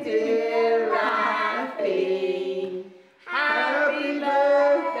birthday, dear Rafi. Happy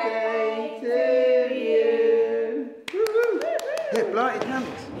birthday to you. Here, blow out your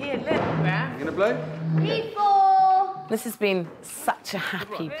candles. Here, look, Graham. You gonna blow? 3, 4. This has been such a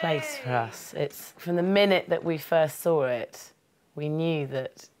happy place for us. It's from the minute that we first saw it, we knew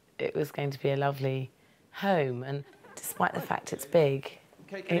that it was going to be a lovely home, and despite the fact it's big,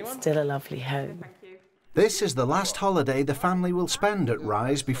 it's still a lovely home. This is the last holiday the family will spend at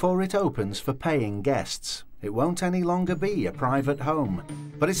Rise before it opens for paying guests. It won't any longer be a private home,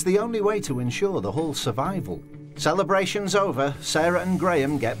 but it's the only way to ensure the hall's survival. Celebrations over, Sarah and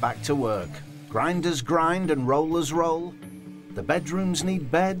Graham get back to work. Grinders grind and rollers roll. The bedrooms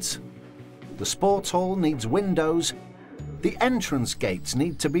need beds. The sports hall needs windows. The entrance gates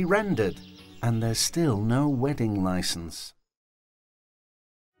need to be rendered. And there's still no wedding license.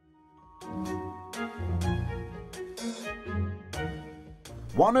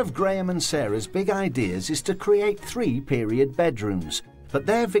 One of Graham and Sarah's big ideas is to create 3 period bedrooms, but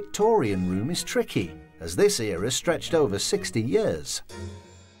their Victorian room is tricky, as this era stretched over 60 years.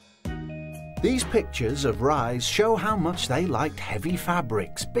 These pictures of Rise show how much they liked heavy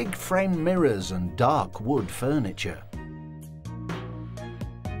fabrics, big frame mirrors and dark wood furniture.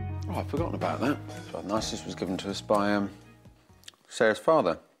 Oh, I've forgotten about that. So nice, this was given to us by Sarah's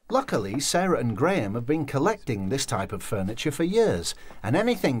father. Luckily, Sarah and Graham have been collecting this type of furniture for years, and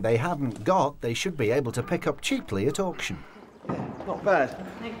anything they haven't got, they should be able to pick up cheaply at auction. Not bad.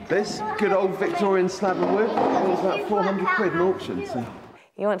 This good old Victorian slab of wood, it was about 400 quid in auction. So.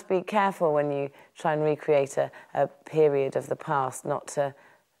 You want to be careful when you try and recreate a period of the past, not to...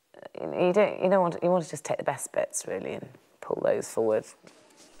 You want to just take the best bits, really, and pull those forward.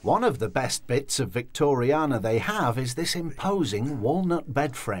 One of the best bits of Victoriana they have is this imposing walnut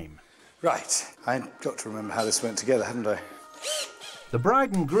bed frame. Right, I've got to remember how this went together, haven't I? The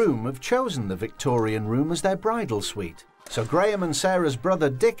bride and groom have chosen the Victorian room as their bridal suite. So Graham and Sarah's brother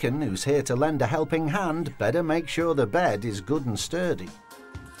Dickon, who's here to lend a helping hand, better make sure the bed is good and sturdy.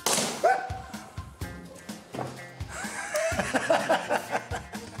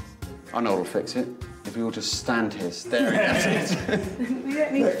 I know what'll fix it. If we all just stand here staring at it. We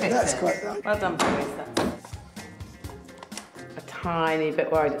don't need to fix that's it. quite that. Well done, boys. That's a tiny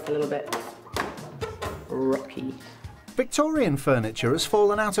bit worried. It's a little bit rocky. Victorian furniture has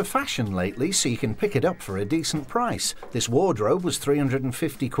fallen out of fashion lately, so you can pick it up for a decent price. This wardrobe was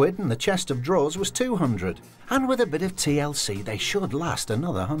 350 quid and the chest of drawers was 200. And with a bit of TLC, they should last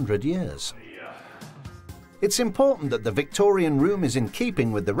another 100 years. It's important that the Victorian room is in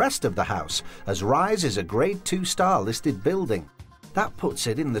keeping with the rest of the house, as Rise is a Grade 2 star listed building. That puts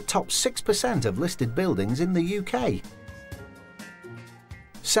it in the top 6% of listed buildings in the UK.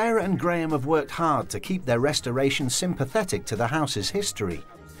 Sarah and Graham have worked hard to keep their restoration sympathetic to the house's history.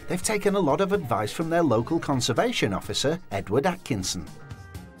 They've taken a lot of advice from their local conservation officer, Edward Atkinson.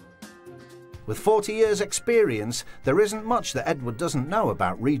 With 40 years' experience, there isn't much that Edward doesn't know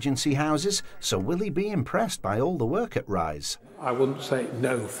about Regency houses, so will he be impressed by all the work at Rise? I wouldn't say,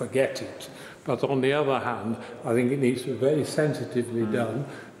 no, forget it. But on the other hand, I think it needs to be very sensitively done,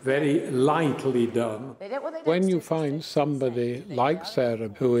 very lightly done. When you find somebody like Sarah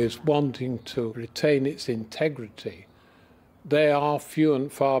who is wanting to retain its integrity, they are few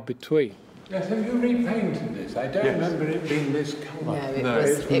and far between. Yes, have you repainted this? I don't remember it being this colour. No,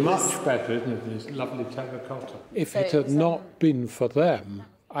 it's much better, isn't it? This lovely terracotta. If it had not been for them,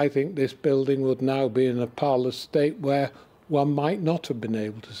 I think this building would now be in a parlour state where one might not have been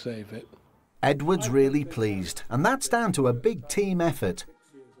able to save it. Edward's really pleased, and that's down to a big team effort.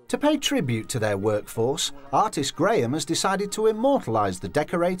 To pay tribute to their workforce, artist Graham has decided to immortalise the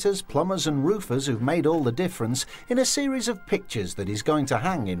decorators, plumbers and roofers who've made all the difference in a series of pictures that he's going to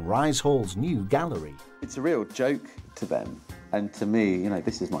hang in Rise Hall's new gallery. It's a real joke to them, and to me, you know,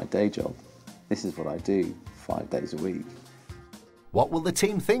 this is my day job. This is what I do 5 days a week. What will the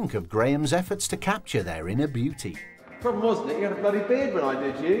team think of Graham's efforts to capture their inner beauty? Problem wasn't it? You had a bloody beard when I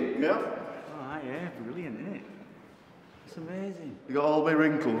did you. All Yeah. right, yeah, brilliant, isn't it? It's amazing. You got all my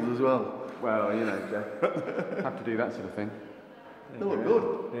wrinkles as well. Well, you know, Jeff, have to do that sort of thing. They look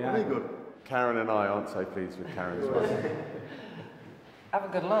good. They are Really good. Karen and I aren't so pleased with Karen's work. Have a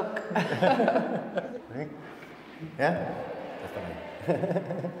good look. Yeah?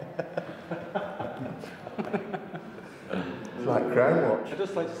 It's like Crown Watch. I'd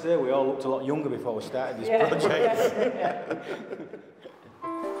just like to say we all looked a lot younger before we started this project.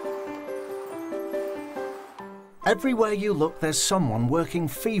 Everywhere you look, there's someone working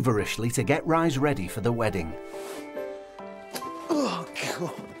feverishly to get Rise ready for the wedding. Oh,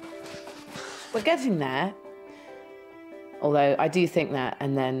 God. We're getting there. Although I do think that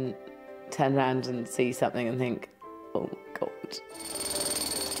and then turn around and see something and think, oh, God.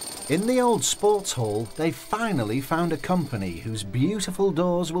 In the old sports hall, they've finally found a company whose beautiful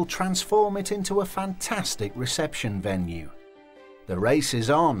doors will transform it into a fantastic reception venue. The race is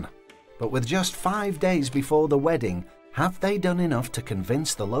on, but with just 5 days before the wedding, have they done enough to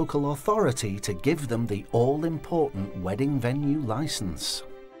convince the local authority to give them the all-important wedding venue licence?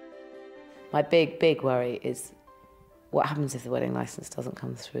 My big worry is what happens if the wedding licence doesn't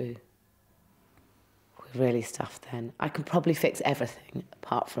come through? We're really stuffed then. I can probably fix everything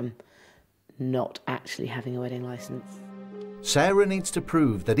apart from not actually having a wedding licence. Sarah needs to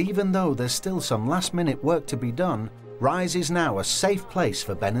prove that even though there's still some last-minute work to be done, Rise is now a safe place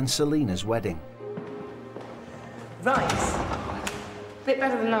for Ben and Selina's wedding. Right. Bit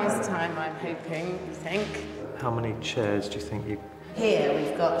better than last time, I'm hoping, you think? How many chairs do you think you... Here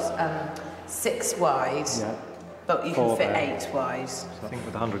we've got 6 wide, but you can fit 8 wide. So I think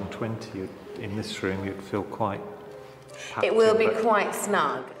with 120 in this room, you'd feel quite packed. It will be quite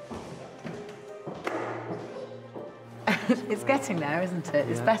snug. It's getting there, isn't it?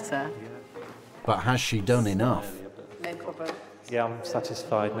 It's better. But has she done enough? No problem. Yeah, I'm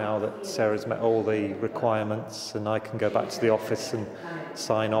satisfied now that Sarah's met all the requirements and I can go back to the office and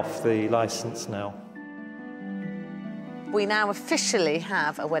sign off the licence now. We now officially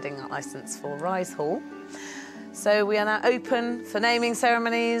have a wedding licence for Rise Hall. So we are now open for naming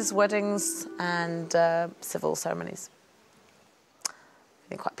ceremonies, weddings and civil ceremonies.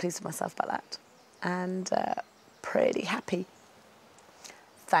 Feeling quite pleased with myself about that. And pretty happy.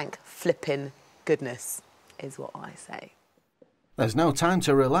 Thank flippin' goodness, is what I say. There's no time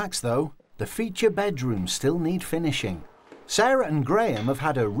to relax, though. The feature bedrooms still need finishing. Sarah and Graham have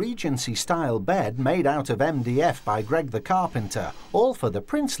had a Regency-style bed made out of MDF by Greg the carpenter, all for the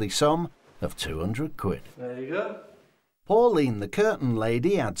princely sum of 200 quid. There you go. Pauline, the curtain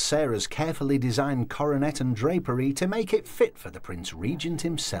lady, adds Sarah's carefully designed coronet and drapery to make it fit for the Prince Regent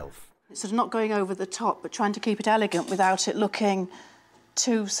himself. It's sort of not going over the top, but trying to keep it elegant without it looking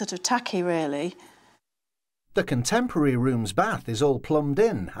too sort of tacky, really. The contemporary room's bath is all plumbed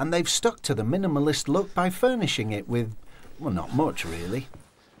in, and they've stuck to the minimalist look by furnishing it with, well, not much, really.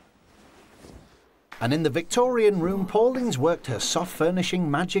 And in the Victorian room, Pauline's worked her soft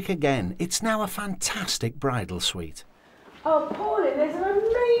furnishing magic again. It's now a fantastic bridal suite. Oh, Pauline, this is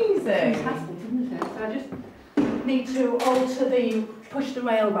amazing! Fantastic, isn't it? So I just need to push the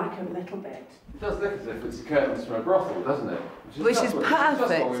rail back a little bit. It does look as if it's the curtains from a brothel, doesn't it? Which is perfect.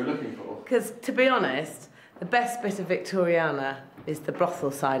 That's what we were looking for. Because, to be honest, the best bit of Victoriana is the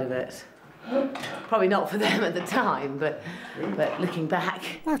brothel side of it. Probably not for them at the time, but looking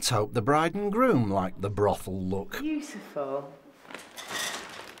back. Let's hope the bride and groom like the brothel look. Beautiful.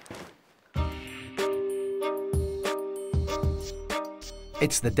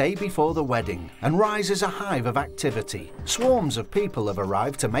 It's the day before the wedding, and Rise is a hive of activity. Swarms of people have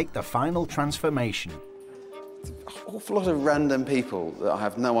arrived to make the final transformation. An awful lot of random people that I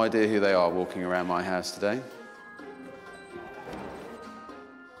have no idea who they are walking around my house today.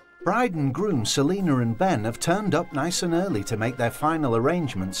 Bride and groom Selina and Ben have turned up nice and early to make their final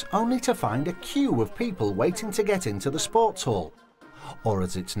arrangements, only to find a queue of people waiting to get into the sports hall. Or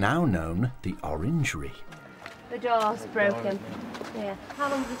as it's now known, the Orangery. The door's broken. Yeah. How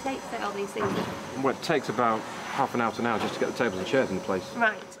long does it take to set all these things up? Well, it takes about half an hour to an hour just to get the tables and chairs in place.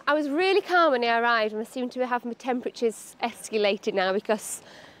 Right. I was really calm when I arrived and I seem to have my temperatures escalated now because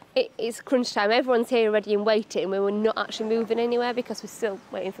it's crunch time. Everyone's here already and waiting and we're not actually moving anywhere because we're still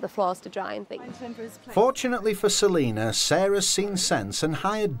waiting for the floors to dry and things. Fortunately for Selina, Sarah's seen sense and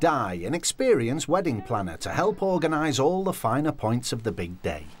hired Di, an experienced wedding planner, to help organise all the finer points of the big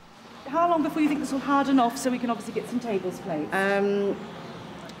day. How long before you think this will harden off so we can obviously get some tables placed?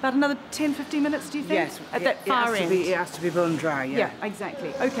 About another 10-15 minutes, do you think? Yes, at that far end. It has to be bone dry, yeah. Yeah,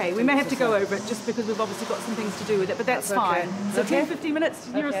 exactly. OK, we may have to go over it just because we've obviously got some things to do with it, but that's fine. Okay. So Okay. 10-15 minutes,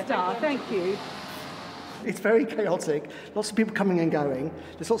 you're a star. Thank you. It's very chaotic. Lots of people coming and going.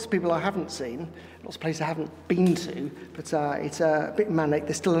 There's lots of people I haven't seen, lots of places I haven't been to, but it's a bit manic.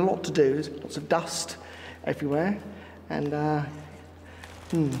 There's still a lot to do. There's lots of dust everywhere, and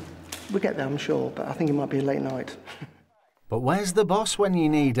we'll get there, I'm sure, but I think it might be a late night. But where's the boss when you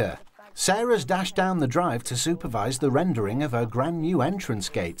need her? Sarah's dashed down the drive to supervise the rendering of her brand new entrance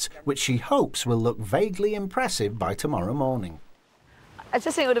gates, which she hopes will look vaguely impressive by tomorrow morning. I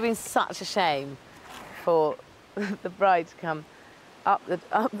just think it would have been such a shame for the bride to come up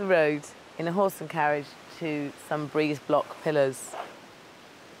the road in a horse and carriage to some breeze block pillars.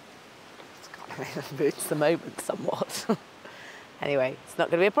 It's kind of moods the moment somewhat. Anyway, it's not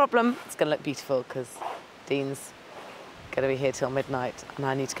going to be a problem. It's going to look beautiful because Dean's going to be here till midnight and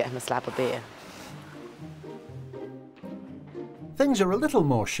I need to get him a slab of beer. Things are a little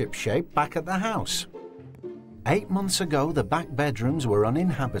more ship-shape back at the house. 8 months ago, the back bedrooms were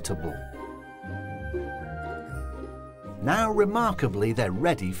uninhabitable. Now, remarkably, they're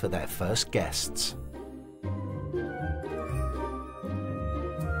ready for their first guests.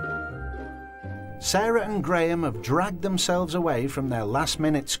 Sarah and Graham have dragged themselves away from their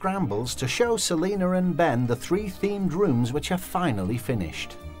last-minute scrambles to show Selena and Ben the 3 themed rooms which are finally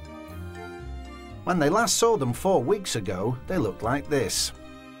finished. When they last saw them 4 weeks ago, they looked like this.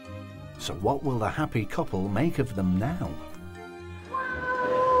 So what will the happy couple make of them now?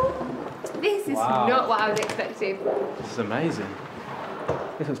 This is not what I was expecting. This is amazing.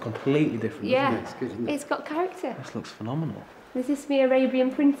 This looks completely different, Yeah, isn't it? It's good, isn't it? It's got character. This looks phenomenal. Is this the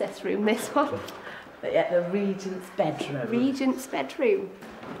Arabian princess room, this one? Yeah, the Regent's bedroom. Regent's bedroom.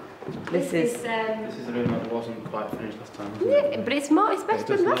 This is a room that wasn't quite finished last time, isn't Yeah, it? but it's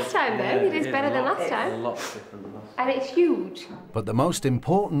better than last time, though. It is better than last It's a time. lot different than last time. And it's huge. But the most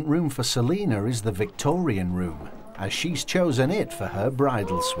important room for Selena is the Victorian room, as she's chosen it for her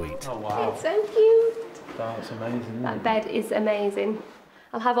bridal suite. Oh, wow. It's so cute. That's amazing, isn't That it? bed is amazing.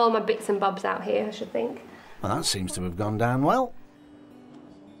 I'll have all my bits and bobs out here, I should think. Well, that seems to have gone down well.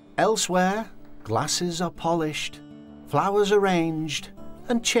 Elsewhere, glasses are polished, flowers arranged,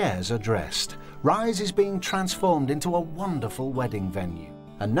 and chairs are dressed. Rise is being transformed into a wonderful wedding venue.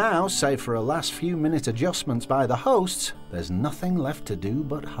 And now, save for a last few minute adjustments by the hosts, there's nothing left to do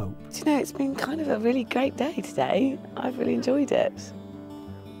but hope. Do you know, it's been kind of a really great day today. I've really enjoyed it.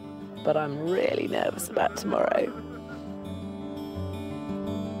 But I'm really nervous about tomorrow.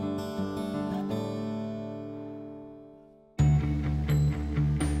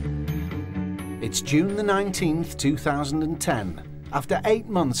 It's June the 19th, 2010. After 8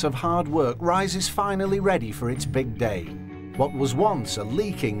 months of hard work, Rise is finally ready for its big day. What was once a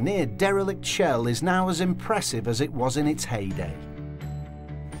leaking, near-derelict shell is now as impressive as it was in its heyday.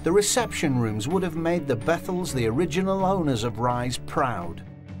 The reception rooms would have made the Bethels, the original owners of Rise, proud.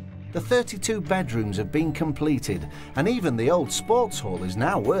 The 32 bedrooms have been completed, and even the old sports hall is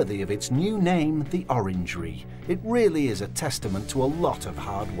now worthy of its new name, the Orangery. It really is a testament to a lot of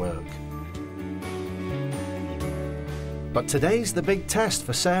hard work. But today's the big test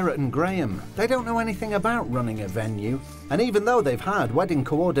for Sarah and Graham. They don't know anything about running a venue, and even though they've had wedding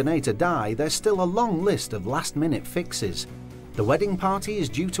coordinator Di, there's still a long list of last-minute fixes. The wedding party is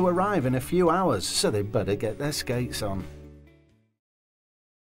due to arrive in a few hours, so they better get their skates on.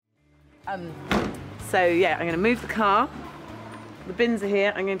 So yeah, I'm going to move the car. The bins are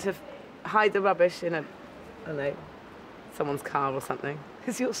here. I'm going to hide the rubbish in a, I don't know, someone's car or something.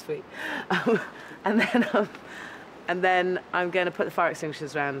 It's yours, sweet. And then I'm going to put the fire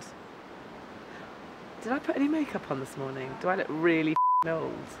extinguishers around. Did I put any makeup on this morning? Do I look really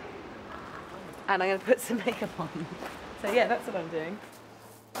old? And I'm going to put some makeup on. So yeah, that's what I'm doing.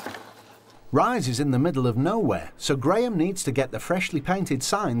 Rise is in the middle of nowhere, so Graham needs to get the freshly painted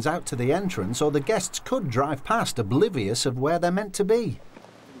signs out to the entrance, or the guests could drive past oblivious of where they're meant to be.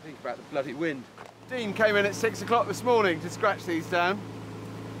 Think about the bloody wind. Dean came in at 6 o'clock this morning to scratch these down.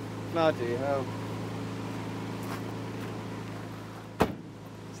 Bloody hell.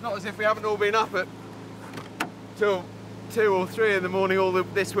 It's not as if we haven't all been up at till 2 or 3 in the morning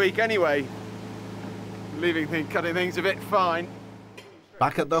this week anyway. Cutting things a bit fine.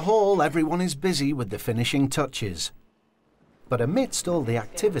 Back at the hall, everyone is busy with the finishing touches. But amidst all the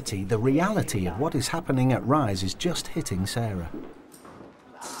activity, the reality of what is happening at Rise is just hitting Sarah.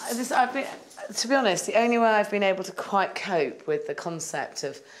 To be honest, the only way I've been able to quite cope with the concept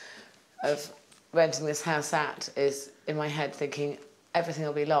of renting this house out is in my head thinking everything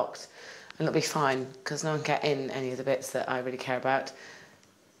will be locked and it'll be fine because no one can get in any of the bits that I really care about.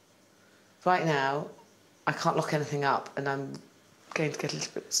 Right now, I can't lock anything up and I'm going to get a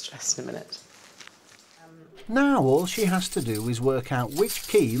little bit stressed in a minute. Now all she has to do is work out which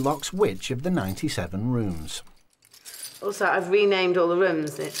key locks which of the 97 rooms. Also, I've renamed all the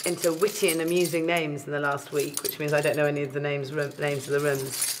rooms into witty and amusing names in the last week, which means I don't know any of the names of the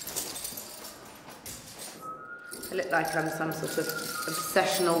rooms. I look like I'm some sort of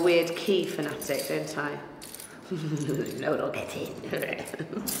obsessional weird key fanatic, don't I? No one will get in.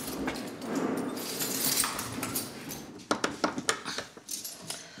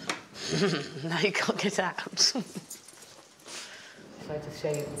 No, you can't get out. Shall I just show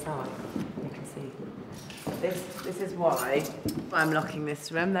you inside? You can see. This is why I'm locking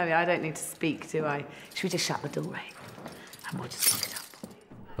this room. There we are. I don't need to speak, do I? Should we just shut the door, Ray? And we'll just lock it up.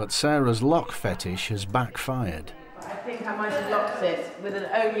 But Sarah's lock fetish has backfired. I think I might have locked it with an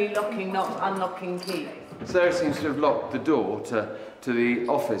only locking, not unlocking key. Sarah seems to have locked the door to the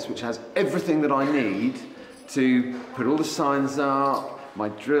office, which has everything that I need to put all the signs up, my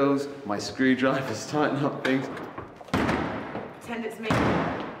drills, my screwdrivers, tighten up things. Pretend it's me.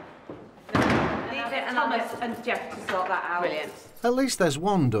 Leave it Thomas and Jeff to sort that out. Brilliant. At least there's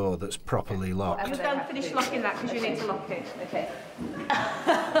one door that's properly locked. I'm going to finish locking that because you need to lock it. Okay.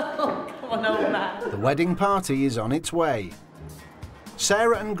 Come on, old man. The wedding party is on its way.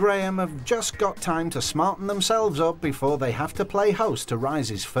 Sarah and Graham have just got time to smarten themselves up before they have to play host to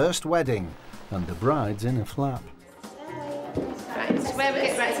Rise's first wedding, and the bride's in a flap. Right,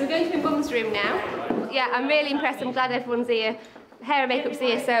 so we're going to my mum's room now. Yeah, I'm really impressed. I'm glad everyone's here. Hair and makeup's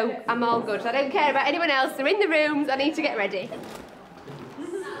here, so I'm all good. I don't care about anyone else. They're in the rooms. I need to get ready.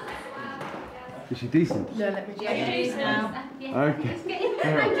 Is she decent? No, let me do now. Okay.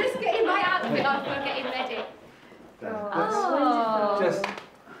 I'm just getting my outfit off and getting ready. Oh. Just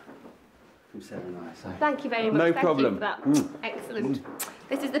from Sarah and I, so. Thank you very much. No Thank problem. You for that. Excellent.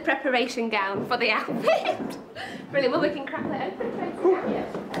 This is the preparation gown for the outfit. Brilliant. Well, we can crack that open.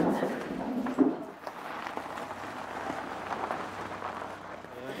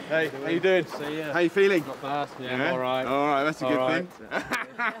 Hey, how you doing? See ya. How you feeling? Not bad. Yeah, all right. All right, that's a good thing.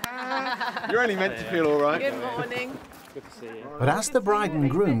 You're only meant to feel all right. Good morning. Good to see you. But as the bride and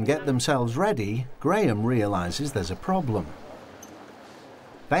groom get themselves ready, Graham realises there's a problem.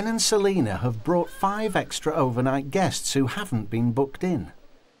 Ben and Selina have brought 5 extra overnight guests who haven't been booked in.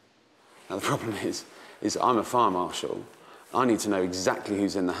 Now the problem is I'm a fire marshal. I need to know exactly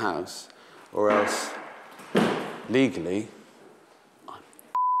who's in the house, or else, legally,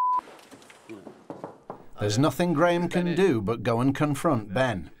 There's nothing Graham can do but go and confront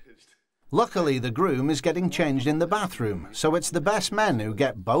Ben. Luckily, the groom is getting changed in the bathroom, so it's the best men who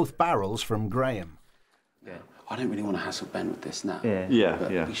get both barrels from Graham. yeah, I don't really want to hassle Ben with this now.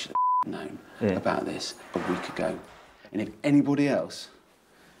 Yeah. We should have known about this a week ago. And if anybody else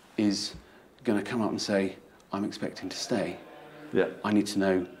is going to come up and say, I'm expecting to stay, I need to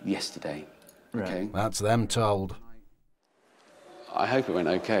know yesterday. Okay? That's them told. I hope it went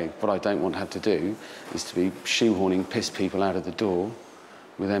okay. What I don't want to have to do is to be shoehorning piss people out of the door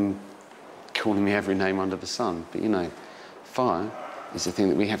with them calling me every name under the sun. But, you know, fire is the thing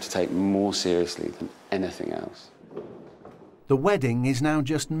that we have to take more seriously than anything else. The wedding is now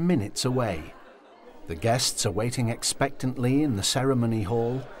just minutes away. The guests are waiting expectantly in the ceremony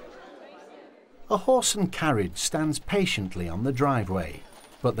hall. A horse and carriage stands patiently on the driveway,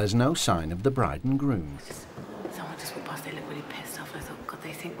 but there's no sign of the bride and groom. Someone just walked past, they look really pissed off. I thought, God,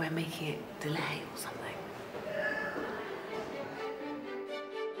 they think we're making it delay or something.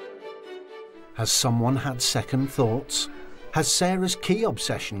 Has someone had second thoughts? Has Sarah's key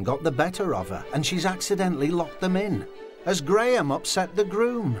obsession got the better of her and she's accidentally locked them in? Has Graham upset the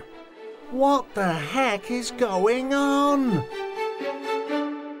groom? What the heck is going on?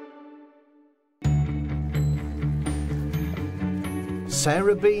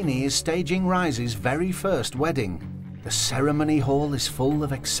 Sarah Beeny is staging Rise's very first wedding. The ceremony hall is full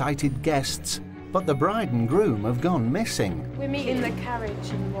of excited guests, but the bride and groom have gone missing. We meet in the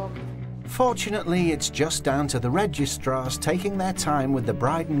carriage and walk. Fortunately, it's just down to the registrars taking their time with the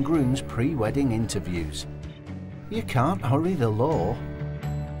bride and groom's pre-wedding interviews. You can't hurry the law.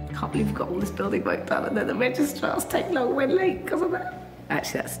 I can't believe we've got all this building work done and then the registrars take long, we're late because of that.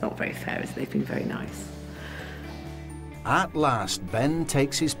 Actually, that's not very fair, is it? They've been very nice. At last, Ben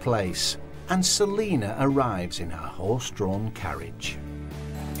takes his place, and Selina arrives in her horse-drawn carriage.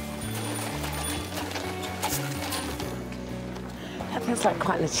 That feels like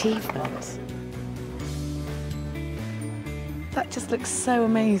quite an achievement. That just looks so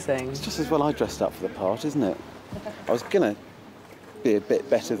amazing. It's just as well I dressed up for the part, isn't it? I was going to be a bit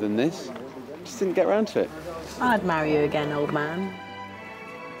better than this. Just didn't get around to it. I'd marry you again, old man.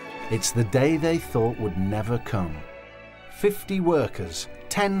 It's the day they thought would never come. 50 workers,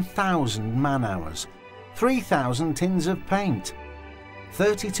 10,000 man-hours, 3,000 tins of paint,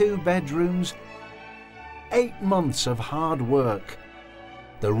 32 bedrooms, 8 months of hard work.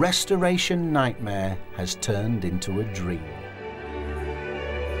 The restoration nightmare has turned into a dream.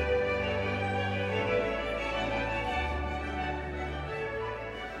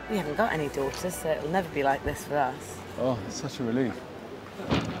 We haven't got any daughters, so it'll never be like this for us. Oh, it's such a relief.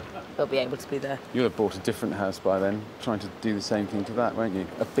 They'll be able to be there. You'll have bought a different house by then, trying to do the same thing to that, won't you?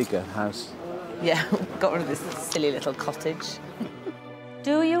 A bigger house. Yeah, got rid of this silly little cottage.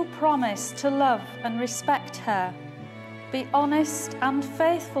 Do you promise to love and respect her, be honest and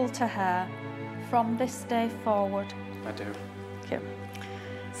faithful to her from this day forward? I do. Thank you.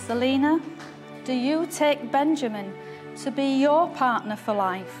 Selina, do you take Benjamin to be your partner for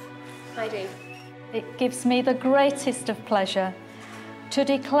life? I do. It gives me the greatest of pleasure to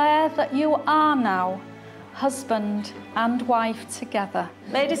declare that you are now husband and wife together.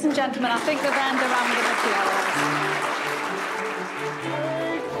 Ladies and gentlemen, I think they've earned a round of applause.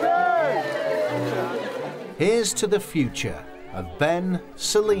 Here's to the future of Ben,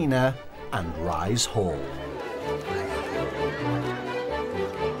 Selina and Rise Hall.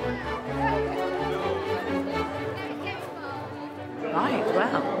 Right,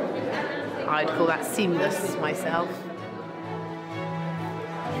 well, I'd call that seamless myself.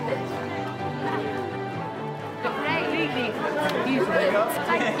 Absolutely beautiful.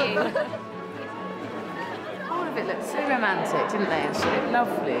 Thank you. All of it looked so romantic, didn't they? And she looked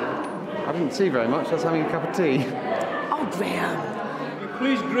lovely. I didn't see very much. I was having a cup of tea. Oh, Graham.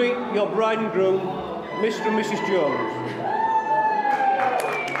 Please greet your bride and groom, Mr. and Mrs. Jones.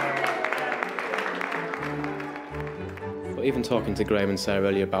 But even talking to Graham and Sarah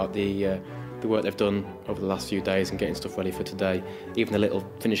earlier about the work they've done over the last few days and getting stuff ready for today, even the little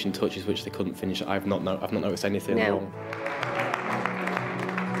finishing touches which they couldn't finish, I've not noticed anything wrong.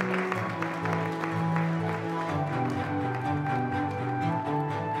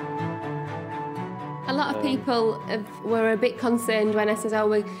 A lot of people were a bit concerned when I said, oh,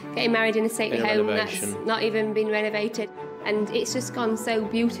 we're getting married in a stately home that's not even been renovated. And it's just gone so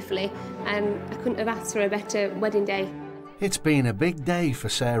beautifully, and I couldn't have asked for a better wedding day. It's been a big day for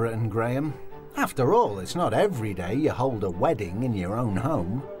Sarah and Graham. After all, it's not every day you hold a wedding in your own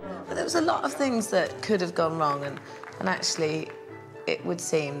home. But there was a lot of things that could have gone wrong, and actually it would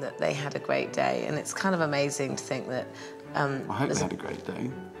seem that they had a great day, and it's kind of amazing to think that... I hope they had a great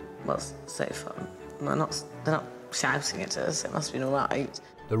day. Well, so far. They're not shouting at us, it must have been all right.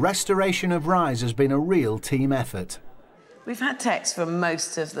 The restoration of Rise has been a real team effort. We've had texts from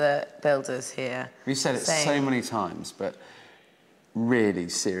most of the builders here. We've said it so many times, but really,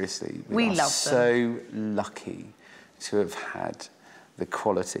 seriously, we are love so lucky to have had the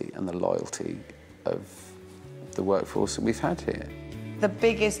quality and the loyalty of the workforce that we've had here. The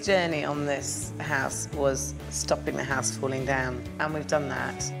biggest journey on this house was stopping the house falling down, and we've done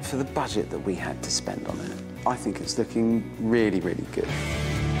that. For the budget that we had to spend on it, I think it's looking really, really good.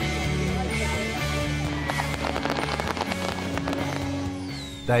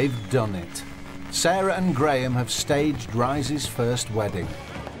 They've done it. Sarah and Graham have staged Rise's first wedding.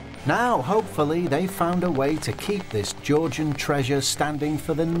 Now, hopefully, they've found a way to keep this Georgian treasure standing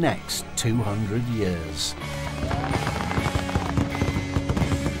for the next 200 years.